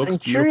I'm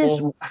curious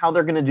beautiful. How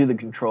they're going to do the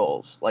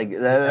controls. Like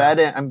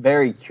that, I'm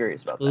very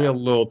curious about that. A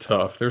little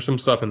tough. There's some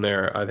stuff in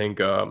there. I think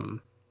they're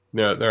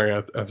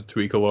gonna have to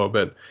tweak a little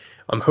bit.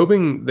 I'm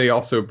hoping they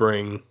also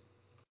bring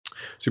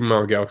Super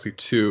Mario Galaxy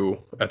 2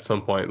 at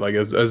some point, like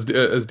as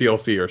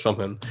DLC or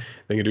something.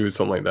 They can do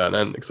something like that,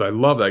 and because I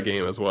love that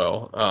game as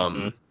well.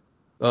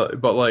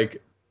 But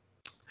like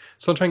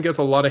Sunshine gets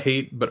a lot of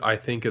hate, but I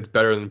think it's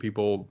better than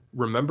people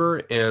remember.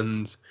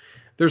 And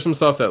there's some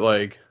stuff that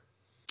like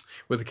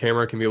with the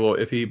camera can be a little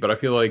iffy, but I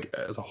feel like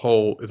as a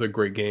whole it's a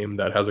great game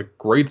that has a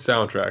great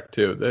soundtrack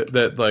too.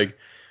 That like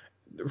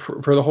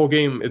for the whole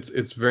game,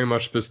 it's very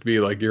much supposed to be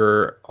like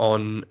you're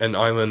on an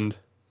island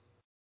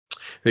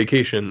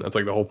vacation. That's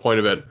like the whole point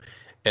of it,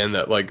 and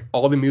that like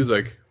all the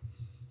music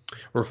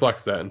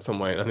reflects that in some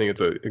way. I think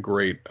it's a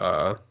great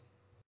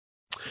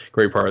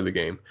great part of the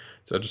game.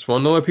 So I just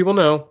want to let people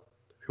know,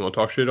 if you want to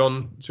talk shit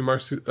on Super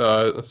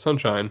Mario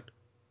Sunshine,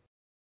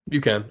 you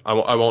can.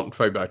 I won't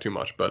fight back too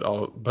much, but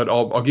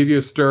I'll give you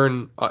a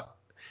stern.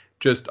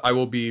 I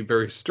will be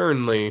very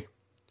sternly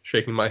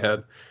shaking my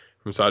head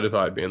from side to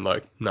side, being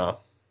like, no,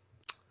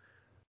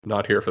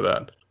 not here for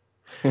that.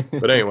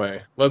 But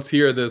anyway, let's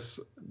hear this.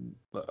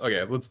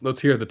 Okay, let's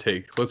hear the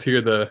take. Let's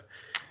hear the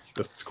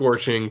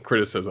scorching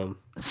criticism.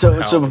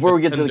 So before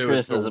we get to the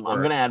criticism,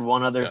 I'm gonna add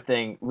one other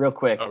thing real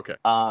quick. Okay.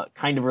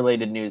 Kind of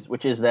related news,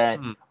 which is that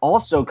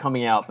also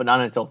coming out, but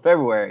not until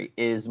February,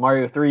 is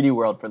Mario 3D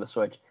World for the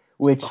Switch,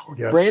 which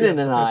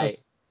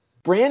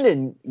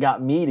Brandon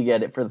got me to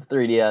get it for the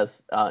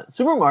 3DS.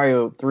 Super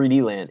Mario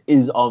 3D Land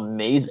is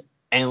amazing,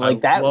 and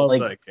like I love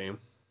that game.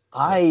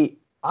 I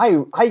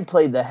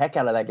played the heck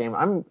out of that game.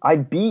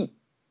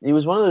 It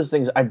was one of those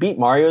things. I beat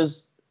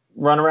Mario's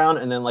run around,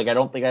 and then like I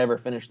don't think I ever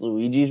finished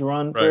Luigi's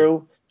run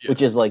through,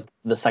 which is like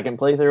the second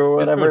playthrough or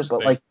whatever.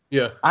 But like,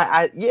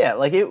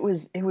 it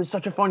was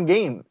such a fun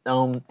game.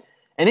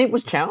 And it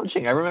was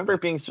challenging. I remember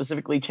it being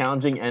specifically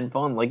challenging and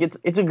fun. Like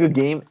it's a good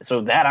game.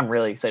 So that I'm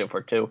really excited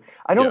for too.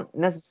 I don't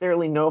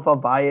necessarily know if I'll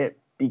buy it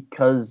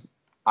because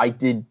I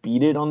did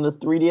beat it on the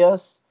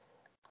 3DS,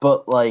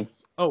 but like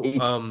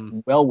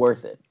it's well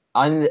worth it.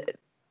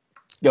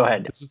 Go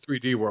ahead. This is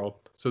 3D World,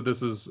 so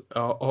this is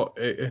a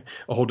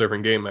whole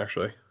different game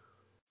actually.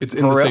 It's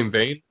in the same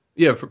vein.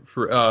 Yeah,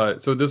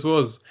 so this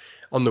was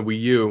on the Wii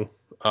U.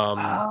 This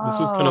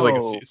was kind of like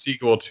a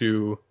sequel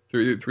to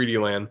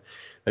 3D Land.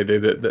 They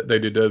did.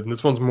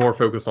 This one's more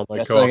focused on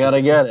like co-op. I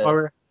gotta get it.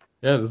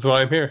 Yeah, that's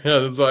why I'm here. Yeah,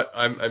 that's why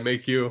I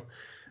make you,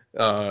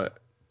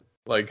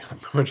 like,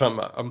 which I'm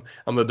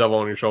the devil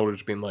on your shoulder,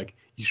 just being like,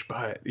 you should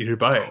buy it. You should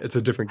buy it. It's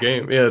a different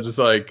game. Yeah, just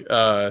like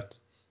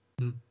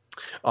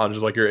on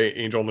just like your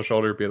angel on the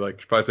shoulder, be like, you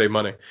should probably save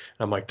money. And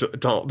I'm like,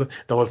 don't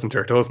listen to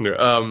her. Don't listen to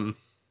her.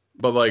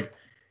 But like,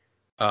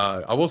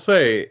 I will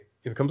say,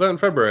 if it comes out in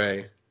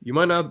February, you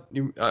might not.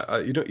 You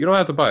don't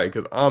have to buy it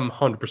because I'm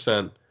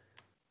 100%.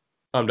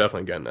 I'm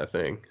definitely getting that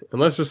thing. And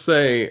let's just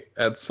say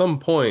at some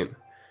point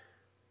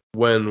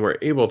when we're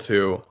able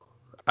to,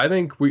 I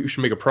think we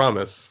should make a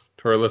promise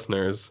to our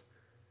listeners.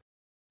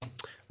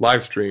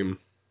 Live stream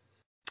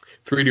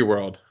 3D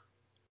World,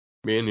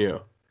 me and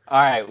you.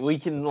 All right, we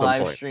can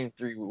live stream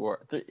 3D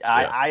World.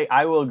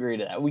 I will agree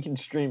to that. We can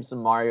stream some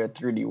Mario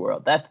 3D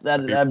World.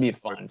 That'd be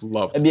fun. I'd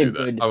love that'd to be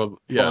do a good,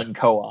 that. fun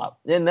co-op.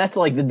 And that's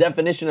like the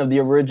definition of the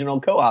original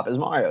co-op is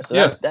Mario.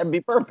 So that'd be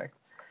perfect.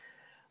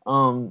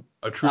 All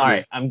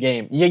right, I'm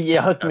game. You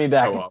hooked me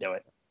back into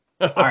it.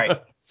 All right,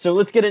 so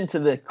let's get into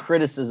the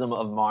criticism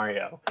of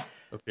Mario.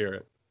 Let's hear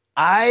it.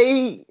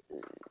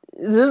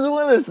 This is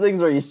one of those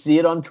things where you see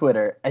it on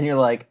Twitter and you're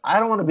like, I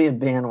don't want to be a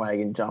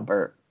bandwagon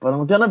jumper, but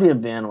I'm gonna be a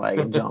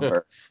bandwagon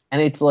jumper.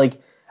 And it's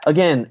like,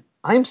 again,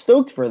 I'm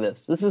stoked for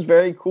this. This is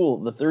very cool.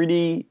 The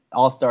 3D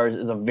All-Stars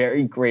is a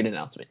very great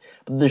announcement.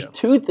 But there's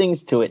two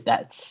things to it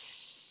that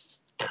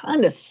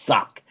kind of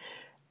suck.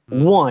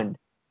 One,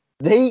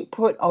 they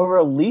put a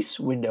release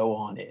window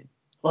on it.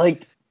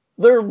 Like,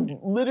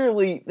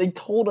 they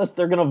told us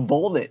they're going to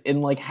vault it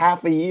in like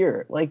half a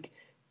year. Like,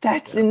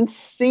 that's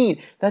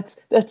insane. That's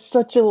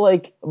such a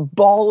like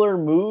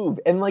baller move.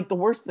 And like the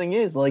worst thing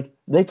is like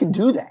they can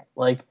do that.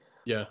 Like,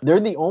 they're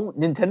the only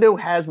Nintendo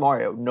has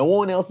Mario. No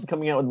one else is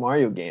coming out with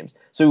Mario games.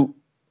 So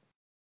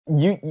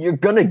you're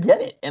gonna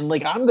get it. And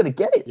like I'm gonna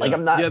get it. Like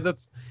I'm not. Yeah,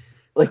 that's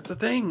the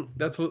thing.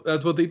 That's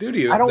what they do to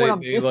you. I don't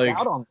want to miss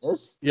out on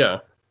this. Yeah.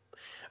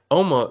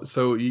 Almost.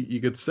 So you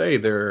could say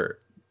they're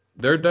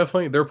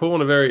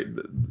pulling a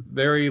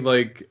very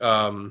like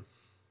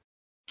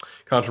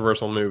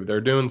controversial move.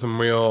 They're doing some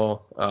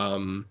real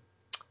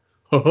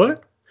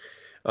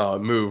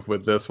move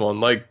with this one.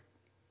 Like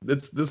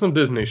this is some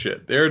Disney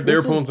shit.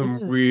 They're pulling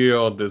some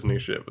real Disney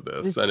shit with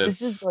this, and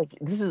this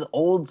is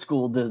old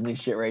school Disney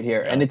shit right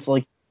here. And it's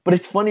like, but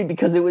it's funny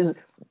because it was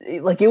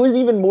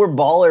even more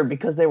baller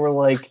because they were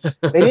like,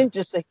 they didn't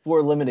just say for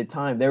a limited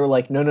time. They were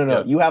like,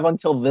 no, you have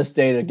until this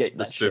day to get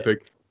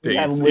specific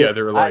dates.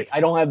 They were like, I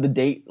don't have the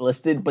date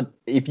listed, but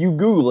if you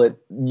Google it,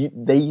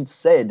 they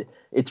said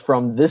it's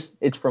from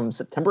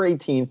September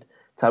 18th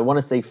to I want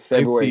to say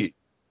February.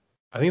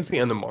 I think it's the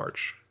end of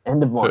March.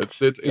 End of March.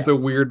 So it's a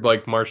weird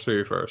like March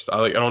 31st.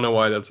 I don't know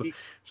why that's a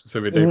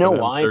specific date. You know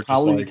why?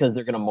 Probably because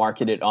they're gonna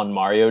market it on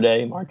Mario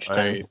Day, March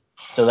 10th.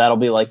 So that'll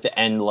be like the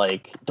end.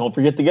 Like, don't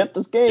forget to get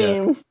this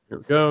game. Yeah. Here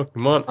we go.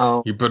 Come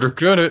on, you better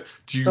get it.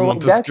 Do you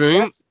want this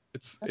game?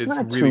 It's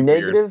not really too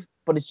negative, weird.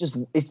 But it's just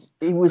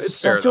it was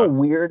such a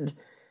weird,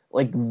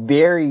 like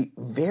very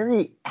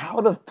very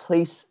out of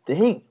place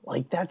thing.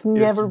 Like that's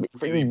never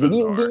been in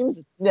video games.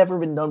 It's never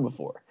been done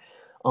before.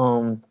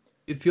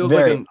 It feels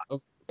like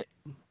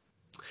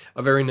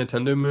a very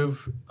Nintendo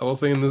move. I will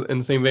say in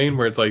the same vein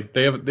where it's like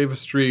they have a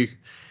streak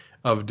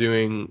of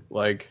doing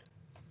like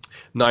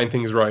 9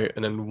 things right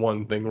and then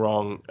 1 thing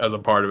wrong as a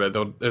part of it.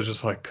 They're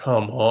just like,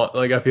 come on.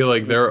 Like I feel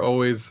like they're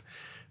always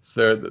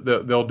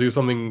they'll do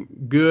something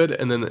good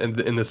and then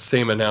in the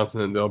same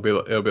announcement it'll be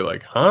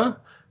like, huh?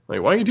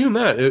 Like why are you doing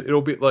that?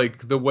 It'll be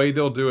like the way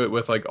they'll do it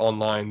with like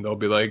online. They'll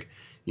be like,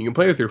 you can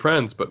play with your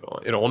friends, but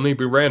it'll only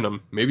be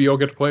random. Maybe you'll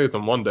get to play with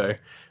them one day.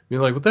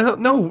 You're like, what the hell?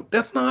 No,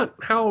 that's not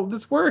how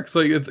this works.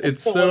 Like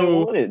it's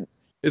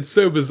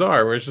so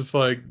bizarre. Where it's just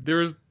like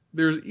there's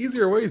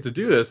easier ways to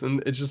do this,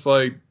 and it's just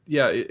like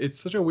it's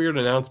such a weird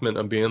announcement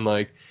of being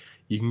like,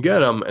 you can get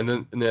them,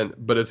 and then,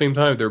 but at the same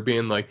time, they're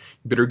being like,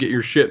 you better get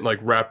your shit like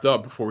wrapped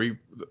up before we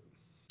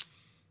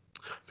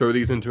throw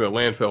these into a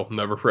landfill,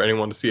 never for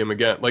anyone to see them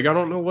again. Like, I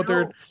don't know what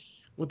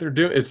they're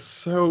doing. It's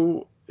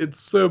so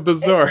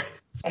bizarre.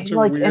 It's such and a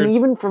like, weird... and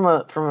even from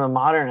a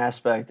modern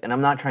aspect, and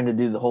I'm not trying to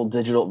do the whole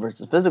digital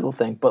versus physical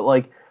thing, but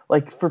like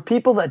for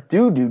people that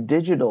do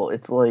digital,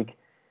 it's like,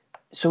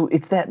 so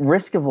it's that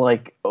risk of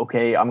like,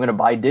 okay, I'm gonna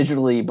buy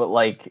digitally, but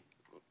like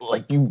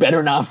you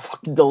better not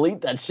fucking delete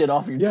that shit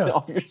off your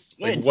Switch.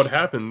 Like, what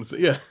happens?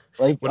 Yeah.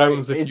 Like, What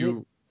happens if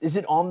you... Is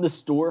it on the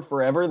store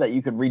forever that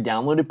you could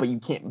re-download it, but you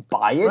can't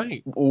buy it?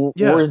 Right.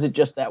 Or is it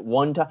just that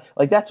one time?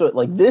 Like, that's what,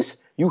 like, this,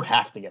 you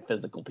have to get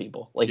physical,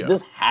 people. Like,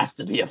 this has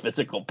to be a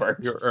physical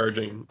purchase. You're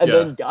urging. And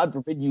then, God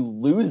forbid, you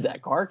lose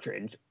that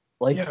cartridge.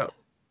 Like,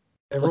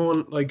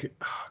 everyone, like,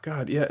 oh,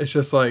 God, yeah, it's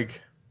just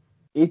like...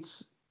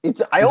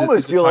 I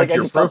almost feel like I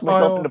just talked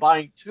myself into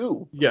buying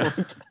 2. Yeah.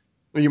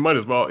 You might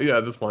as well. Yeah,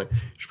 at this point, you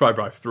should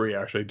probably buy 3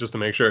 actually, just to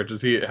make sure.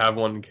 Just have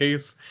one in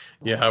case.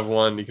 You have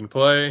one you can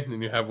play,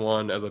 and you have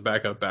one as a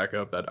backup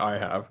that I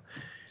have.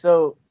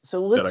 So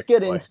let's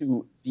get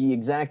into the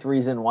exact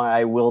reason why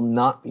I will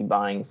not be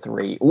buying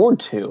 3 or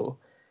 2.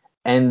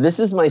 And this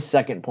is my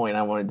second point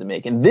I wanted to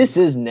make, and this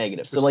is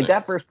negative. So like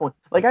that first point,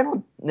 like I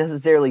don't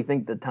necessarily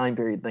think the time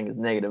period thing is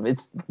negative.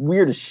 It's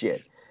weird as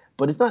shit,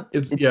 but it's not.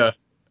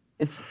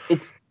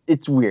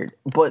 It's weird,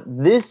 but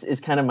this is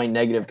kind of my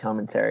negative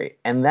commentary,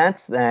 and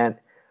that's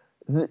that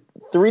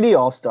 3D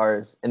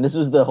All-Stars, and this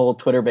was the whole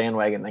Twitter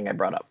bandwagon thing I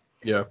brought up.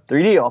 Yeah.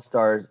 3D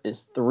All-Stars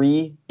is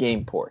 3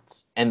 game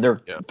ports, and they're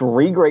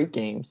 3 great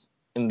games,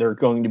 and they're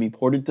going to be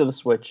ported to the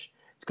Switch.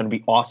 It's going to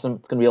be awesome.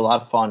 It's going to be a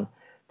lot of fun.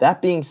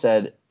 That being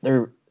said,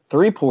 they're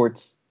 3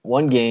 ports,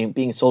 1 game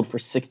being sold for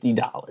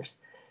 $60.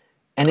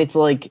 And it's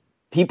like,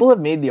 people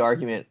have made the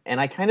argument, and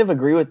I kind of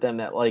agree with them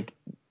that like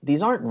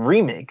these aren't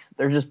remakes,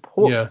 they're just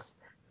ports. Yeah.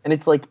 And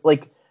it's like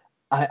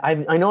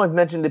I know I've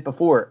mentioned it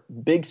before.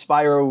 Big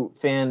fan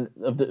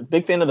of the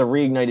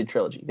Reignited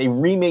trilogy. They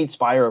remade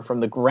Spyro from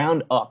the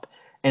ground up,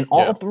 and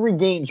all 3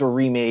 games were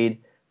remade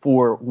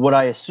for what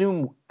I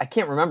assume, I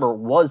can't remember,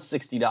 was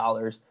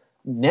 $60.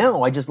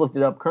 Now I just looked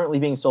it up. Currently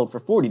being sold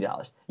for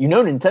 $40. You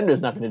know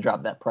Nintendo's not going to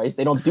drop that price.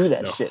 They don't do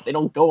that shit. They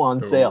don't go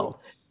on sale.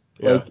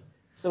 Yeah. Like,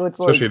 so it's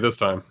especially this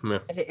time. Yeah.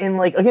 And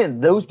like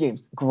again, those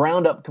games,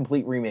 ground up,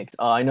 complete remakes.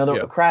 I know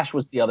that Crash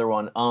was the other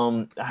one.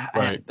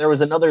 There was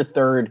another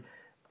third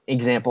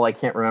example I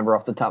can't remember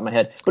off the top of my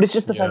head. But it's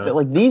just the fact that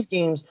like these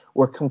games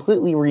were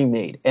completely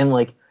remade, and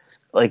like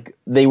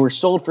they were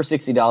sold for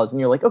 $60, and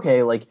you're like,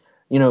 okay, like,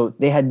 you know,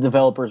 they had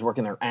developers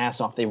working their ass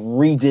off. They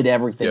redid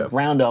everything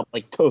ground up,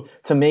 like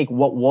to make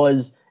what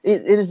was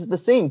it is the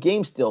same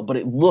game still, but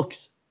it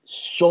looks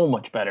so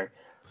much better.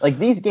 Like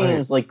these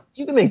games, like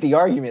you can make the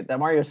argument that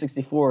Mario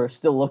 64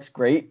 still looks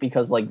great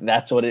because like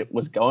that's what it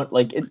was going.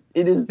 Like it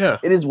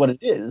is what it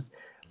is,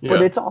 but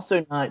it's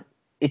also not.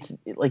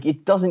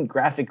 It doesn't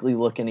graphically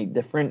look any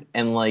different,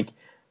 and like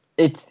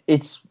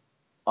it's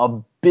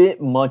a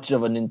bit much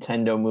of a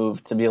Nintendo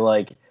move to be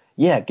like,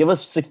 yeah, give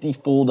us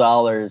 $60 full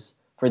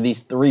for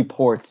these 3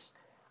 ports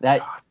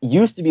that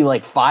used to be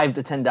like $5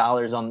 to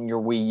 $10 on your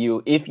Wii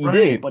U if you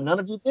did it, but none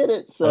of you did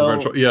it. So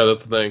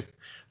that's the thing.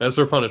 That's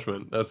their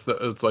punishment.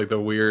 It's like the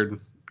weird.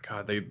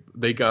 God,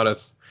 they got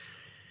us.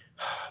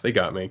 They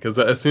got me because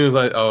as soon as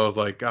I was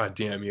like, God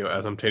damn you!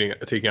 As I'm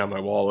taking out my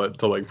wallet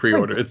to like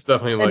pre-order, it's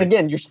definitely like. And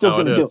again, you're still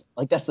gonna do it.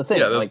 Like that's the thing.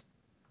 Yeah,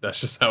 that's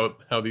just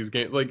how these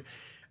games. Like,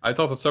 I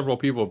talked to several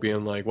people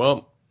being like,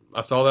 well,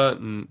 I saw that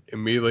and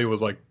immediately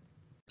was like,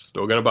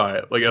 still gonna buy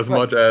it. Like as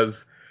much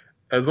as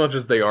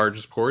they are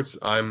just ports,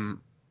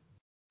 I'm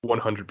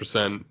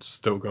 100%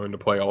 still going to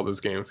play all those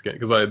games again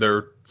because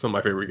they're some of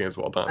my favorite games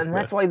of all time. And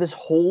that's why this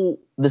whole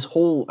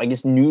I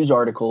guess news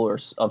article or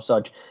of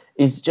such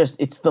is just,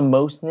 it's the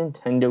most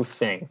Nintendo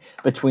thing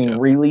between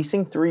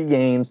releasing 3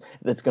 games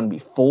that's going to be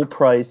full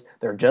price,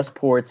 they're just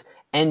ports,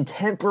 and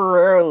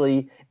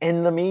temporarily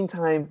in the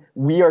meantime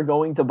we are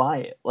going to buy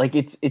it. Like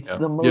it's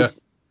the most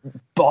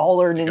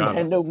baller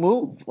Nintendo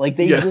move. Like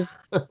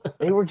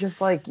they were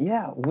just like,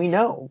 yeah, we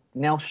know.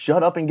 Now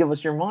shut up and give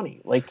us your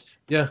money. Like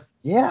yeah.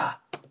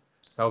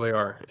 That's how they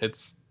are.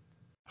 It's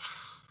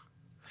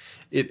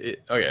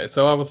okay.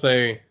 So I will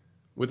say,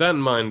 with that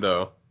in mind,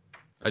 though,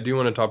 I do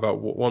want to talk about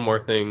one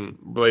more thing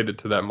related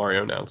to that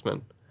Mario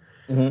announcement.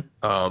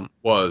 Mm-hmm.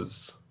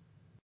 Was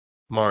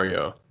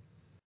Mario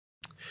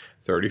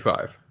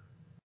 35?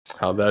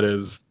 How that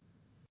is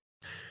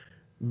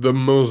the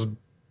most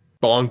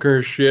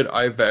bonkers shit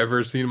I've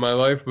ever seen in my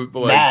life, but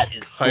like that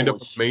is kind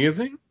of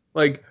amazing.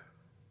 Like,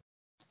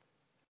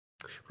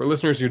 for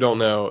listeners who don't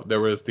know, there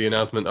was the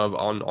announcement of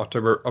on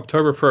October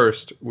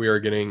 1st, we are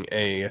getting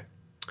a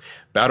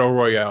Battle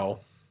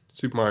Royale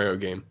Super Mario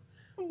game.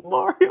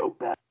 Mario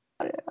Battle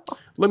Royale.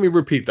 Let me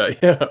repeat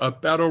that. Yeah, a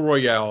Battle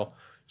Royale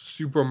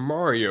Super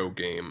Mario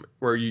game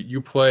where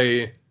you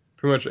play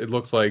pretty much, it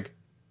looks like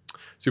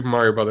Super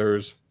Mario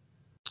Brothers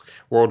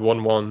World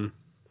 1-1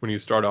 when you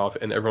start off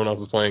and everyone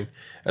else is playing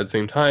at the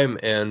same time,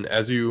 and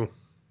as you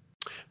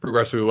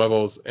progressive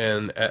levels,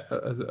 and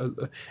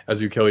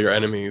as you kill your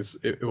enemies,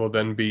 it will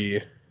then be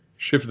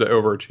shifted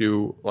over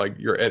to like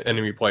your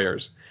enemy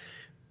players.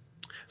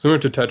 Similar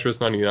to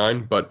Tetris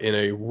 99, but in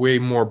a way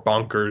more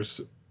bonkers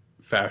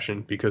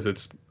fashion, because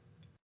it's,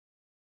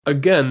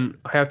 again,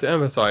 I have to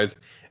emphasize,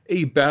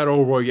 a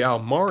battle royale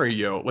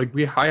Mario. Like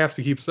I have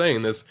to keep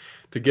saying this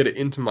to get it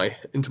into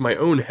my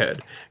own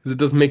head, because it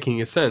doesn't make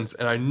any sense.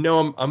 And I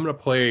know I'm gonna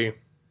play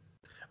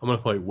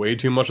way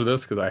too much of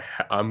this, because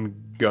I'm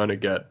gonna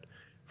get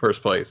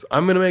first place.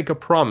 I'm gonna make a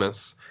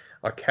promise,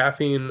 a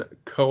caffeine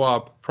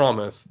co-op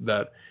promise,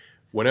 that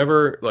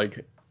whenever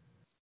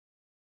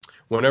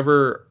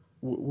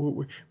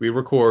we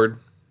record,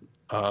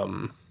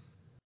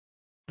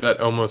 that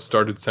almost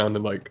started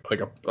sounding like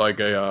a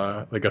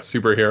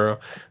superhero.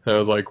 And I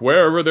was like,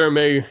 wherever there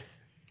may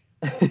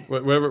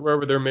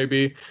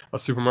be a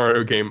Super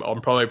Mario game,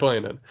 I'm probably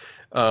playing it.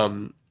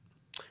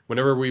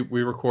 Whenever we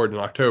record in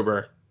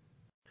October,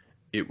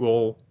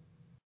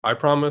 I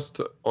promised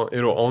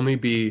it'll only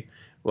be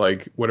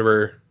like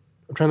whatever.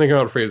 I'm trying to think of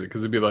how to phrase it,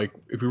 because it'd be like,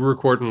 if we were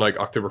recording like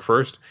October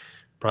 1st,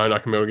 probably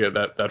not gonna be able to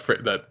get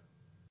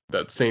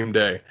that same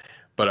day.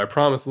 But I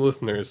promise the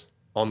listeners,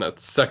 on that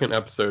second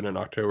episode in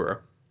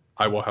October,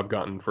 I will have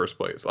gotten first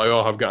place. I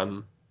will have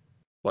gotten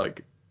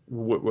like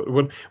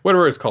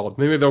whatever it's called.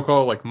 Maybe they'll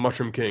call it like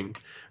Mushroom King,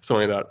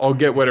 something like that. I'll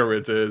get whatever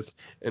it is,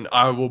 and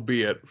I will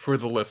be it for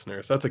the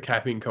listeners. That's a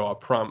caffeine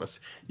co-op promise.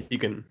 You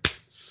can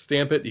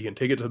stamp it. You can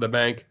take it to the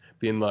bank,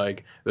 being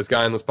like, this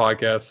guy on this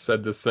podcast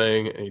said this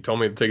thing, and he told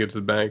me to take it to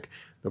the bank.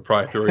 They'll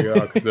probably throw you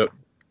out because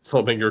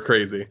they'll think you're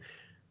crazy.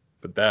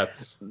 But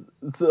that's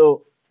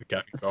so.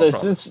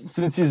 So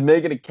since he's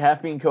making a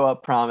caffeine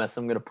co-op promise,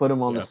 I'm going to put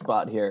him on the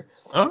spot here.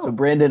 Oh. So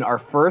Brandon, our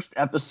first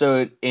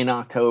episode in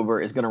October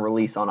is going to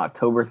release on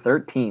October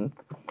 13th.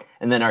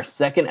 And then our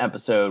second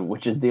episode,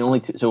 which is the only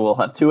two, so we'll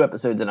have 2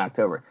 episodes in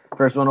October.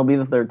 First one will be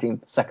the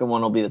 13th. Second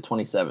one will be the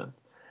 27th.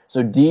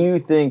 So do you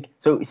think,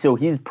 so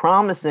he's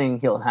promising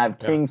he'll have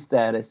king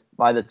status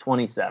by the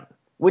 27th,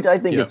 which I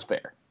think is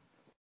fair.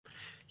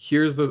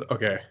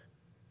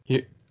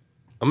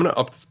 I'm going to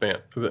up this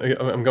bet.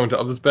 I'm going to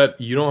up this bet.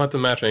 You don't have to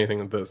match anything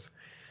with this.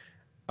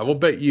 I will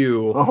bet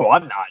you. Oh,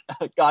 I'm not.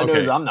 God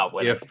knows I'm not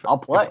winning. I'll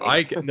play.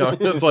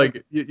 It's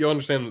like, you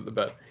understand the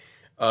bet.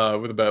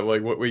 With the bet,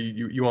 like, what way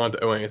you want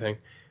to owe anything.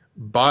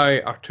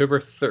 By October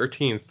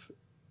 13th,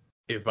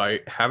 if I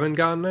haven't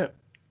gotten it,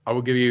 I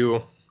will give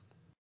you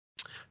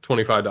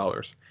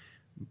 $25.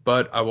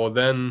 But I will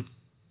then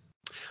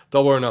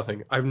double or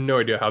nothing. I have no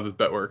idea how this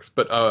bet works.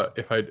 But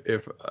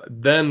if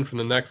then from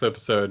the next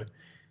episode,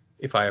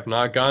 if I have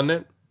not gotten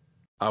it,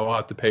 I will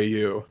have to pay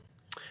you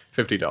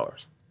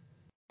 $50.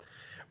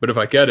 But if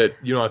I get it,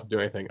 you don't have to do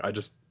anything.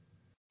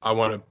 I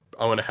want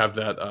to have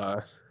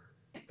that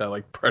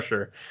like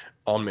pressure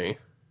on me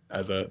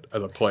as a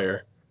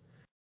player.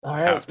 All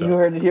right, you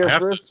heard it here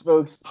first,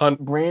 folks.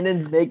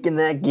 Brandon's making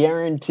that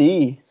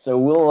guarantee, so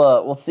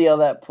we'll see how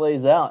that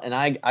plays out. And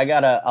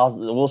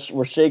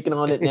we're shaking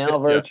on it now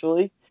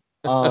virtually.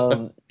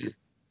 I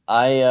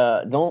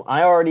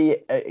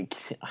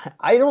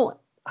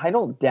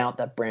don't doubt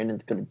that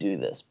Brandon's going to do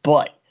this,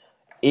 but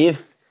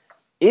if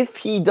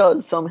he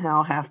does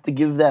somehow have to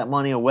give that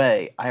money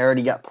away, I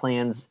already got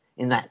plans.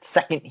 In that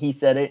second he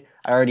said it,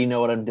 I already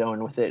know what I'm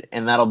doing with it,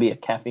 and that'll be a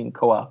caffeine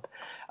co-op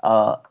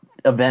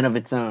event of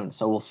its own.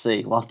 So we'll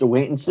see. We'll have to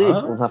wait and see.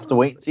 We'll have to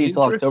wait and see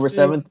until October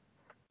 7th,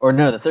 or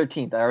no, the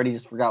 13th. I already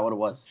just forgot what it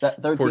was.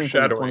 13th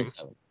Foreshadowing. or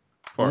 27th.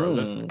 For our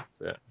listeners,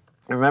 yeah.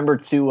 Remember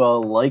to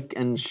like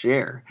and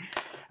share.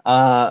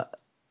 So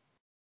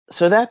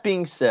that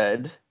being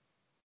said,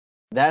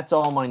 that's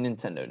all my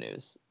Nintendo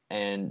news,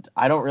 and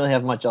I don't really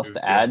have much else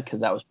to add because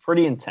that was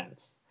pretty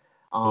intense.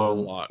 A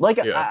lot. Like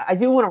I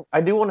do want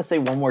to say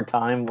one more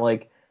time,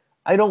 like,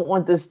 I don't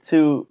want this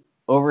to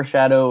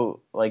overshadow.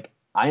 Like,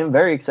 I am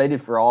very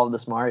excited for all of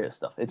this Mario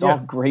stuff. It's all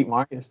great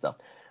Mario stuff.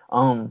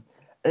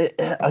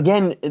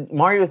 Again,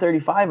 Mario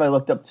 35 I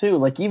looked up too.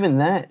 Like, even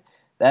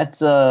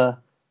that's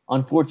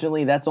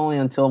unfortunately that's only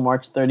until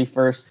March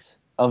 31st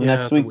of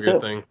next week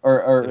too,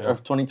 or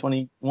of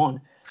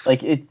 2021.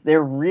 Like,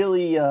 they're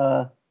really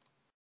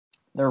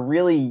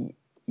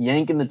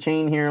yanking the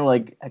chain here,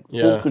 like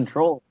full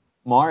control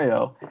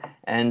Mario,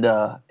 and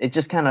it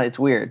just it's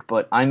weird,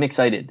 but I'm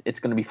excited. It's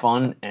going to be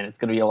fun, and it's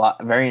going to be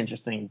very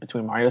interesting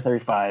between Mario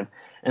 35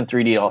 and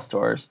 3D All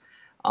Stars.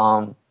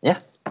 I'm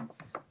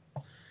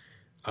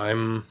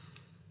going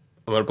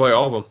to play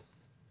all of them.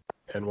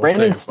 And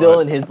Brandon's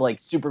still in his like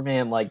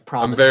Superman like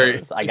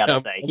promise. I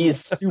gotta say, he's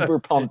super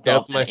pumped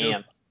up and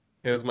amped.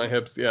 Here's my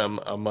hips. Yeah,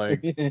 I'm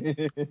like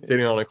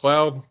sitting on a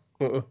cloud,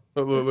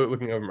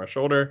 looking over my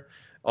shoulder.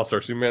 I'll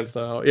start Superman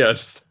style. Yeah,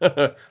 just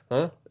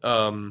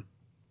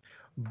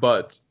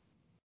But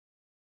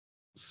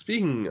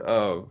speaking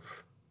of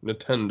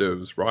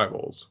Nintendo's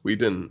rivals, we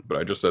didn't, but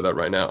I just said that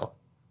right now.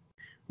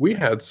 We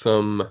had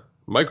some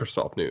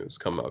Microsoft news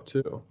come out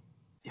too.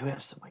 Do we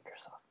have some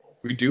Microsoft news?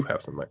 We do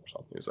have some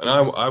Microsoft news, and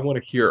I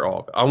want to hear all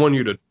of it. I want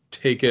you to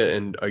take it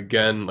and,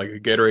 again, like a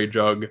Gatorade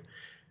jug,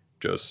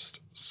 just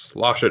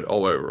slosh it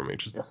all over me.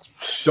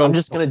 I'm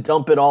just gonna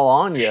dump it all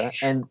on you.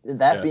 And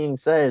that being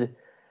said,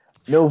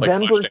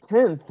 November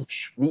 10th,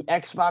 the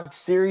Xbox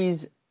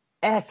Series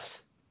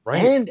X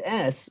and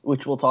S,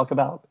 which we'll talk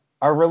about,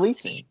 are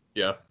releasing.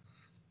 Yeah.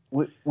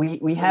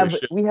 We have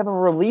a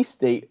release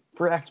date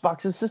for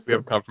Xbox's system. We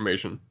have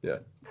confirmation. Yeah.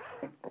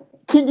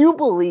 Can you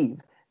believe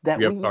that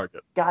we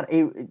got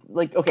a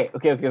okay.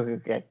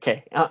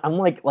 I'm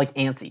like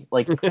antsy.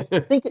 Like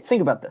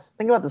think about this.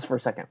 Think about this for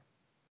a second.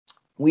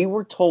 We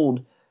were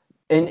told,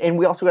 and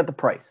we also got the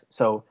price.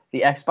 So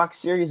the Xbox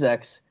Series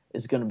X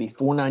is going to be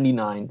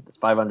 $499. That's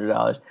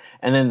 $500,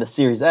 and then the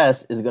Series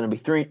S is going to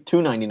be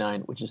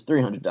 $299, which is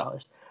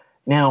 $300.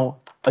 Now,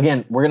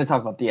 again, we're going to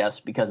talk about the S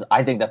because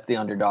I think that's the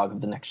underdog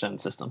of the next gen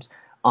systems.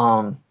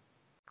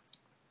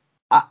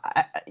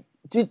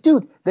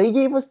 Dude, they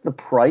gave us the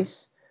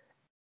price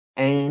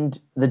and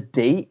the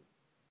date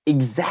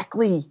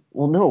exactly.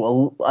 Well,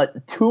 no,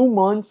 2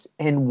 months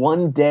and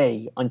 1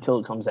 day until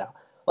it comes out.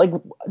 Like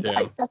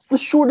that's the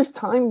shortest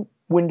time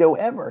window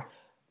ever,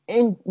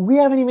 and we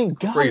haven't even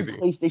gotten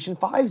PlayStation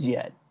 5s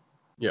yet.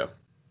 Yeah,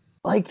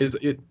 like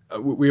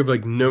we have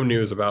like no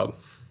news about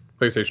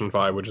PlayStation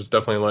 5, which is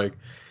definitely like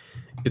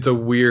it's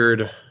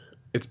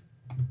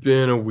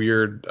been a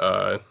weird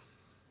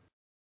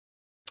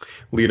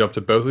lead up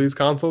to both of these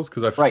consoles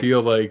because I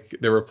feel like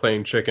they were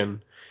playing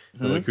chicken.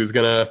 Like who's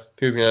gonna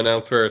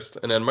announce first,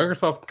 and then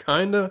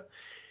Microsoft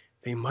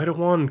they might have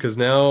won because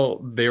now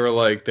they were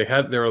like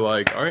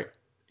all right,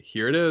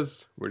 here it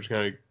is, we're just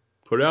gonna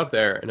put it out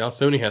there, and now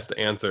Sony has to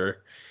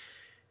answer,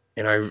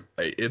 and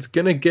it's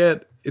gonna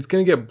get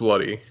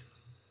bloody.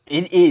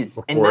 It is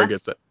before it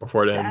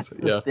ends. That's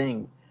the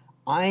thing.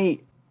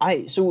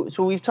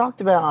 So we've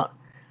talked about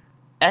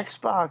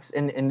Xbox,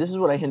 and this is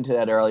what I hinted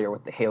at earlier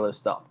with the Halo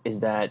stuff, is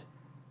that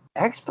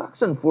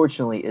Xbox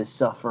unfortunately is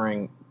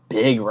suffering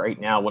big right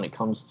now when it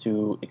comes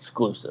to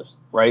exclusives,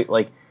 right?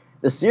 Like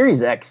the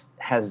Series X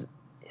has,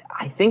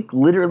 I think,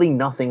 literally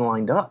nothing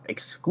lined up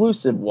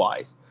exclusive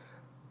wise.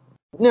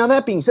 Now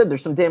that being said,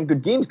 there's some damn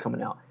good games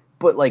coming out,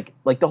 but like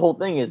the whole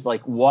thing is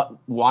like,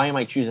 why am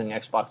I choosing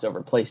Xbox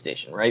over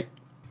PlayStation, right?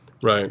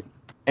 Right.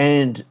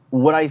 And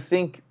what I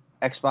think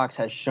Xbox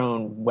has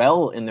shown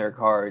well in their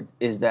cards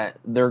is that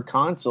their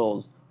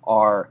consoles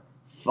are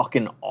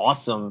fucking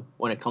awesome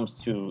when it comes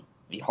to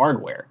the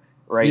hardware,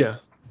 right? Yeah.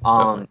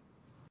 Definitely.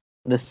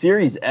 The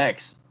Series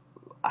X,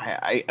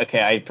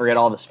 I forget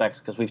all the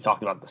specs because we've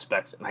talked about the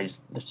specs, and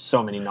there's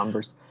so many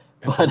numbers.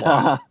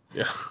 But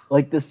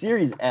like the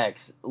Series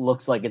X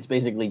looks like it's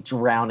basically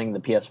drowning the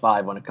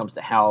PS5 when it comes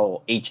to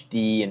how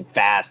HD and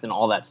fast and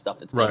all that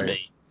stuff it's going to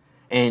be.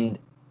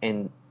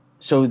 And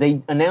so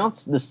they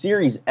announced the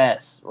Series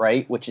S,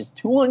 right, which is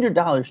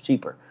 $200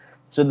 cheaper.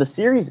 So the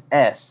Series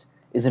S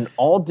is an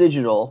all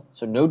digital,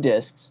 so no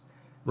discs,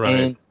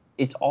 and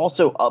it's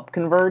also up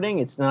converting.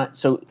 It's not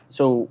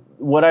so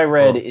what I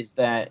read is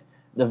that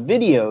the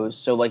videos,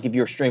 so like if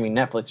you're streaming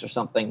Netflix or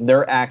something,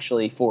 they're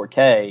actually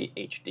 4K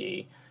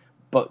HD,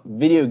 but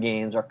video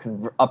games are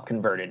up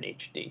converted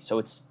HD. So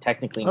it's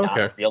technically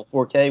not real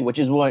 4K, which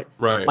is what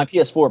my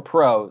PS4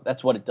 Pro,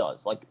 that's what it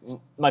does. Like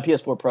my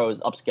PS4 Pro is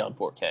upscaled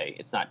 4K.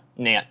 It's not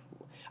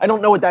I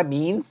don't know what that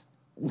means.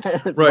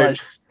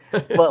 Right.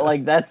 but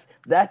like that's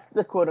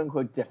the quote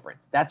unquote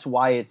difference. That's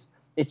why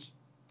it's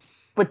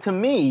but to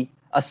me,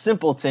 a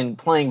simpleton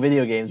playing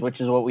video games,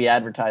 which is what we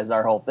advertised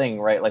our whole thing,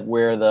 right? Like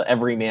we're the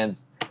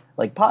everyman's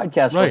like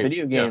podcast for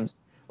video games.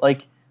 Yeah.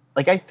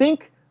 Like I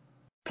think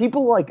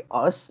people like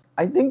us,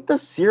 I think the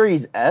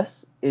Series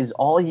S is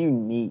all you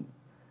need.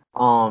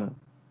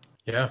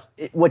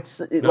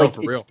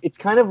 It's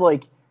kind of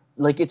like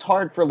it's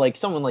hard for like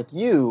someone like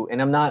you,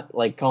 and I'm not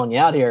like calling you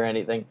out here or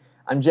anything.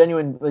 I'm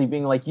genuinely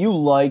being like, you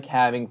like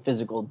having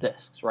physical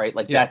discs, right?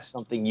 Like that's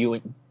something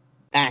you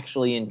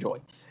actually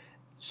enjoy.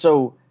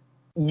 So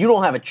you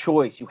don't have a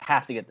choice. You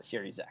have to get the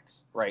Series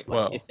X, right?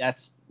 Like if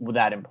that's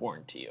that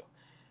important to you.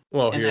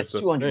 Well, and that's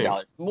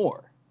 $200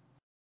 more.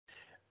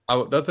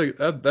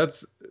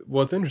 That's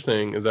what's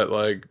interesting is that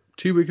like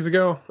 2 weeks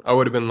ago, I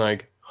would have been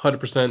like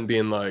 100%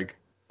 being like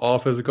all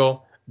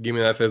physical. Give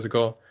me that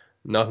physical,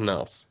 nothing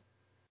else.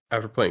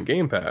 After playing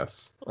Game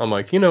Pass, I'm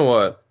like, you know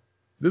what?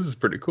 This is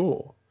pretty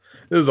cool.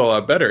 This is a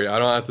lot better. I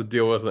don't have to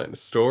deal with like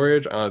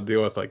storage. I don't have to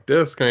deal with like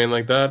disc or anything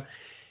like that.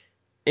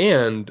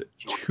 And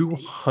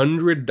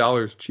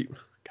 $200 cheap.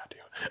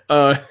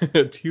 Goddamn.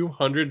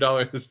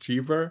 $200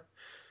 cheaper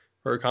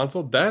for a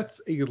console.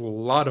 That's a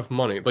lot of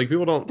money. Like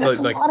people don't. That's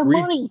a lot of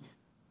money.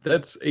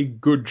 That's a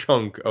good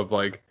chunk of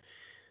like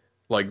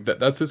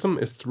that system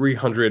is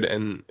 $300,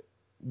 and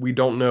we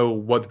don't know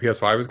what the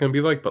PS5 is going to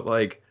be like, but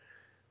like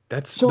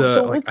that's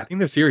I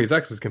think the Series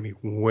X is going to be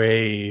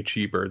way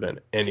cheaper than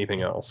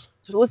anything else.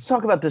 So let's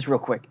talk about this real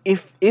quick.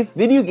 If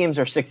video games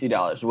are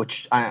 $60,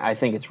 which I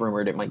think it's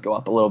rumored it might go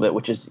up a little bit,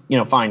 which is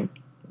fine,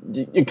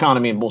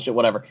 economy and bullshit,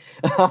 whatever.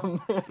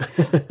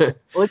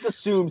 Let's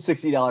assume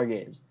 $60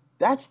 games.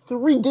 That's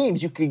 3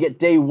 games you could get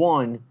day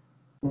one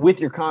with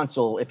your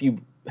console if you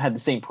had the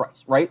same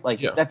price, right? Like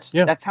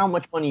that's how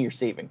much money you're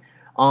saving.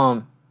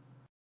 The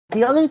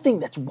other thing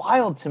that's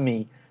wild to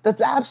me,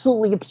 that's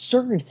absolutely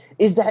absurd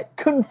is that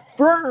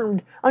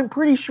confirmed. I'm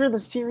pretty sure the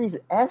Series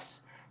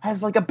S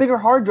has like a bigger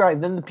hard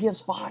drive than the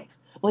PS5.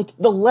 Like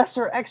the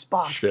lesser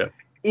Xbox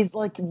is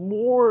like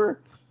more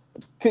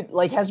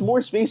has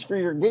more space for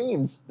your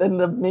games than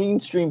the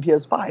mainstream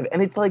PS5.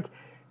 And it's like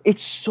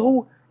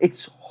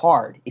it's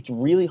hard. It's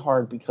really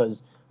hard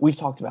because we've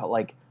talked about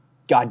like,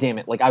 God damn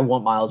it, like I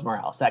want Miles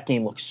Morales. That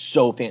game looks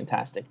so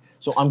fantastic.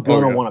 So I'm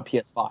gonna want a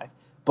PS5.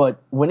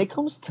 But when it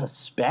comes to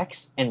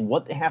specs and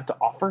what they have to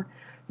offer,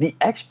 the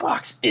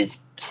Xbox is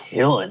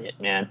killing it,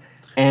 man.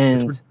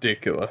 And it's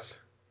ridiculous.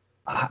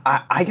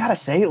 I gotta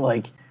say,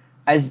 like,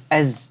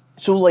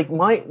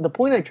 the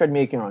point I tried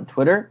making on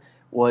Twitter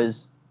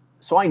was,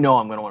 so I know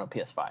I'm gonna want a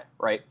PS5,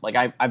 right? Like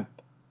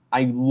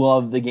I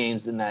love the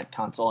games in that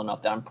console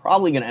enough that I'm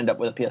probably gonna end up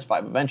with a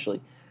PS5 eventually.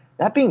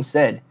 That being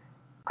said,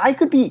 I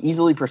could be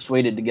easily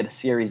persuaded to get a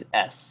Series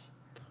S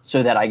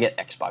so that I get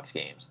Xbox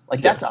games.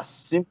 Like that's a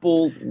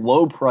simple,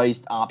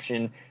 low-priced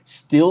option,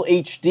 still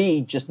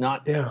HD, just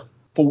not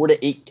 4 to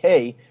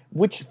 8K,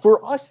 which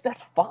for us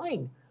that's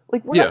fine.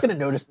 Like we're not going to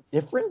notice the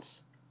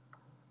difference.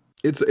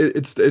 It's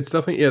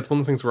definitely it's one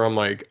of the things where I'm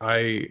like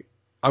I've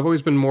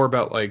always been more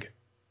about like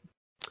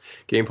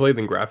gameplay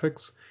than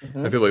graphics.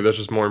 I feel like that's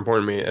just more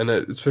important to me, and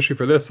especially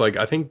for this, like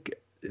I think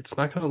it's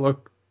not going to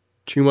look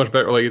too much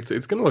better. Like it's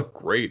going to look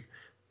great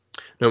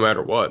no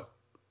matter what.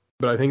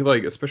 But I think,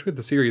 like, especially with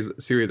the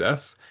Series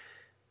S,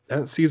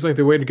 that seems like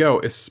the way to go.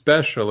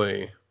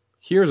 Especially,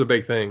 here's a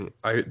big thing.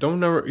 I don't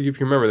know if you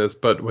remember this,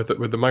 but with the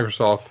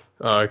Microsoft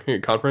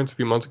conference a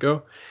few months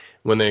ago,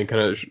 when they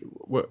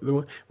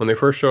when they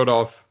first showed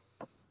off,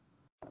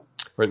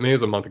 or maybe it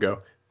was a month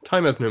ago.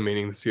 Time has no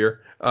meaning this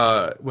year.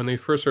 When they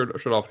first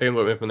showed off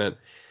Halo Infinite,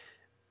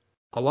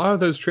 a lot of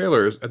those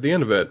trailers at the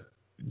end of it.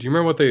 Do you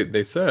remember what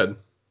they said?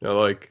 They're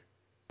like,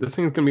 this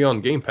thing's gonna be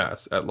on Game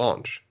Pass at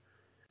launch.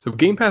 So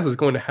Game Pass is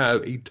going to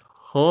have a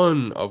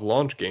ton of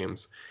launch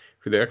games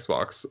for the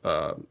Xbox,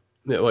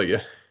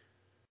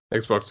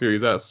 Xbox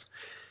Series S,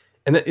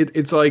 and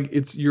it's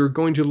like you're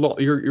going to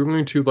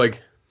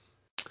like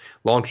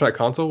launch that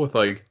console with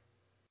like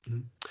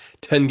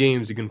 10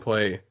 games you can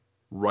play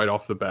right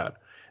off the bat.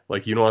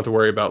 Like you don't have to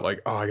worry about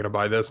like, oh, I gotta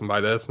buy this and buy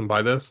this and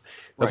buy this.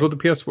 That's what the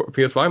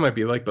PS5 might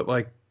be like, but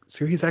like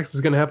Series X is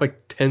gonna have like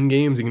 10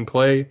 games you can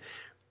play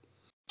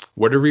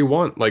whatever you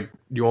want. Like,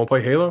 you want to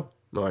play Halo?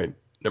 All right.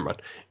 Never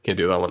mind. Can't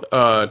do that one.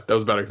 That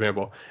was a bad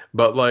example.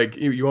 But like,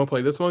 you want to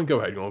play this one?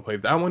 Go ahead. You want to play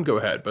that one? Go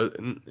ahead. But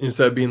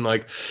instead of being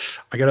like,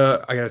 I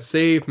gotta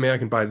save. Maybe I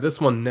can buy this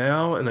one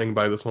now and I can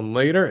buy this one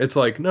later. It's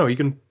like, no, you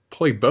can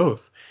play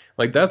both.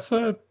 Like that's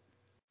a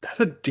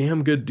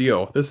damn good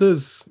deal. This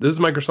is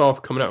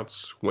Microsoft coming out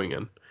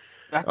swinging.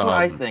 That's what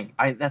I think.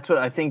 That's what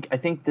I think. I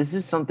think this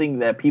is something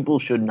that people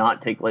should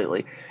not take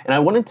lightly. And I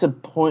wanted to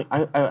point.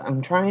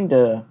 I'm trying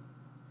to.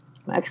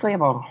 I actually have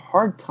a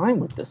hard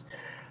time with this.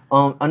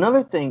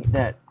 Another thing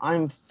that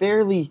I'm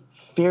fairly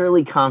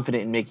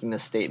confident in making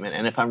this statement,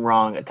 and if I'm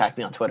wrong, attack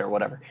me on Twitter or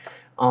whatever.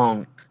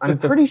 I'm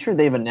pretty sure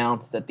they've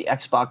announced that the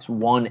Xbox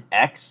One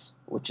X,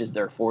 which is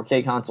their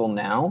 4K console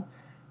now,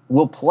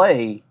 will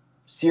play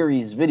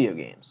series video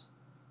games.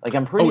 Like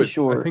I'm pretty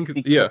sure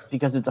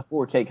because it's a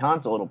 4K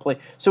console, it'll play.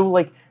 So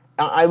like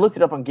I looked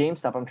it up on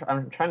GameStop.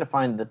 I'm trying to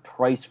find the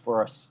price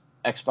for a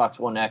Xbox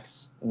One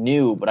X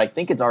new, but I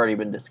think it's already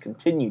been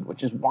discontinued,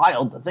 which is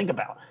wild to think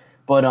about.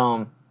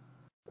 But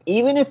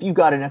even if you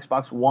got an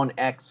Xbox One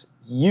X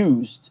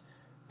used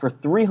for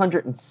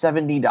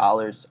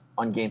 $370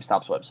 on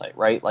GameStop's website,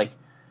 right? Like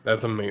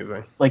that's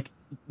amazing. Like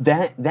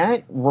that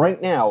right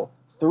now,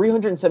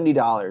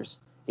 $370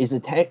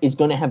 is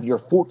going to have your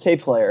 4K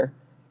player,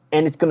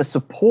 and it's going to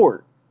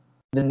support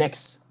the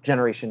next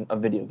generation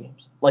of video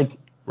games. Like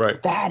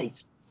that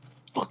is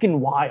fucking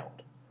wild.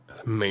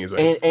 That's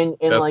amazing. And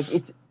like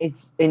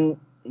it's in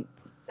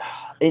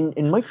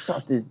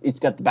Microsoft, it's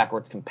got the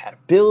backwards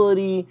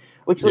compatibility,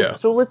 which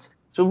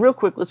so real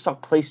quick, let's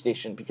talk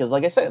PlayStation, because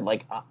like I said,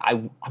 like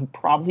I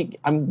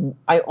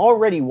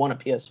already want a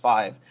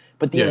PS5,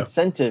 but the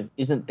incentive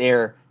isn't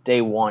there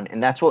day one,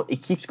 and that's what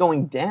it keeps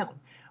going down.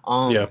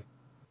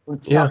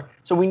 Let's talk.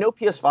 So we know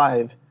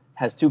PS5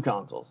 has two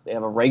consoles. They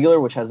have a regular,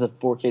 which has a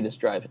 4K disc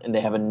drive, and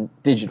they have a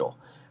digital.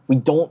 We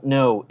don't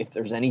know if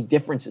there's any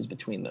differences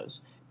between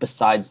those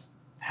besides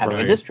having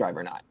a disc drive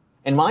or not.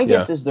 And my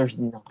guess is there's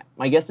not.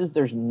 My guess is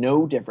there's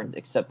no difference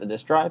except the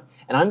disc drive.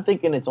 And I'm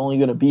thinking it's only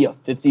going to be a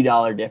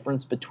 $50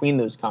 difference between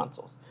those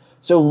consoles.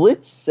 So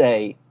let's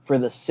say, for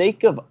the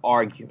sake of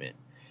argument,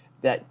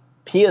 that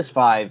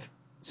PS5,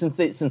 since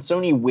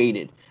Sony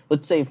waited,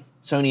 let's say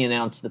Sony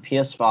announced the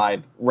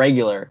PS5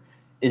 regular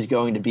is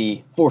going to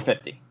be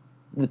 $450.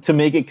 To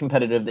make it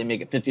competitive, they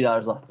make it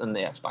 $50 less than the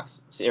Xbox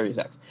Series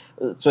X.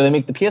 So they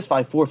make the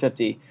PS5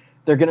 $450.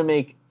 They're going to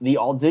make the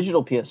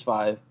all-digital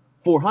PS5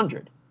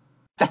 $400.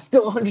 That's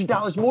still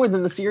 $100 more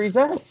than the Series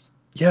S.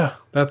 Yeah,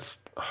 that's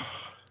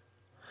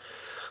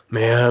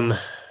man.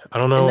 I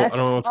don't know. I don't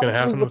know what's going to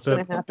happen with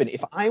it.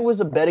 If I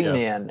was a betting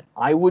man,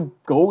 I would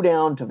go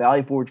down to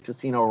Valley Forge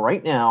Casino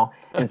right now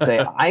and say,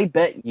 I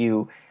bet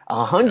you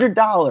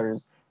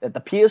 $100 that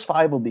the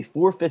PS5 will be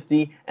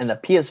 $450 and the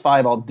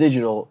PS5 all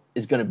digital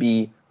is going to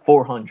be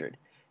 $400.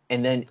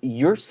 And then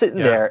you're sitting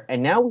there,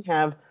 and now we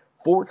have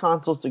 4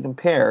 consoles to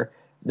compare.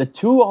 The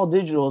 2 all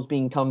digitals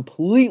being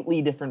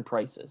completely different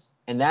prices.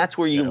 And that's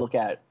where you look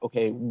at,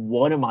 okay,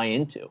 what am I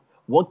into?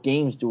 What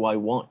games do I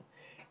want?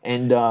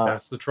 And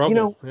that's the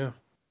trouble.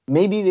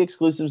 Maybe the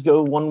exclusives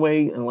go one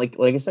way, and like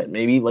I said,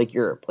 maybe like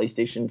you're a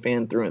PlayStation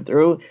fan through and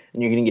through,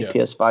 and you're gonna get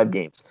PS5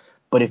 games.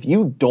 But if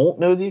you don't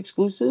know the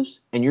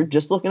exclusives and you're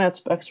just looking at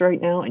specs right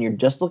now, and you're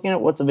just looking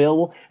at what's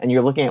available, and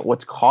you're looking at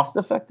what's cost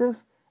effective,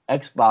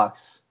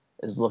 Xbox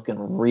is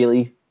looking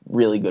really,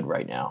 really good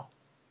right now.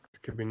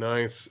 It could be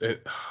nice.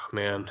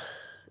 Man,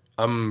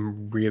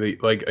 I'm really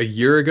like a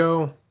year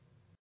ago.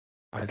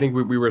 I think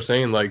we were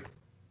saying like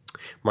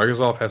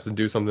Microsoft has to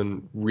do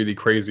something really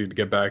crazy to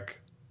get back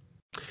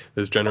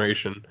this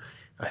generation.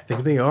 I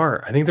think they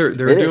are. I think they're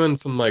doing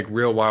some like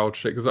real wild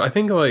shit. Because I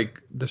think like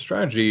the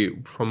strategy,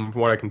 from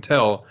what I can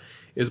tell,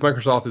 is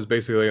Microsoft is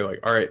basically like,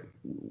 all right,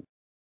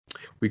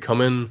 we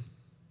come in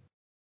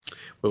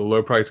with a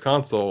low price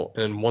console,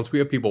 and once we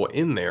have people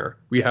in there,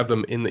 we have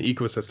them in the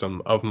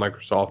ecosystem of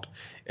Microsoft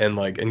and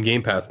like in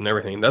Game Pass and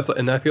everything.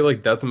 And I feel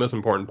like that's the most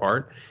important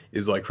part.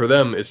 Is like for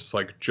them, it's just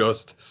like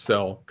just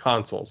sell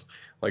consoles.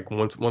 Like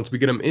once we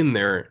get them in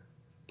there,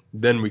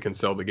 then we can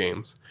sell the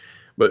games.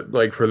 But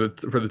like for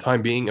the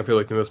time being, I feel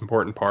like the most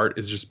important part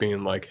is just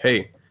being like,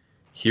 hey,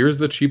 here's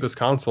the cheapest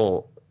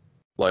console,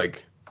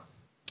 like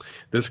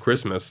this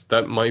Christmas.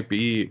 That might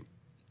be,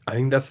 I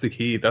think that's the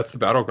key. That's the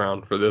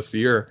battleground for this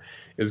year,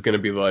 is going to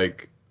be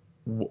like,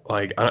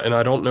 and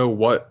I don't know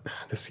what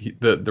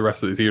the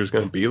rest of this year is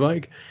going to be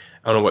like.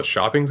 I don't know what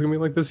shopping's going to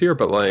be like this year,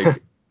 but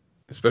like,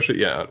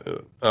 especially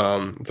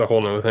it's a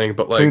whole nother thing.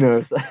 But like, who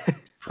knows?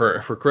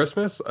 for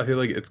Christmas, I feel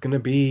like it's gonna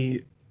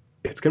be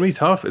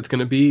tough. It's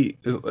gonna be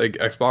like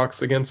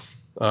Xbox against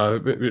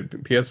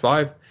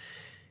PS5,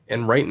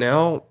 and right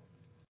now,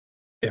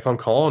 if I'm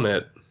calling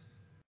it,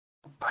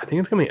 I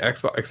think it's gonna be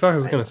Xbox. Xbox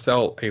is gonna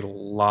sell a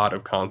lot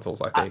of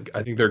consoles. I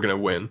think they're gonna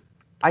win.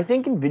 I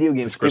think in video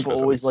games, people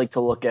always like to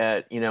look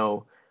at,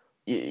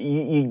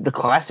 the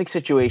classic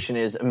situation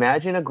is,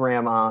 imagine a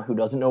grandma who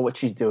doesn't know what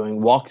she's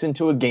doing, walks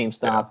into a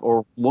GameStop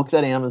or looks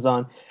at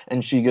Amazon,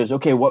 and she goes,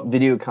 okay, what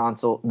video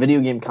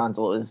game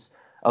console is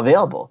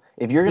available?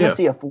 If you're going to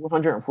see a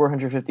 $400 and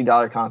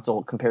 $450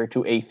 console compared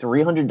to a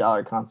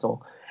 $300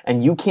 console,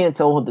 and you can't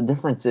tell what the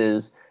difference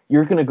is,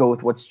 you're going to go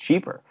with what's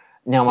cheaper.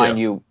 Now, mind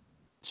you,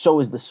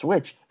 so is the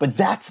Switch. But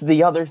that's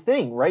the other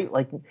thing, right?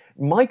 Like,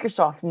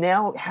 Microsoft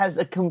now has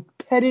a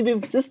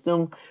competitive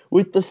system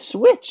with the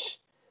Switch.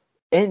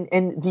 And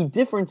the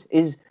difference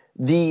is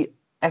the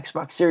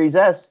Xbox Series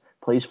S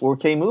plays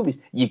 4K movies.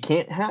 You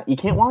can't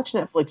watch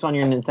Netflix on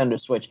your Nintendo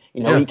Switch.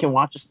 You can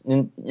watch it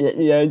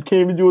can't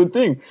even do a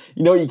thing.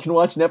 You can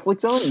watch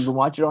Netflix on it. You can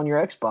watch it on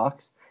your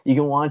Xbox. You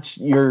can watch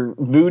your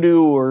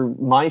Vudu or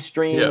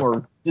MyStream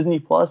or Disney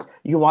Plus.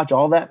 You can watch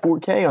all that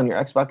 4K on your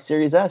Xbox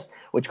Series S,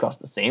 which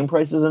costs the same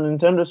price as a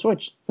Nintendo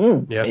Switch.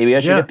 Maybe I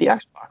should get the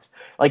Xbox.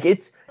 Like,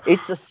 it's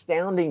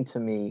astounding to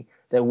me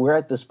that we're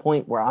at this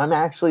point where I'm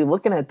actually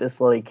looking at this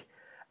like,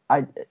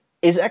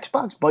 is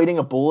Xbox biting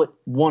a bullet?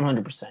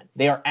 100%.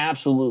 They are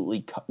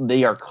absolutely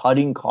they are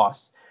cutting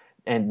costs,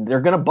 and they're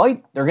gonna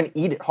bite. They're gonna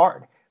eat it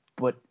hard,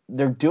 but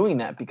they're doing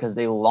that because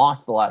they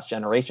lost the last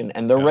generation,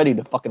 and they're ready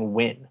to fucking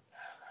win.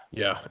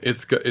 Yeah,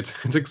 it's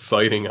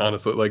exciting,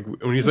 honestly. Like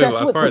when you say the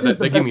last part, that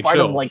gave me chills.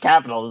 Of, like,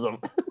 capitalism.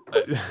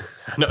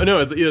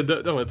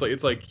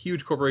 It's like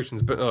huge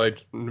corporations, but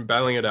like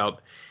battling it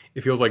out.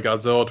 It feels like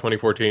Godzilla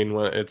 2014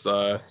 when it's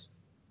Godzilla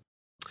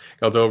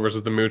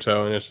versus the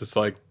Muto, and it's just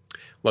like,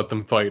 let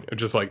them fight,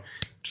 just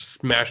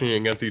smashing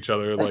against each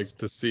other, like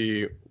to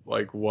see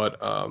like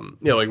what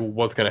like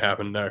what's gonna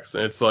happen next.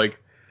 And it's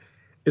like,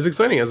 it's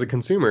exciting as a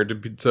consumer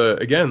to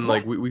again,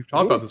 like we've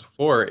talked about this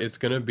before. It's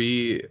gonna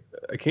be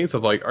a case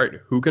of like, all right,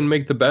 who can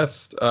make the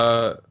best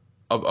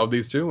of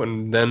these two,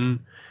 and then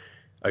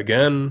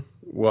again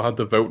we'll have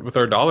to vote with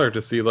our dollar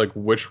to see like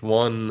which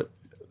one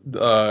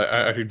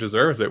actually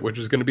deserves it, which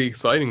is going to be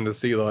exciting to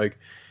see like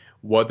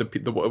what the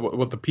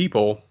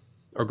people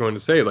are going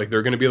to say. Like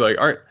they're going to be like,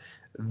 all right,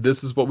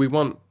 this is what we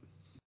want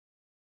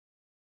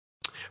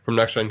from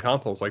next gen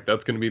consoles. Like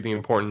that's going to be the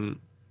important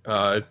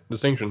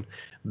distinction.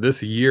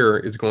 This year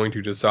is going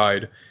to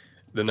decide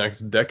the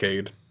next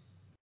decade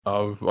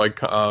of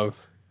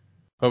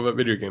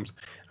video games.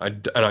 I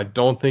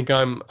don't think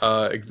I'm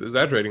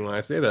exaggerating when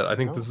I say that. I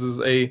think this is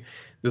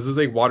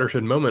a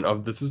watershed moment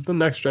of, this is the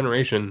next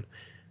generation.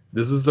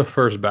 This is the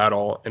first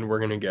battle, and we're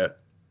going to get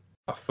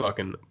a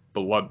fucking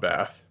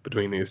bloodbath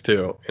between these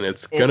two, and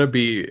it's going to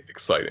be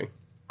exciting.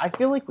 I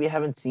feel like we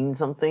haven't seen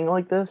something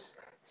like this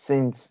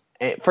since,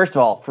 first of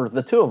all, for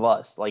the two of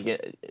us, like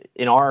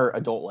in our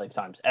adult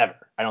lifetimes, ever.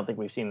 I don't think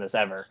we've seen this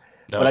ever.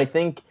 No. But I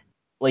think,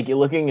 like,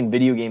 looking in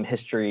video game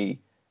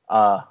history,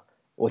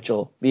 which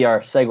will be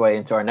our segue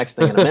into our next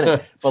thing in a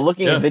minute, but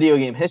looking at video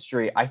game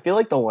history, I feel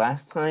like the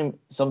last time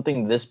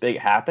something this big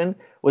happened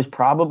was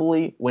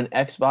probably when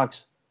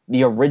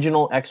the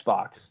original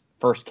Xbox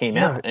first came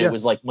out, and it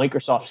was like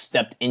Microsoft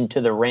stepped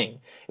into the ring.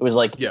 It was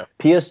like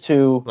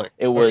PS2. Like,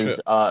 it was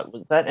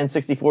that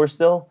N64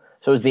 still?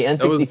 So it was the N64.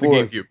 That was the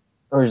GameCube.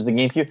 Or was the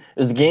GameCube? It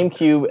was the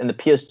GameCube and the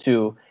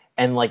PS2,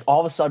 and like all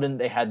of a sudden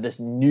they had this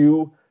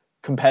new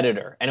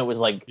competitor, and it was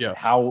like,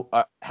 how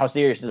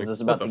serious is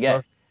this about to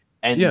get?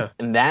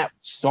 And that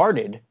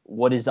started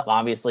what is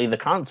obviously the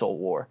console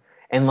war.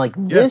 And like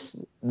this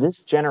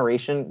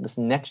generation, this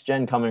next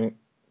gen coming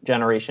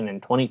generation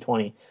in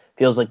 2020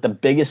 feels like the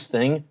biggest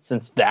thing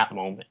since that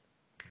moment.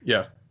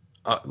 Yeah,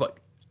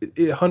 like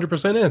it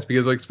 100% is,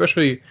 because like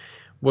especially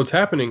what's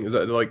happening is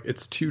that like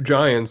it's two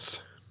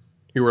giants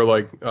who are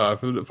like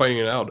fighting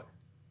it out.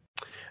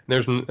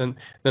 And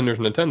then there's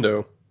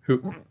Nintendo,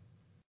 who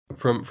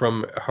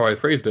from how I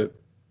phrased it,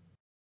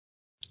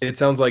 it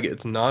sounds like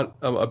it's not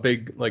a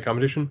big like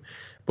competition,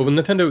 but with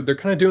Nintendo, they're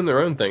kind of doing their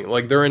own thing.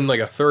 Like they're in like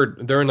a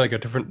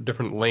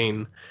different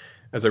lane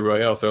as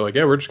everybody else. They're like,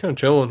 yeah, we're just kind of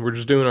chilling, we're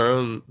just doing our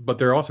own, but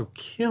they're also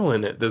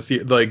killing it this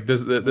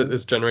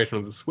generation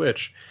of the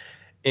Switch.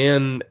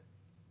 And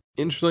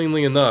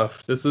interestingly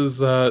enough, this is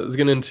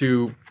getting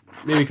into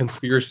maybe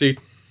conspiracy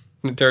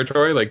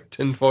territory, like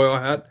tinfoil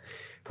hat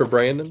for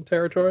Brandon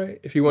territory,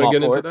 if you want to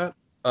get into that.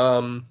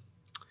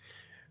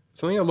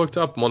 Something I looked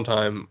up one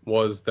time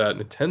was that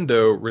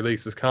Nintendo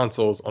releases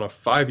consoles on a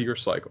 5-year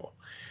cycle.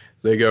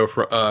 So they go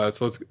from so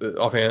let's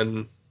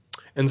offhand,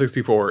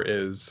 N64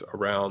 is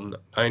around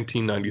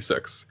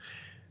 1996.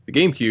 The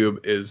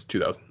GameCube is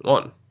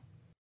 2001.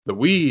 The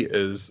Wii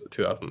is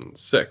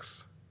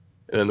 2006.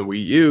 And then the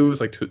Wii U is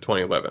like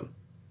 2011.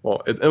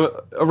 Well,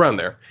 around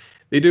there.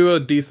 They do a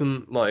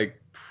decent, like,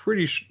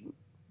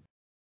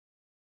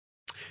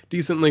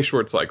 decently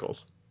short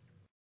cycles.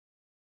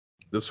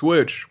 The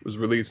Switch was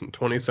released in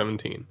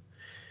 2017.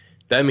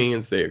 That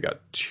means they've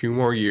got 2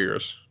 more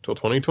years till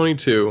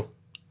 2022,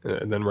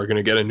 and then we're going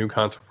to get a new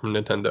console from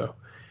Nintendo.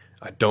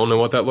 I don't know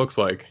what that looks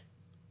like,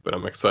 but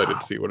I'm excited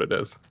to see what it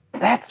is.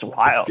 That's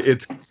wild.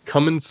 It's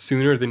coming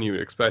sooner than you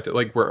would expect it.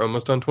 Like, we're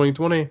almost done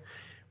 2020.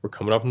 We're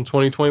coming up in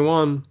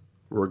 2021.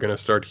 We're going to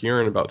start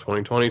hearing about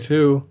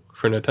 2022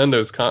 for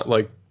Nintendo's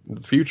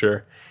the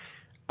future.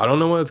 I don't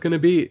know what it's going to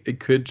be.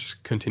 It could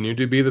just continue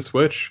to be the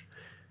Switch,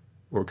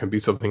 or it can be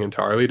something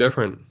entirely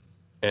different.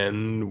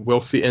 And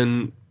we'll see.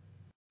 And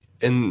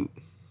the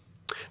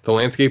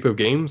landscape of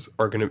games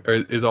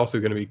is also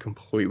going to be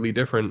completely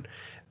different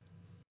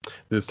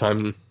this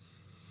time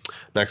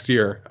next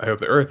year. I hope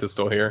the Earth is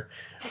still here,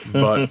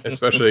 but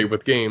especially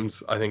with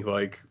games, I think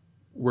like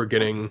we're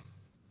getting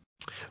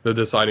the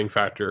deciding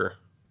factor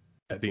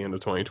at the end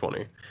of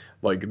 2020.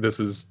 Like this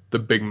is the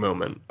big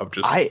moment of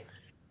just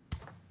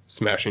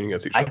smashing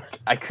against each other.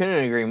 I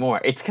couldn't agree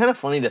more. It's kind of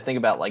funny to think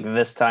about like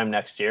this time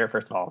next year.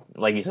 First of all,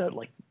 like you said,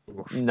 like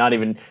not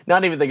even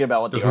thinking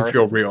about what the Earth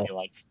is real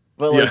like.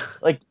 But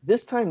like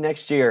this time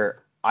next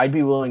year, I'd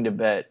be willing to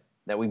bet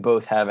that we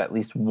both have at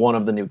least one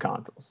of the new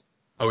consoles.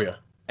 Oh yeah.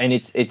 And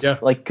it's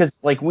like, because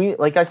like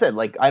I said,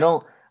 like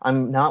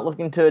I'm not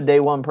looking to a day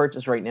one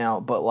purchase right now,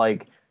 but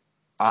like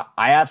I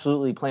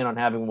absolutely plan on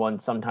having one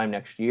sometime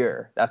next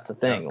year. That's the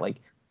thing. Yeah.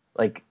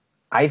 Like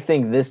I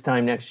think this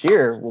time next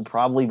year we'll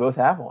probably both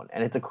have one,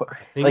 and it's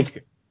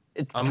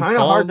it's kind of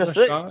hard to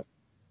say.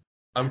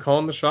 I'm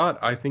calling the shot.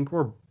 I think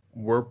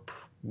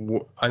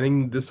I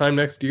think this time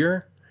next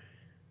year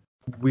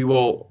we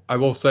will. I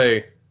will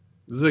say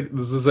this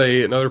is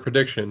another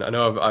prediction. I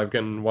know I've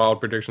gotten wild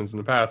predictions in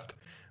the past,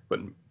 but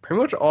pretty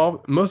much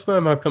most of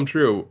them have come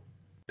true.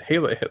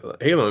 Halo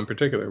in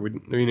particular. We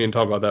didn't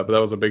talk about that, but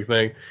that was a big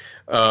thing.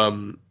 That's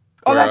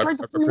right.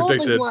 The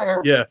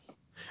multiplayer. Yeah.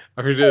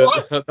 I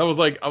predicted that was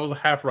like I was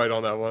half right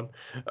on that one.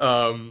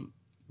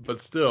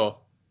 But still,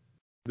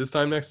 this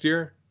time next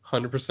year,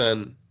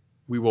 100%,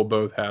 we will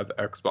both have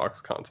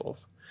Xbox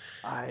consoles.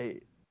 I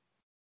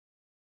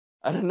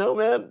don't know,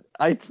 man.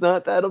 It's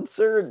not that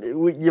absurd.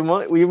 We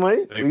might.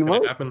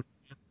 Happen.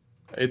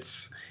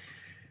 It's.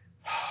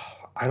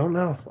 I don't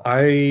know.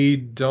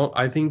 I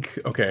think.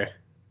 Okay.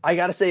 I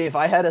gotta say, if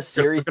I had a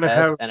Series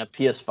S and a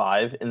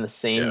PS5 in the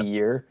same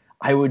year,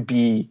 I would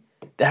be.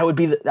 That would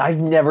be. I've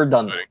never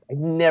done that. I've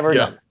never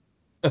done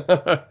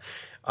that.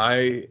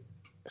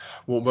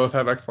 We'll both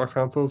have Xbox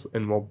consoles,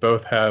 and we'll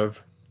both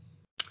have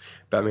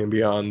Batman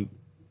Beyond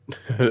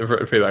for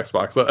the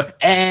Xbox.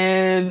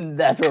 And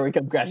that's where we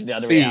come crashing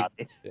down to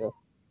reality. Yeah.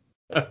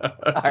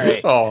 All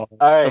right. All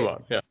right. Come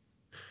on. Yeah.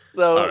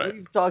 So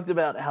we've talked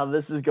about how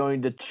this is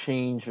going to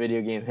change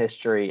video game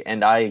history,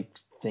 and I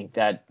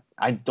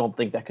don't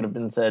think that could have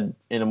been said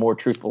in a more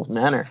truthful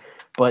manner.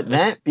 But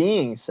that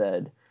being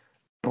said,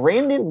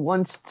 Brandon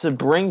wants to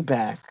bring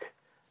back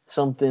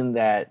something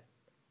that,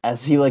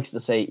 as he likes to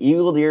say,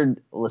 eagle-eared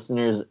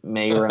listeners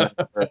may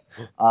remember.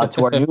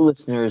 To our new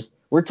listeners,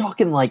 we're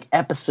talking like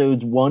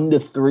episodes 1 to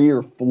 3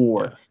 or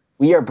 4. Yeah.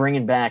 We are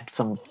bringing back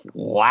some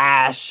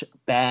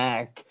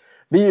flashback,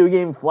 video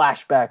game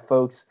flashback,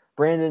 folks.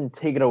 Brandon,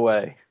 take it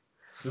away.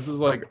 This is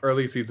like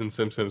early season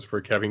Simpsons for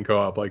Kevin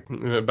Co-op, like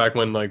back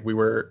when like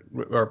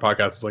our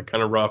podcast was like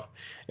kind of rough,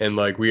 and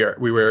like we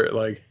were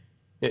like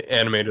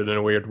animated in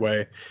a weird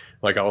way.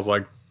 Like I was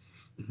like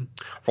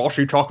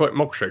Frosty chocolate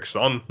milkshake,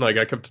 son. Like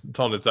I kept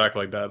telling Zach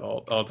like that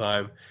all the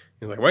time.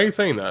 He's like, why are you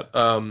saying that?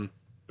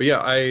 But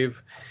yeah, I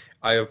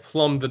have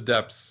plumbed the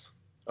depths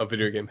of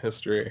video game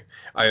history.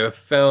 I have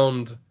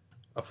found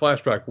a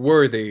flashback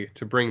worthy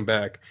to bring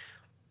back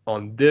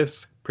on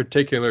this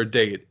particular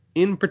date.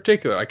 In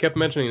particular, I kept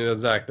mentioning to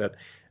Zach that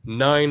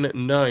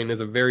 9-9 is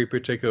a very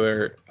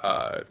particular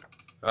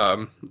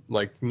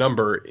like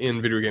number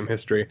in video game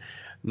history.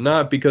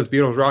 Not because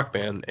Beatles Rock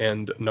Band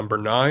and number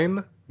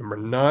nine,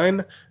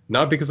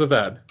 not because of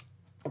that.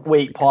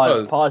 Wait,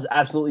 pause,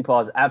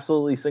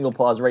 absolutely single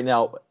pause right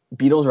now.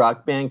 Beatles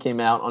Rock Band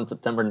came out on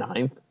September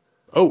 9th.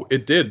 Oh,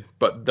 it did,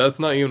 but that's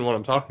not even what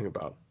I'm talking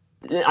about.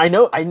 I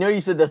know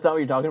you said that's not what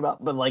you're talking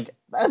about, but like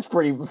that's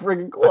pretty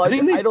freaking cool.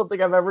 I don't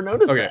think I've ever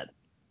noticed that.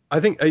 I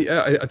think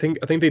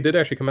they did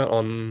actually come out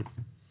on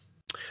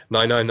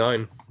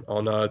 9/9/9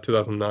 on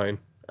 2009.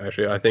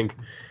 Actually, I think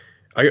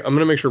I'm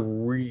gonna make sure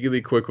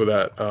really quick with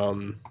that.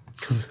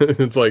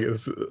 It's like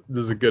this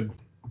is a good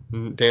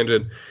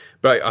tangent,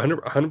 but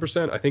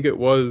 100%. I think it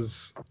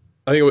was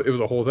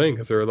a whole thing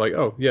because they were like,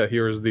 oh yeah,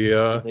 here's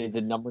the they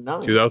did number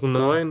 9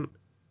 2009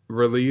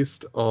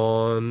 released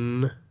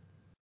on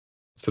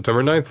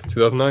September 9th,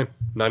 2009,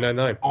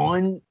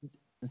 999.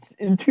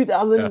 In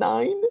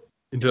 2009? Yeah.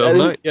 In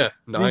 2009, yeah,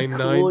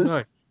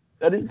 999.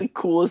 That is the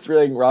coolest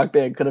thing Rock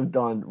Band could have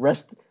done.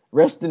 Rest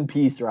in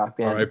peace, Rock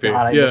Band. R.I.P.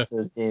 God, I miss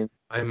those games.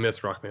 I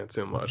miss Rock Band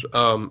so much.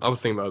 I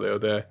was thinking about it the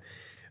other day,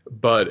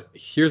 but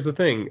here's the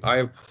thing: I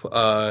have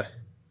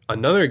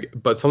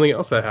something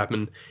else that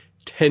happened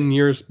 10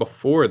 years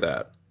before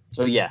that.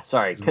 So yeah,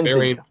 sorry, it's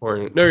very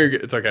important. No, you're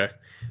good. It's okay.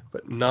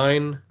 But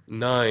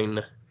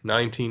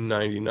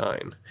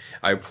 9/9/1999,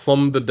 I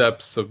plumbed the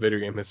depths of video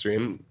game history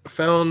and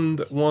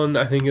found one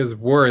I think is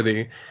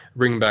worthy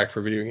bringing back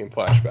for video game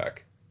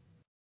flashback.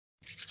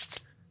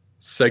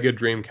 Sega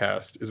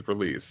Dreamcast is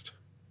released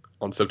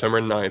on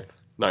September 9th,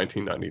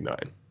 1999.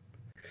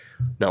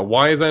 Now,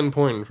 why is that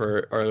important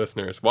for our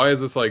listeners? Why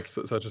is this like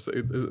such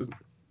a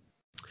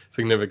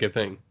significant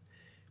thing?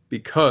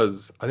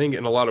 Because I think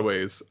in a lot of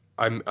ways,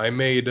 I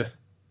made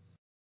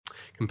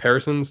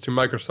comparisons to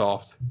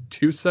Microsoft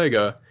to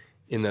Sega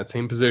in that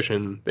same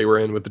position they were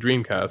in with the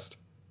Dreamcast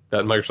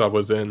that Microsoft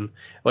was in.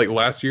 Like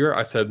last year,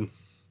 I said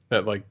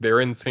that like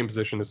they're in the same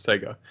position as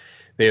Sega.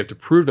 They have to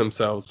prove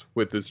themselves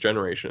with this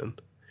generation.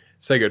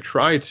 Sega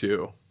tried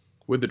to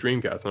with the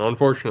Dreamcast, and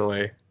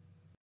unfortunately,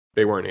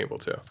 they weren't able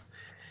to.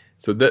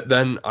 So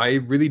then I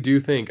really do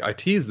think, I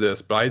tease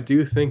this, but I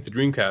do think the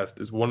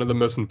Dreamcast is one of the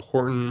most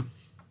important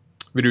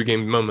video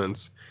game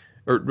moments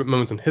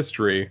in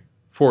history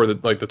for the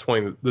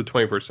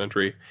 21st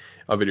century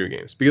of video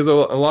games, because in a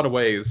lot of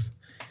ways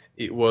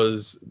it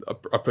was a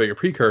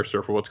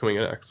precursor for what's coming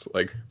next.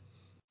 Like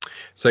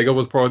Sega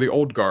was part of the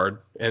old guard,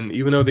 and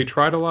even though they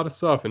tried a lot of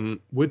stuff, and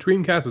with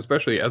Dreamcast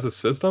especially as a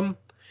system,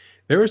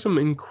 there were some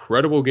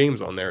incredible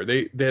games on there.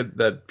 They had,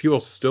 that people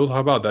still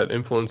talk about that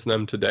influence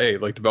them today,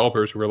 like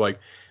developers who were like,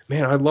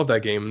 man, I love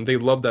that game, and they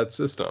love that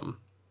system.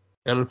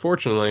 And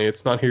unfortunately,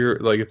 it's not here,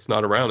 like it's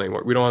not around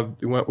anymore. We don't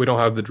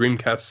have the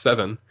Dreamcast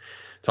 7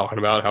 talking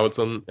about how it's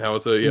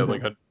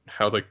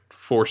like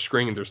 4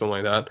 screens or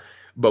something like that.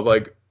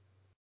 But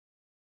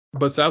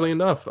sadly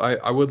enough,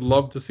 I would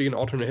love to see an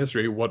alternate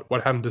history. What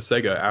happened to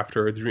Sega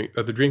after the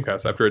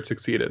Dreamcast, after it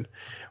succeeded?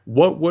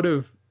 What would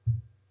have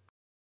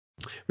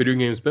video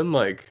games been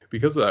like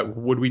because of that?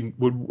 Would we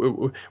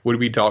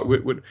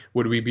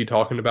be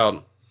talking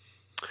about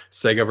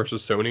Sega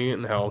versus Sony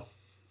and how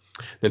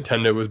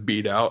Nintendo was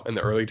beat out in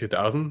the early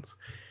 2000s?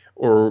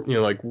 Or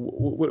like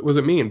what does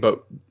it mean?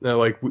 But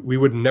like we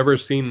would never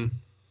seen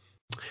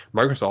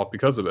Microsoft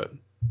because of it.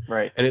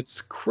 Right. And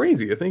it's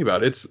crazy to think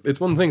about. It's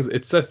one of the things,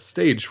 it sets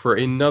stage for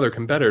another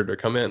competitor to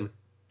come in,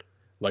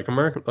 like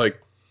Microsoft.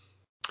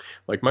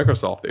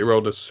 They were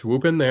able to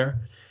swoop in there,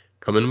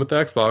 come in with the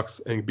Xbox,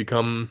 and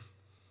become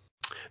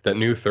that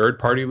new third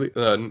party.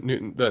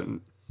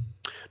 New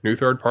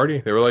third party.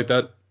 They were like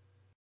that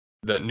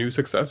new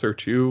successor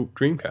to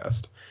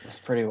Dreamcast. That's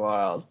pretty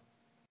wild.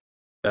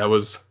 That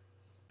was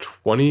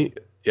 20.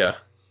 Yeah.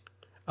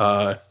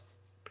 I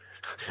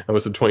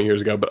was 20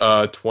 years ago,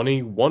 but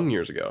 21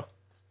 years ago.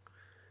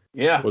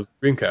 Yeah. Was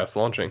Dreamcast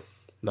launching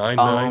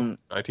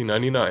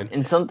 1999.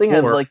 And something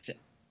I'd like to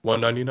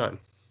 199.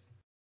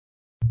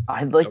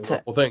 I'd like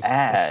to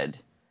add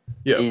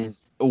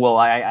is, well,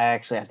 I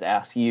actually have to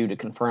ask you to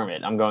confirm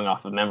it. I'm going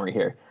off of memory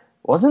here.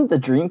 Wasn't the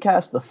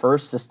Dreamcast the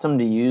first system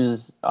to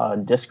use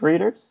disc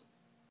readers?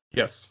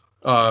 Yes.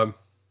 I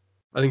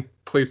think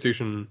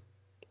PlayStation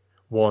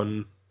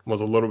 1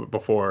 was a little bit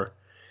before,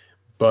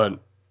 but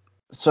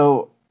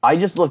so I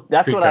just looked.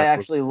 That's Dreamcast what I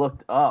actually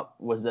looked up.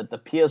 Was that the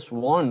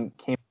PS1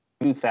 came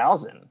in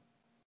 2000?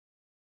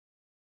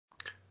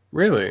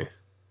 Really?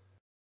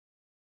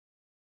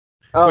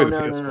 Oh, wait,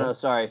 no.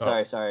 Sorry.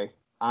 Was the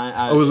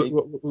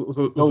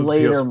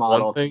later PS1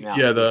 model thing?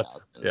 Yeah,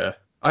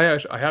 I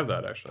have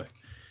that actually.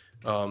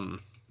 But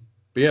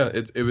yeah,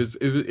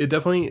 it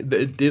definitely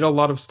did a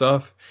lot of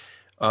stuff.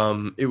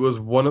 It was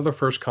one of the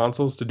first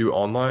consoles to do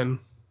online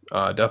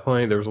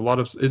Definitely, there's a lot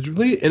of it's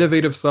really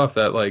innovative stuff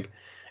that like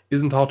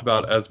isn't talked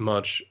about as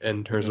much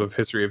in terms of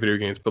history of video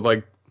games. But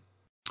like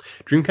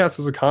Dreamcast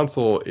as a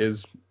console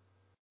is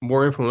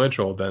more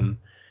influential than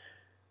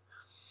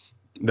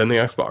the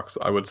Xbox.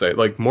 I would say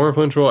like more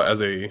influential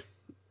as a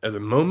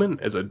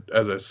moment, as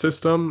a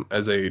system,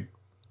 as a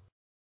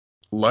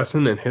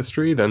lesson in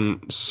history than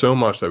so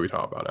much that we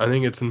talk about. I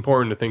think it's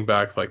important to think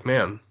back like,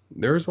 man,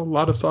 there's a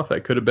lot of stuff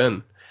that could have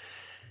been.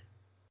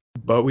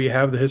 But we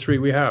have the history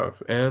we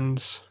have, and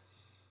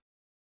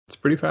it's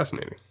pretty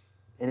fascinating.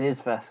 It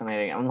is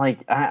fascinating. I'm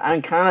like,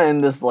 I'm kind of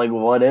in this like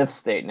what if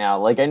state now.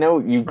 Like I know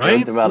you've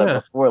joked about it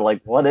before.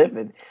 Like what if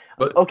it?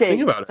 But okay,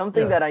 think about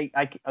something that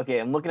okay,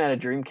 I'm looking at a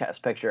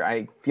Dreamcast picture.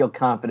 I feel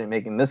confident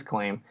making this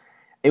claim.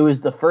 It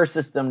was the first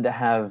system to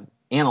have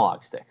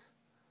analog sticks.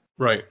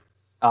 Right.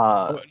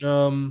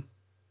 You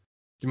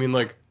mean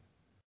like?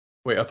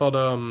 Wait, I thought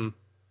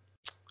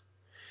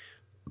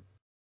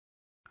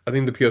I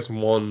think the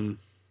PS1.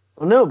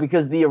 Well, no,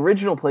 because the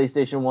original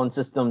PlayStation 1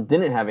 system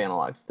didn't have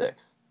analog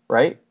sticks,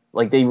 right?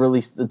 Like they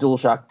released the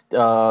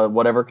DualShock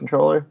whatever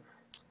controller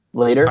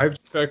later. I have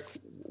to check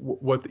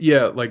what.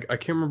 Yeah, like I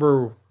can't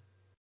remember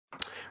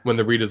when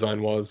the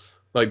redesign was.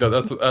 Like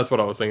that's what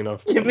I was thinking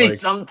of. Give me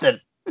something.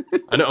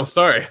 I know. I'm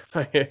sorry.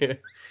 Crazy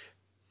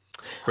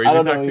I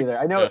don't know either.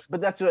 I know, but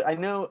that's what I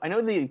know. I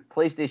know the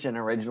PlayStation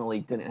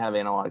originally didn't have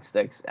analog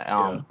sticks.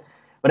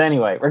 But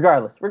anyway,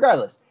 regardless,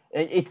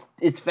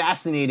 it's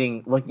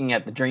fascinating looking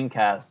at the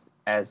Dreamcast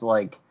as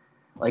like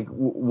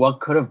what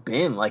could have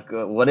been. Like,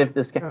 what if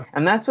this?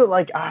 And that's what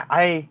like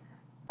I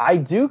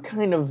do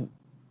kind of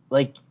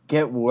like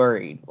get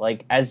worried.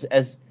 Like as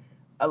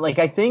like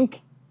I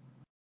think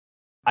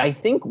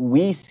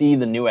we see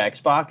the new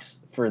Xbox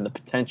for the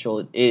potential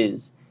it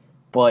is.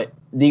 But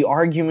the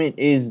argument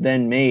is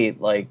then made,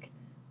 like,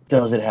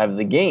 does it have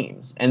the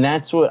games? And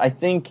that's what I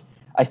think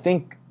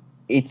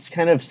it's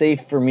kind of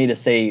safe for me to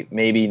say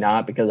maybe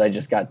not because I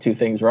just got two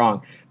things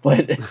wrong.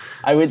 But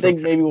I would think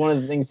maybe one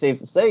of the things safe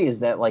to say is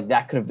that, like,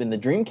 that could have been the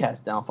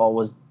Dreamcast downfall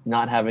was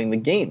not having the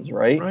games,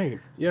 right? Right,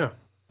 yeah.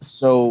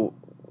 So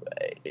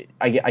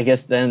I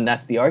guess then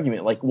that's the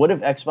argument. Like, what if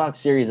Xbox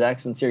Series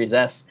X and Series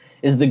S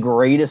is the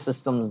greatest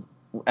systems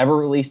ever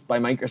released by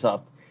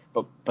Microsoft?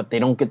 But they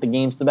don't get the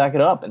games to back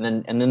it up, and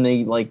then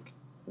they like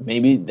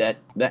maybe that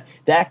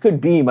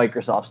could be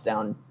Microsoft's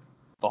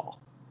downfall,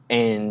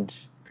 and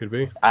could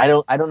be. I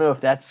don't know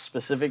if that's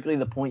specifically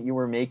the point you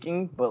were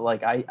making, but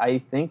like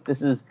I think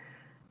this is,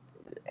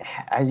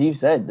 as you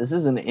said, this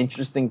is an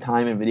interesting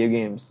time in video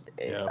games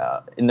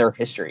in their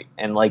history,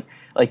 and like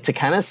to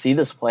kind of see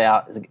this play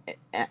out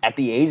at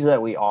the age that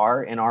we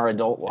are in our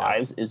adult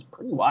lives is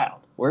pretty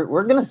wild.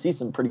 We're gonna see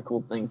some pretty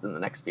cool things in the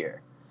next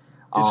year.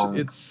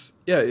 It's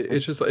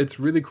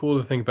really cool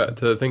to think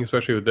about,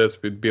 especially with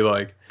this, would be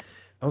like,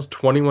 that was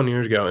 21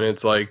 years ago, and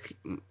it's like,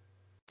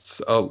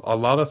 a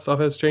lot of stuff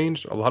has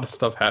changed, a lot of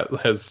stuff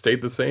has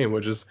stayed the same,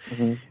 which is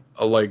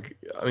like,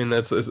 I mean,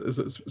 that's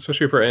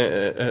especially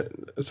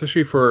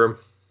for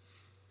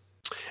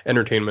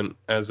entertainment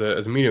as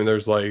a medium.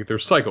 There's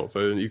cycles,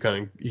 so you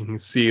can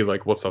see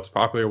like what stuff's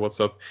popular, what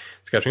stuff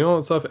is catching on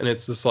and stuff, and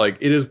it's just like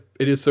it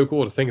is so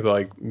cool to think of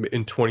like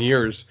in 20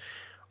 years.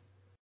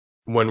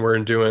 When we're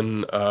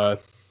doing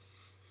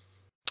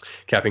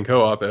Caffeine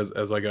Co-op as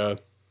like a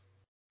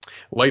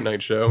late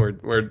night show,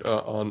 we're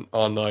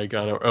on like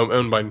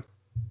owned by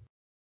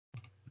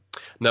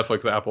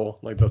Netflix, Apple,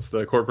 like that's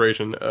the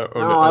corporation.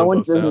 I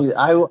want Disney.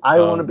 I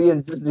want to be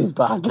in Disney's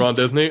pockets. Ron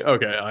Disney,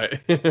 okay,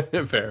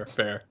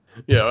 fair.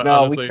 Yeah,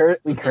 no, honestly,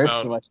 we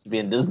curse too much to be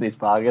in Disney's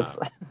pockets.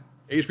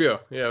 HBO,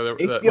 yeah,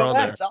 HBO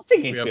Max. I'll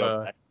take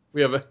HBO Max.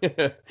 We have a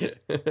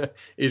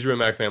HBO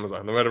Max,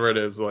 Amazon, whatever it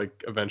is,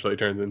 like eventually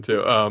turns into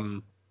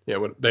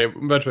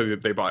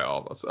they buy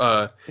all of us.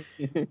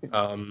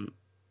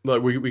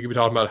 Like we could be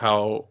talking about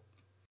how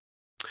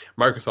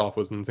Microsoft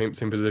was in the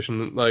same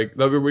position. Like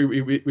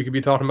we could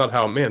be talking about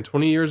how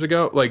 20 years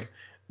ago, like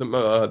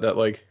that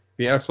like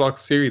the Xbox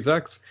Series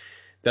X,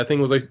 that thing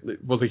was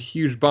a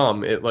huge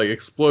bomb. It like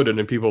exploded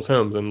in people's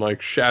homes and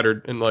like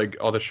shattered, and like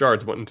all the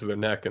shards went into their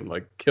neck and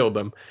like killed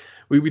them.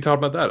 We'd be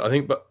talking about that, I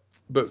think, but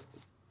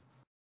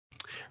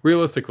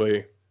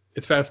realistically,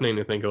 it's fascinating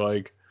to think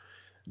like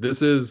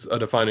this is a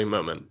defining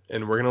moment,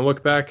 and we're gonna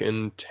look back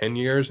in 10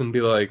 years and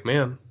be like,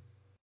 man,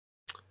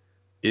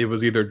 it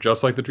was either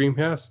just like the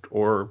Dreamcast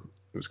or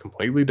it was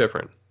completely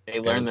different.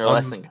 They learned their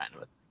lesson, kind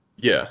of.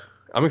 Yeah,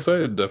 I'm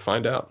excited to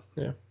find out.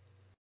 Yeah,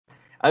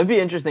 it'd be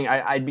interesting.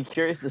 I'd be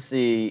curious to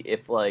see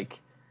if like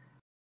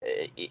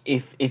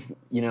if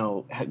you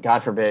know, God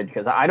forbid,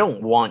 because I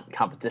don't want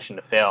competition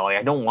to fail. Like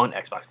I don't want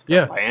Xbox to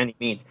fail by any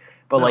means.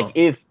 But like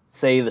if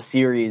say the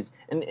series,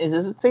 and is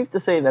it safe to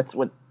say that's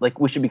what like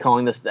we should be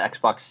calling this the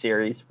Xbox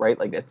Series, right?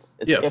 Like it's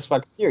the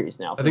Xbox Series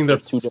now. So I think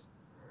that's two different.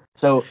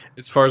 So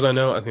as far as I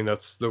know, I think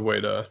that's the way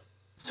to.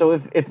 So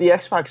if the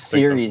Xbox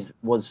Series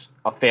was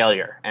a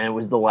failure and it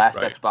was the last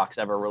Xbox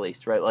ever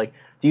released, right? Like,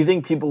 do you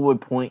think people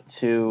would point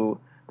to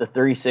the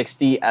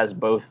 360 as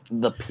both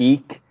the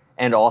peak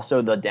and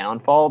also the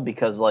downfall?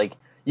 Because like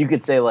you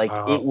could say like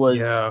it was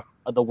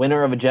the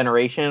winner of a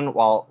generation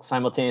while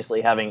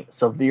simultaneously having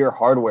severe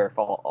hardware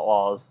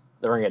flaws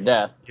that ring of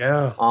death.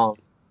 Yeah.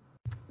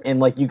 And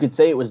like you could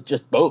say it was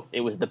just both.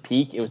 It was the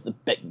peak. It was the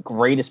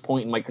greatest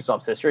point in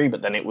Microsoft's history,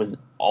 but then it was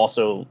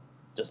also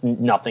just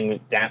nothing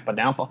but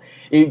downfall.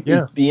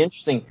 It'd be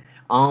interesting.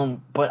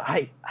 But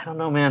I don't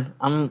know, man.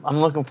 I'm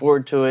looking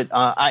forward to it.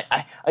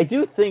 I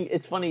do think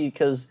it's funny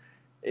because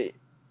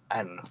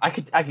I don't know. I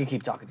could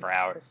keep talking for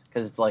hours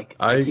because it's like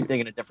I keep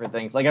thinking of different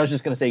things. Like I was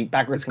just gonna say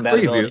backwards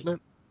compatibility. Crazy, isn't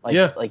it?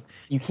 Like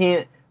you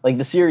can't, like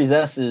the Series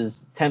S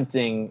is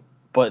tempting,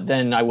 but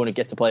then I wouldn't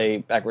get to play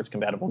backwards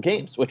compatible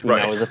games, which we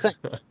know is a thing.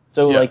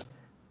 So like,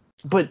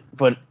 but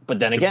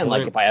then again,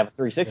 like if I have a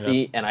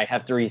 360 and I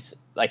have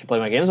I can play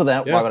my games with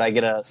that. Why would I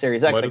get a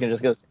Series X? I can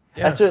just go.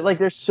 That's what, like.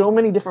 There's so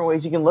many different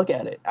ways you can look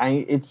at it.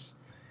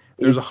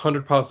 There's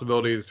 100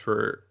 possibilities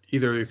for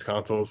either of these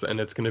consoles, and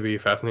it's going to be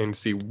fascinating to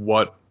see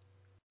what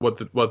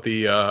the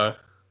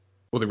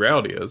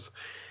reality is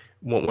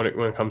when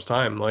it comes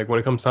time. Like when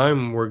it comes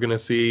time, we're going to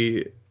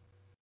see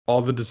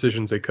all the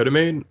decisions they could have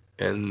made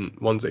and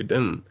ones they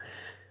didn't,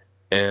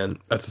 and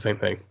that's the same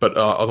thing. But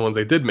other ones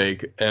they did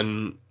make,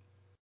 and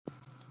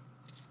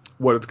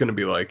what it's going to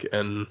be like,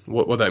 and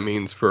what that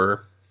means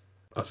for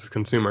us as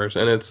consumers,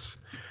 and it's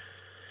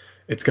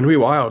going to be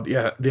wild.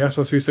 Yeah, the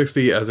Xbox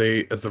 360 as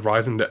the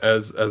rise and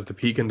as the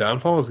peak and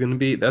downfall is going to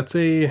be.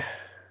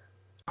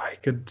 I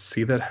could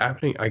see that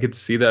happening. I could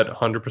see that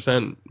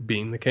 100%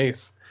 being the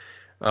case.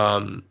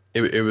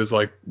 It was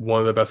like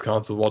one of the best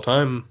consoles of all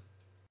time,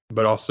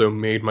 but also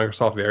made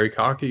Microsoft very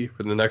cocky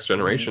for the next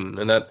generation,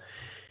 and that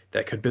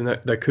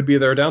could be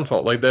their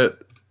downfall. Like that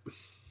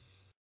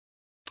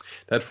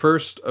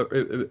first,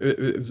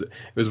 it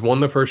was one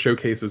of the first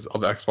showcases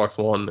of Xbox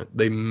One.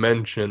 They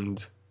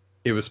mentioned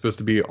it was supposed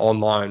to be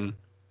online.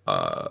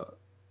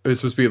 It was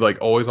supposed to be like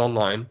always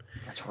online.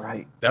 That's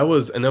right. That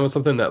was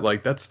something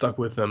that stuck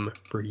with them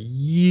for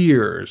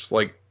years.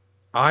 Like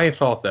I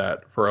thought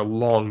that for a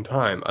long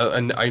time,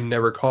 and I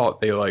never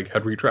caught they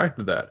had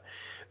retracted that.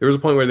 There was a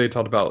point where they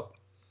talked about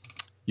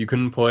you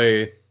couldn't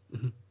play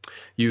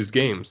used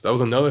games. That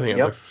was another thing.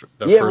 Yep.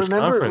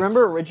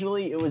 Remember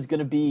originally it was going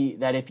to be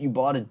that if you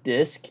bought a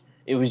disc,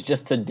 it was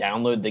just to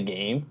download the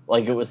game.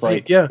 Like it was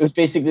like it was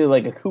basically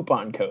like a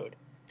coupon code.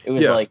 It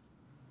was like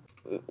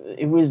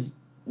it was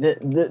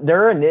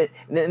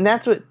and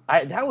that's what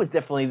that was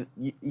definitely.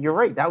 You're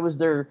right. That was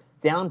their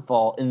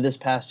downfall in this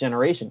past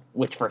generation.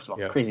 Which, first of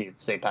all, crazy to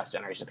say past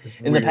generation.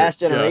 In the past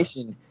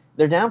generation,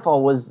 their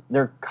downfall was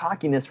their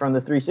cockiness from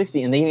the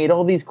 360, and they made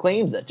all these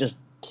claims that just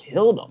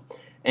killed them.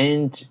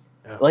 And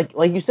like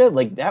you said,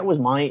 like that was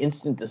my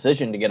instant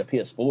decision to get a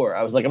PS4.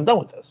 I was like, I'm done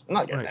with this. I'm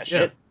not getting that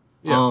shit.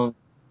 Yeah.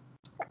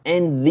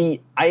 And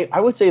I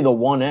would say the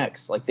One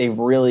X, like they've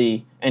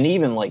really, and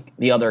even like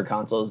the other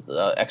consoles,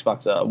 the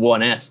Xbox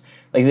One S,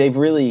 like they've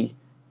really,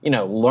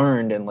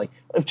 learned and like,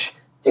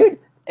 dude,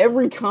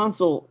 every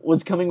console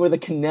was coming with a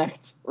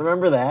Kinect.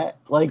 Remember that?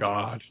 Like,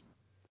 God,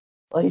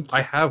 like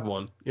I have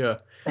one. Yeah,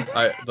 the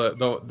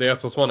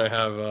Xbox One I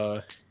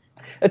have.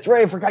 That's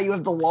right. I forgot you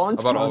have the launch.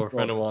 I bought all a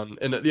friend of one,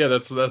 and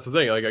that's the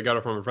thing. Like I got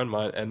it from a friend of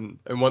mine, and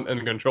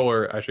the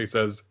controller actually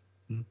says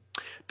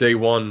day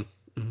one.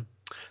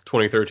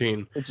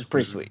 2013, which is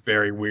pretty sweet.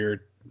 Very weird.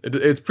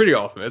 It's pretty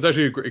awesome. It's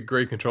actually a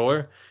great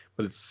controller,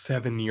 but it's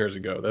 7 years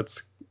ago.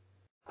 That's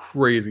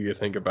crazy to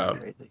think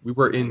about. We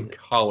were in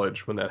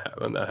college when that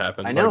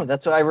happened. I know.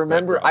 That's what I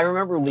remember. I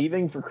remember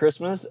leaving for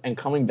Christmas and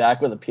coming back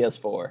with a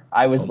PS4.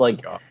 I was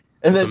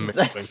and then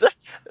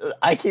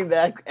I came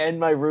back, and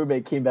my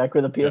roommate came back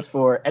with a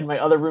PS4, and my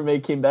other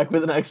roommate came back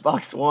with an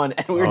Xbox One,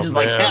 and we were just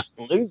like,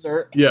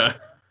 loser. Yeah.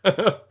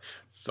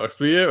 Sucks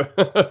for you.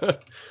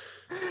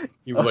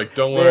 He was like,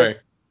 "Don't worry."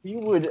 He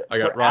would. I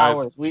got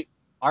Rise.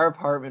 Our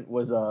apartment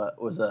we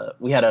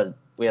had a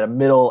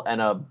middle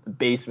and a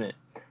basement,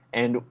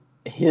 and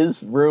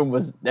his room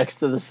was next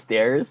to the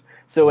stairs.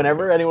 So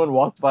whenever anyone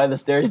walked by the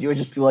stairs, you would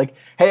just be like,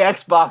 "Hey,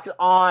 Xbox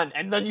on,"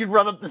 and then you'd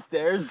run up the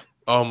stairs.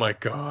 Oh my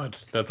God,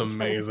 that's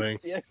amazing.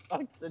 The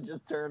Xbox to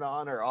just turn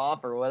on or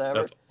off or whatever.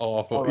 That's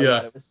awful.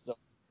 God, it was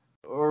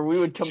or we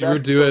would come back. You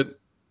would do it.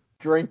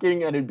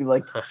 Drinking, and it'd be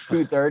like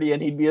 2:30,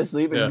 and he'd be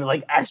asleep, and he'd be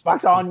like,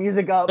 Xbox on,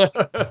 music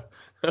up.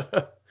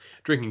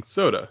 Drinking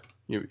soda.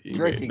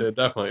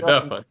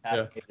 Definitely.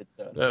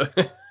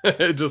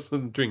 Yeah. Just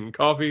drinking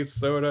coffee,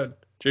 soda,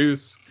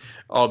 juice,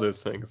 all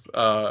those things.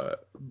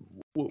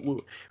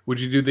 Would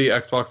you do the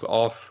Xbox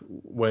off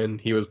when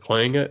he was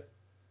playing it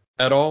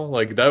at all?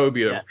 Like that would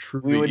be a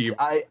truly.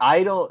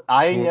 I don't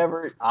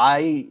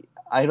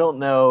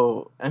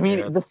know. I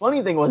mean, the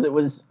funny thing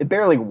was it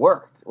barely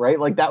worked, right?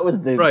 Like that was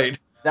the right.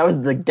 That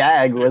was the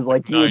gag, was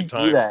like you would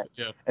do that,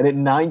 and at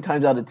 9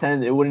 times out of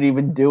 10 it wouldn't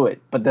even do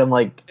it. But then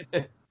like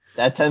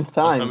that 10th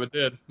time, it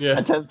did. Yeah,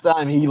 that 10th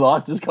time he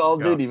lost his Call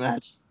of Duty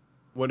match.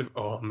 What if?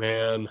 Oh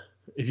man,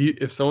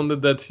 if someone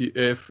did that to you,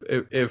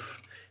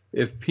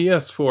 if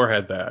PS4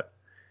 had that,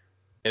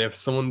 and if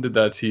someone did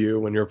that to you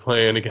when you're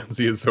playing against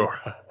the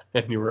Azora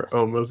and you were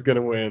almost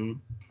gonna win,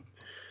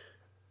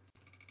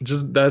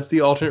 that's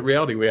the alternate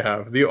reality we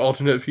have, the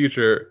alternate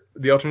future,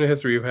 the alternate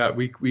history we have.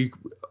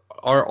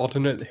 our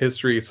alternate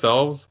history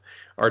selves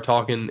are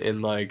talking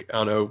in like, I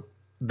don't know,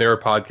 their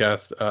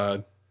podcast,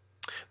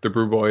 the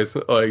Brew Boys,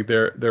 like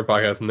their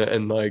podcast,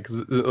 and like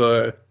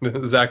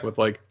Zach with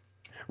like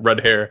red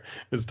hair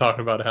is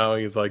talking about how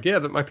he's like, yeah,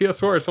 that my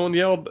PS4, someone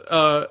yelled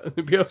the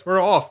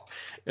PS4 off,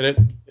 and it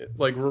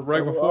like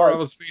right before I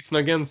was facing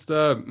against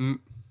Mecha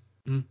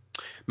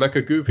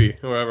Goofy,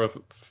 whoever,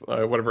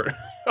 whatever.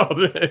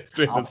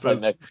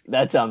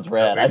 That sounds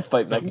rad. I'd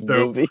fight Mecha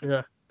Goofy.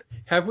 Yeah.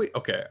 Have we?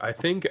 Okay, I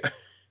think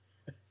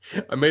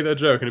I made that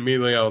joke, and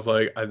immediately I was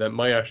like, that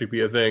might actually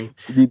be a thing.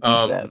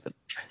 I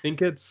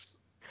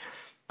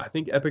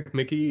think Epic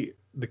Mickey,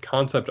 the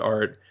concept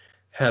art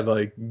had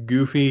like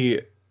Goofy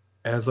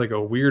as like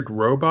a weird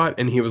robot,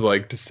 and he was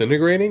like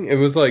disintegrating. It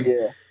was like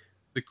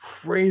the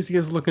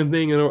craziest looking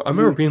thing. And I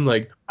remember being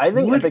like, I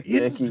think what Epic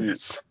is Mickey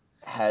this?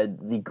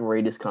 Had the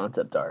greatest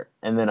concept art,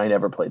 and then I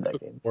never played that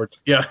game.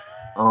 Yeah.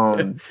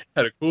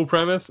 Had a cool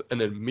premise,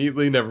 and then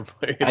immediately never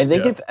played. I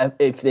think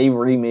if they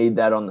remade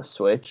that on the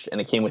Switch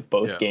and it came with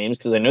both games,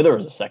 because I know there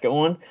was a second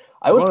one,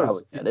 I would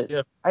probably get it.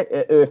 Yeah.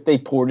 If they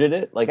ported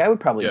it, like I would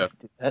probably do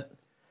that,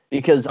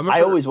 because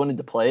I always wanted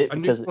to play it,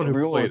 because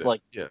everyone was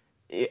like,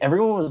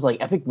 everyone was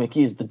like, Epic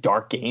Mickey is the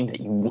dark game that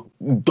you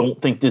don't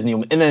think Disney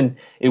will, and then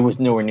it was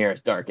nowhere near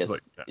as dark as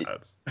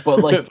but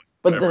like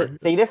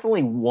they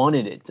definitely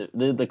wanted it to,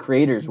 the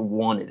creators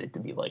wanted it to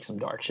be like some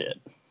dark shit.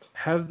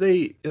 Have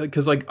they,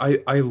 because like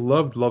I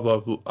love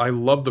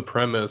the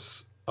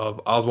premise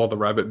of Oswald the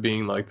Rabbit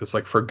being like this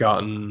like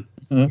forgotten,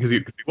 because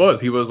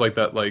he was like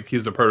that, like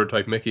he's the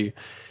prototype Mickey,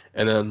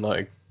 and then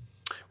like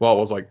Walt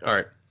was like, all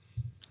right,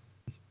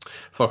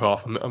 fuck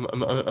off, I'm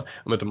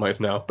at the mice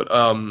now. But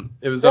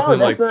it was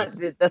definitely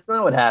that's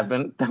not what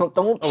happened.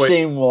 Don't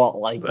shame Walt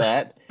like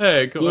that.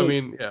 Hey, I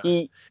mean,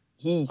 yeah,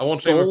 he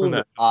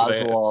sold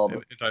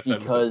Oswald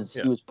because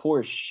he was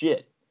poor as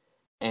shit,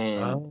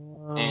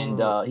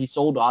 and he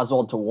sold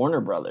Oswald to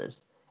Warner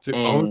Brothers. Dude,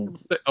 I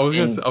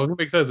was gonna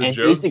make that as a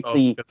joke.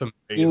 Basically,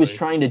 he was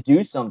trying to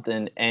do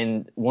something,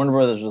 and Warner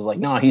Brothers was like,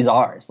 "No, he's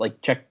ours.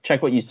 Like,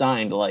 check what you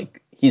signed.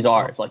 Like, he's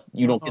ours. Like,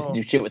 you don't get to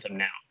do shit with him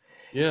now."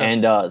 Yeah.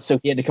 And so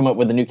he had to come up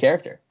with a new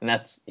character,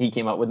 and he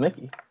came up with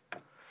Mickey.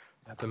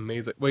 That's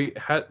amazing. Wait,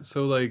 how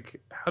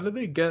did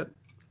they get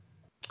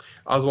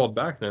Oswald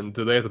back then?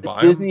 Did they have to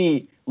buy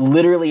Disney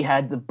literally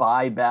had to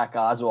buy back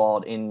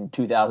Oswald in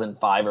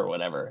 2005 or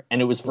whatever,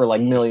 and it was for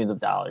like millions of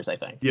dollars, I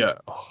think. Yeah.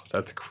 Oh,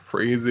 that's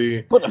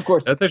crazy. But of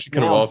course, that's actually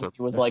kind of awesome.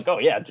 It was like, oh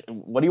yeah,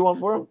 what do you want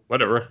for him?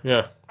 Whatever.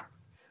 Yeah.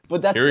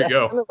 But that's kind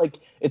of like,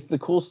 it's the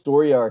cool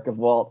story arc of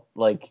Walt.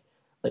 Like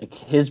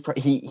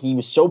he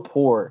was so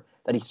poor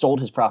that he sold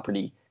his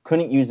property,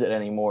 couldn't use it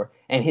anymore,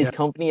 and his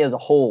company as a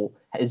whole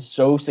is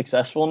so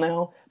successful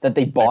now that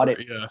they bought it.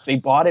 Yeah. They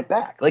bought it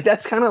back. Like,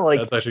 that's kind of like,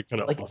 that's actually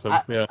kind of like, awesome.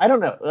 I don't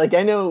know. Like,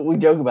 I know we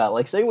joke about,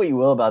 like, say what you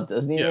will about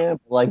Disney, man,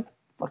 but like,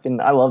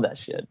 fucking, I love that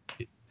shit.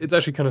 It's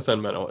actually kind of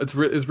sentimental. It's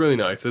really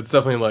nice. It's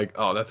definitely like,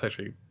 oh, that's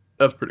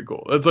pretty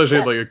cool. That's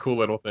actually like a cool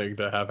little thing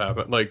to have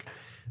happen. Like,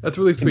 that's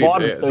really sweet.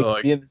 Bought it, so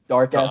like, be in this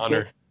dark ass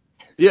honor.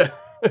 Yeah.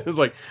 It's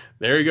like,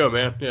 there you go,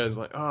 man. Yeah. It's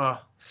like,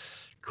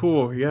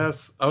 cool.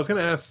 Yes. I was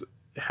gonna ask,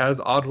 has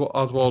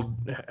Oswald,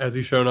 has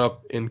he shown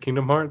up in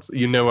Kingdom Hearts?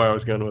 You know where I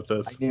was going with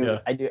this.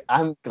 I do.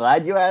 I'm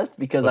glad you asked,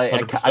 because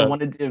I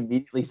wanted to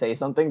immediately say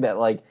something that,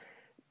 like,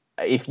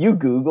 if you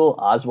Google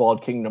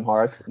Oswald Kingdom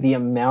Hearts, the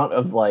amount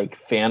of like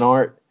fan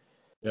art.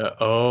 Yeah.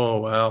 Oh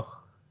wow.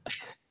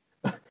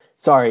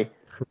 Sorry.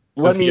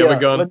 Let me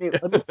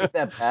take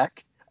that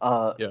back.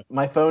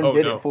 My phone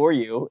did it for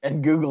you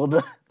and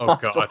Googled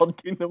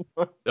Oswald Kingdom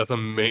Hearts. That's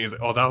amazing.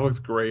 Oh, that looks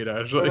great,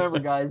 actually. Remember,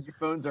 guys, your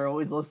phones are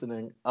always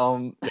listening.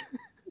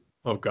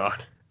 Oh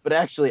god. But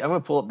actually, I'm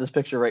gonna pull up this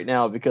picture right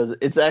now, because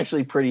it's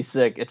actually pretty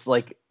sick. It's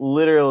like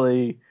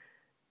literally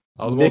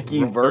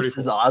Mickey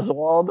versus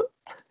Oswald.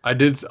 I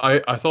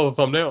saw the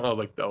thumbnail and I was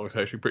like, that looks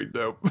actually pretty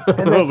dope.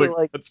 And I was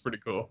like, that's pretty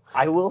cool.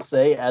 I will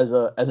say, as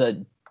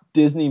a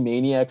Disney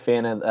maniac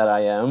fan that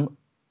I am,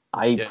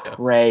 I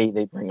pray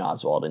they bring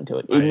Oswald into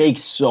it. It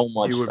makes so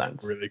much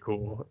sense. Really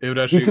cool. It would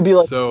actually. He could be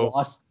like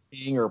lost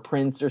king or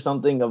prince or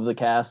something of the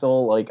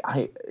castle. Like,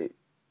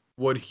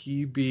 would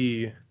he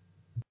be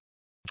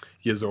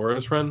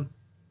Yazora's friend?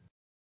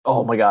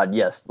 Oh my god,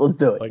 yes. Let's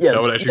do it. Like,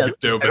 that would actually be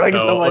dope as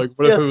hell. Like,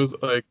 what if it was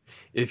like,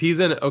 if he's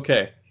in,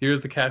 okay,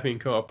 here's the Caffeine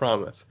Co-op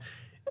promise.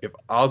 If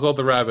Oswald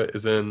the Rabbit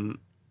is in,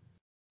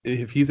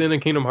 if he's in a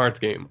Kingdom Hearts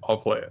game, I'll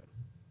play it.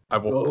 I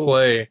will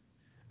play.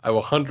 I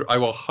will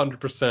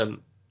 100%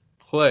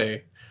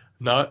 play.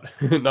 Not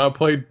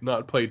play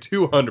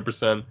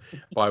 200%,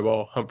 but I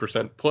will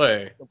 100%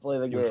 play. Play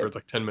the game. For it's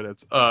like 10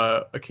 minutes.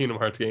 A Kingdom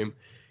Hearts game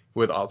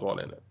with Oswald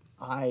in it.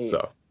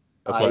 So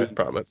that's my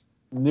promise.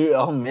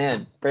 Oh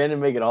man, Brandon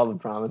making all the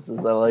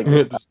promises. I like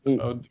it.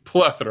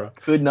 Plethora.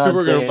 Could not. People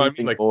are gonna remind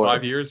me like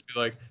 5 years, be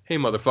like, "Hey,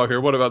 motherfucker,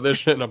 what about this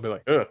shit?" And I'll be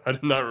like, I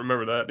did not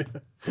remember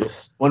that.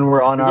 When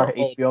we're on our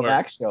HBO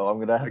Max show, I'm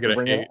gonna have to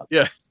bring it up.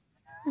 Yeah.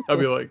 I'll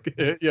be like,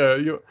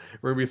 we're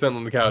gonna be sitting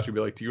on the couch. You'll be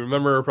like, "Do you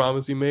remember a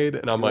promise you made?"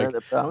 And I'm like,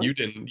 "You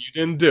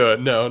didn't do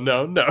it. No."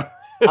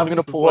 I'm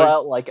gonna pull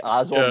out like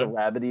Oswald the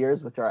Rabbit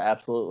ears, which are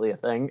absolutely a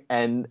thing,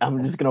 and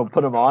I'm just gonna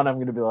put them on. I'm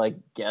gonna be like,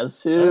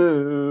 guess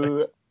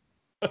who?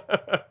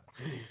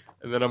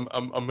 And then I'm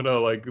gonna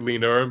like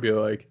lean over and be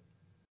like,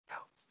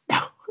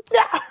 no.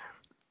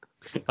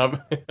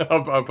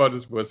 I'll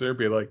just whisper and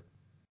be like,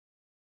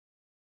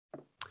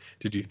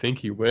 did you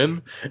think you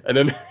win? And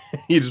then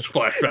he just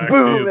flash back.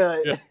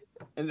 Boom!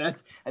 And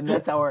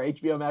that's how our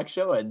HBO Max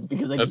show ends,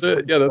 because I that's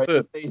it. Yeah, that's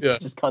it. Yeah,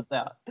 just cuts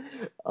out.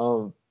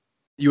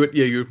 You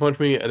would punch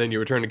me, and then you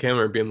would turn the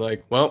camera being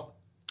like, well,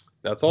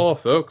 that's all,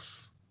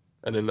 folks.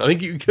 And then I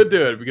think you could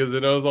do it because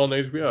it was on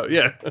HBO.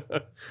 Yeah.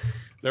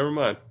 Never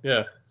mind.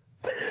 Yeah.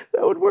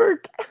 That would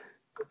work.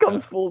 It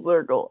comes full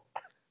circle.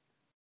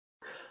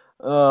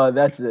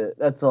 That's it.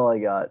 That's all I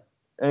got.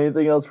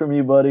 Anything else from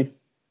you, buddy?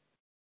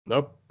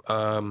 Nope.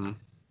 In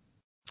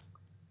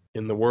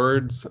the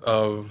words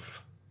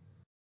of,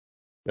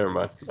 never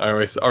mind. I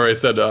already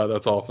said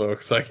that's all,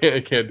 folks. I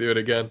can't do it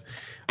again.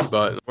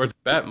 But in the words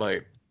of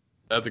Batmite,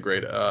 that's a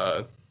great.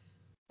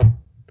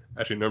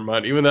 Actually, never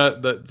mind. Even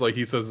that's like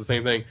he says the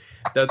same thing.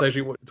 That's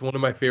actually it's one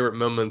of my favorite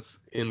moments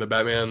in the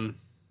Batman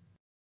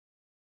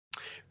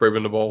Brave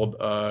and the Bold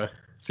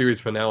series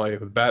finale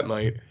with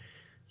Batmite.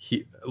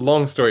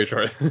 Long story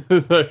short,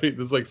 this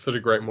is like such a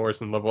Grant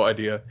Morrison level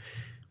idea,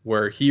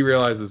 where he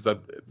realizes that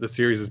the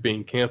series is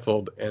being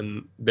canceled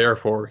and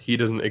therefore he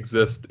doesn't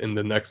exist in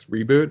the next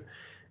reboot,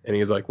 and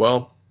he's like,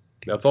 "Well,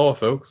 that's all,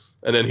 folks,"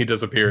 and then he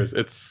disappears.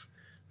 It's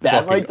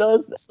Batmite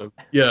does? Awesome.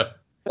 Yeah,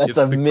 that's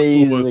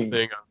amazing. The coolest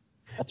thing.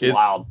 That's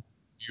wild.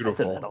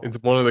 Beautiful. It's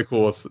one of the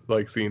coolest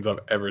like scenes I've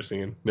ever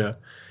seen. Yeah,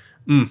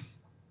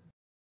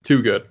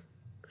 too good.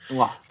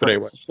 Wow. But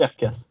anyway, chef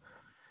kiss.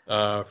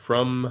 That's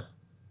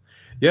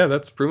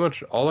pretty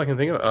much all I can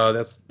think of.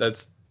 That's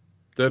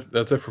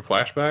it for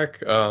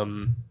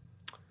flashback.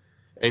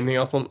 Anything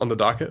else on the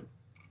docket?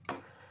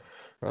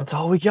 That's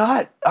all we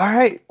got. All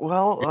right.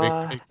 Well,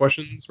 any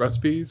questions,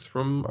 recipes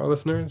from our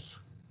listeners?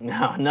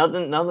 No,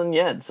 nothing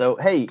yet. So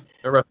hey,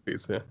 no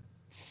recipes. Yeah.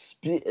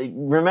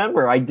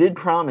 Remember, I did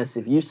promise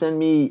if you send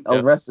me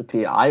a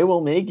recipe, I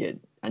will make it,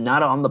 and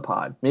not on the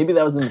pod. Maybe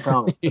that was in the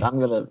promise, but I'm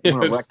gonna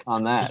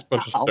retcon that.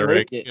 I'll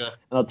make it, and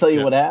I'll tell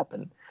you what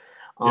happened.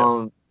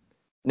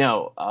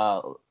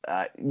 No,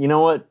 you know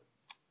what?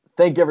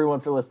 Thank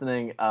everyone for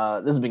listening. This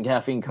has been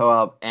Caffeine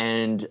Co-op,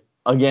 and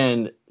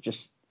again,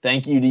 just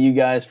thank you to you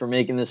guys for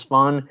making this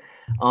fun.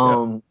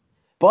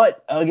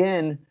 But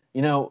again,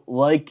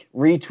 like,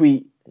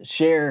 retweet,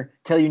 share,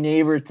 tell your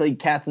neighbors, tell your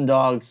cats and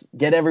dogs,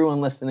 get everyone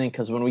listening,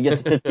 because when we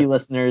get to 50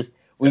 listeners,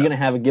 we're going to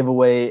have a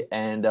giveaway,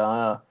 and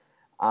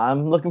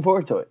I'm looking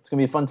forward to it. It's going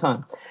to be a fun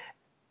time.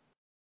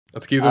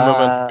 Let's keep the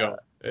momentum going.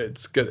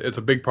 It's good. It's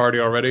a big party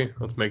already.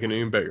 Let's make it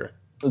even bigger.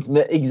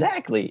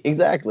 Exactly.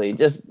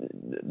 Just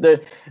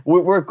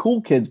we're a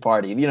cool kids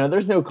party.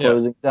 There's no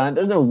closing time.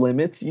 There's no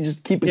limits. You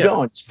just keep it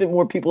going. Just fit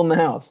more people in the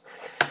house.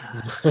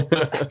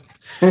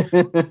 We'll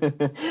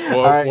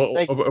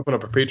open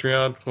up a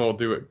Patreon. We'll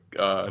do it.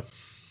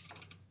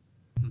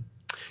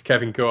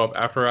 Caffeine Co-op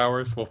after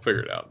hours. We'll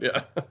figure it out.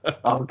 Yeah.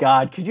 Oh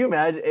God, could you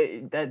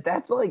imagine?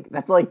 That's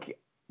like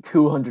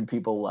 200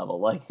 people level.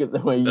 Like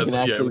the way you can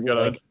actually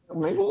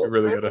we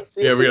really gotta.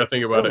 Yeah, we gotta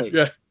think about it.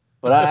 Yeah.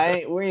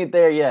 But we ain't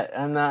there yet.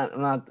 I'm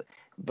not.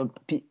 But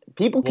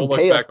people can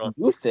pay us to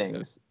do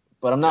things,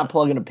 but I'm not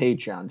plugging a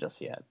Patreon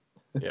just yet.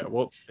 Yeah,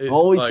 well, I'm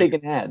always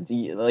taking ads.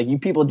 You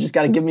people just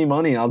got to give me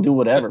money, and I'll do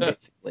whatever.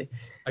 Basically,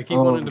 I keep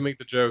wanting to make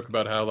the joke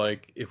about how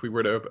if we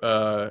were to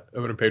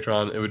open a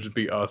Patreon, it would just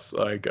be us.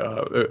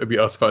 It'd be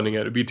us funding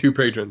it. It'd be two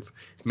patrons,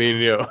 me and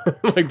you,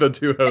 like the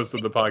two hosts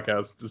of the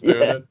podcast, just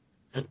doing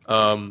it.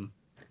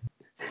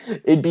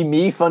 It'd be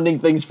me funding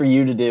things for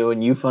you to do,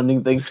 and you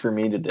funding things for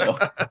me to do.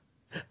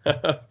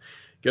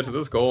 Get to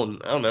this goal,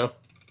 and I don't know.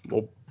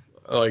 Well,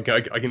 I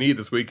can eat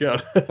this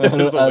weekend.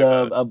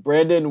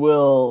 Brandon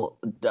will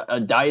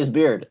dye his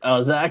beard.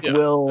 Zach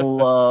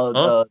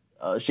will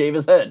shave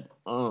his head.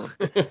 All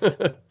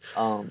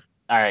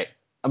right,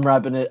 I'm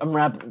wrapping it.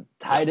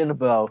 Tied in a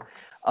bow.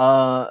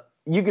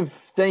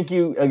 Thank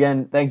you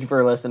again. Thank you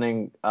for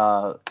listening.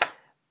 You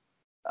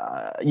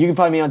can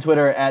find me on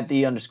Twitter at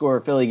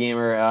 @the Philly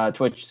Gamer,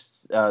 Twitch,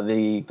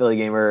 the Philly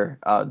Gamer,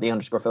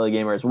 the Philly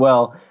Gamer as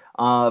well.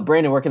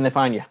 Brandon, where can they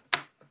find you?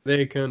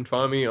 They can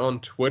find me on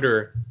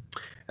Twitter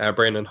at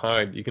Brandon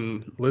Hyde. You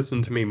can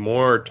listen to me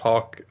more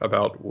talk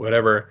about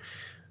whatever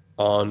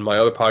on my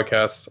other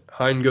podcast,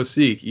 Hide and Go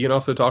Seek. You can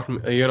also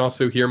you can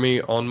also hear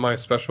me on my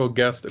special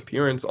guest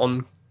appearance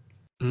on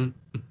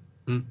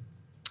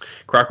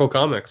Crackle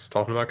Comics,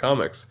 talking about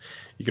comics.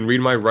 You can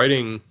read my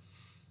writing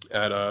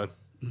at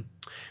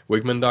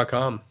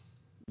wigman.com.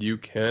 You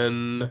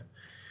can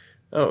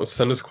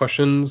send us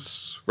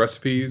questions,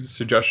 recipes,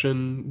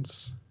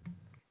 suggestions,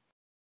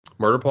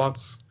 murder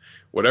plots,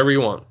 whatever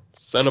you want.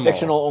 Send them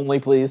Fictional all. Only,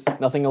 please.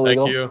 Nothing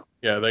illegal. Thank you.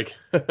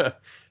 Yeah,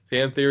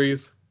 fan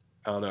theories.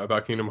 I don't know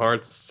about Kingdom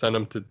Hearts. Send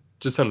them to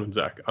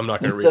Zach. I'm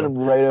not gonna read them. Send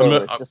them right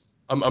over.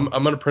 I'm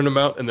gonna print them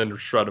out and then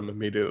shred them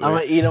immediately. I'm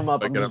gonna eat them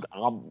up.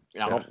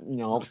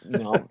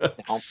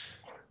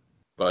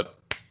 But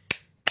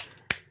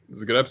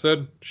was a good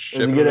episode. It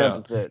was a good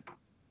episode.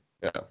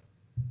 Yeah.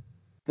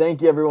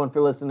 Thank you, everyone,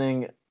 for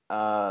listening. This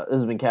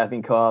has been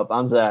Caffeine Co-op.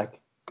 I'm Zach.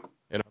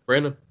 And I'm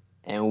Brandon.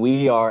 And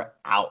we are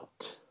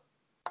out.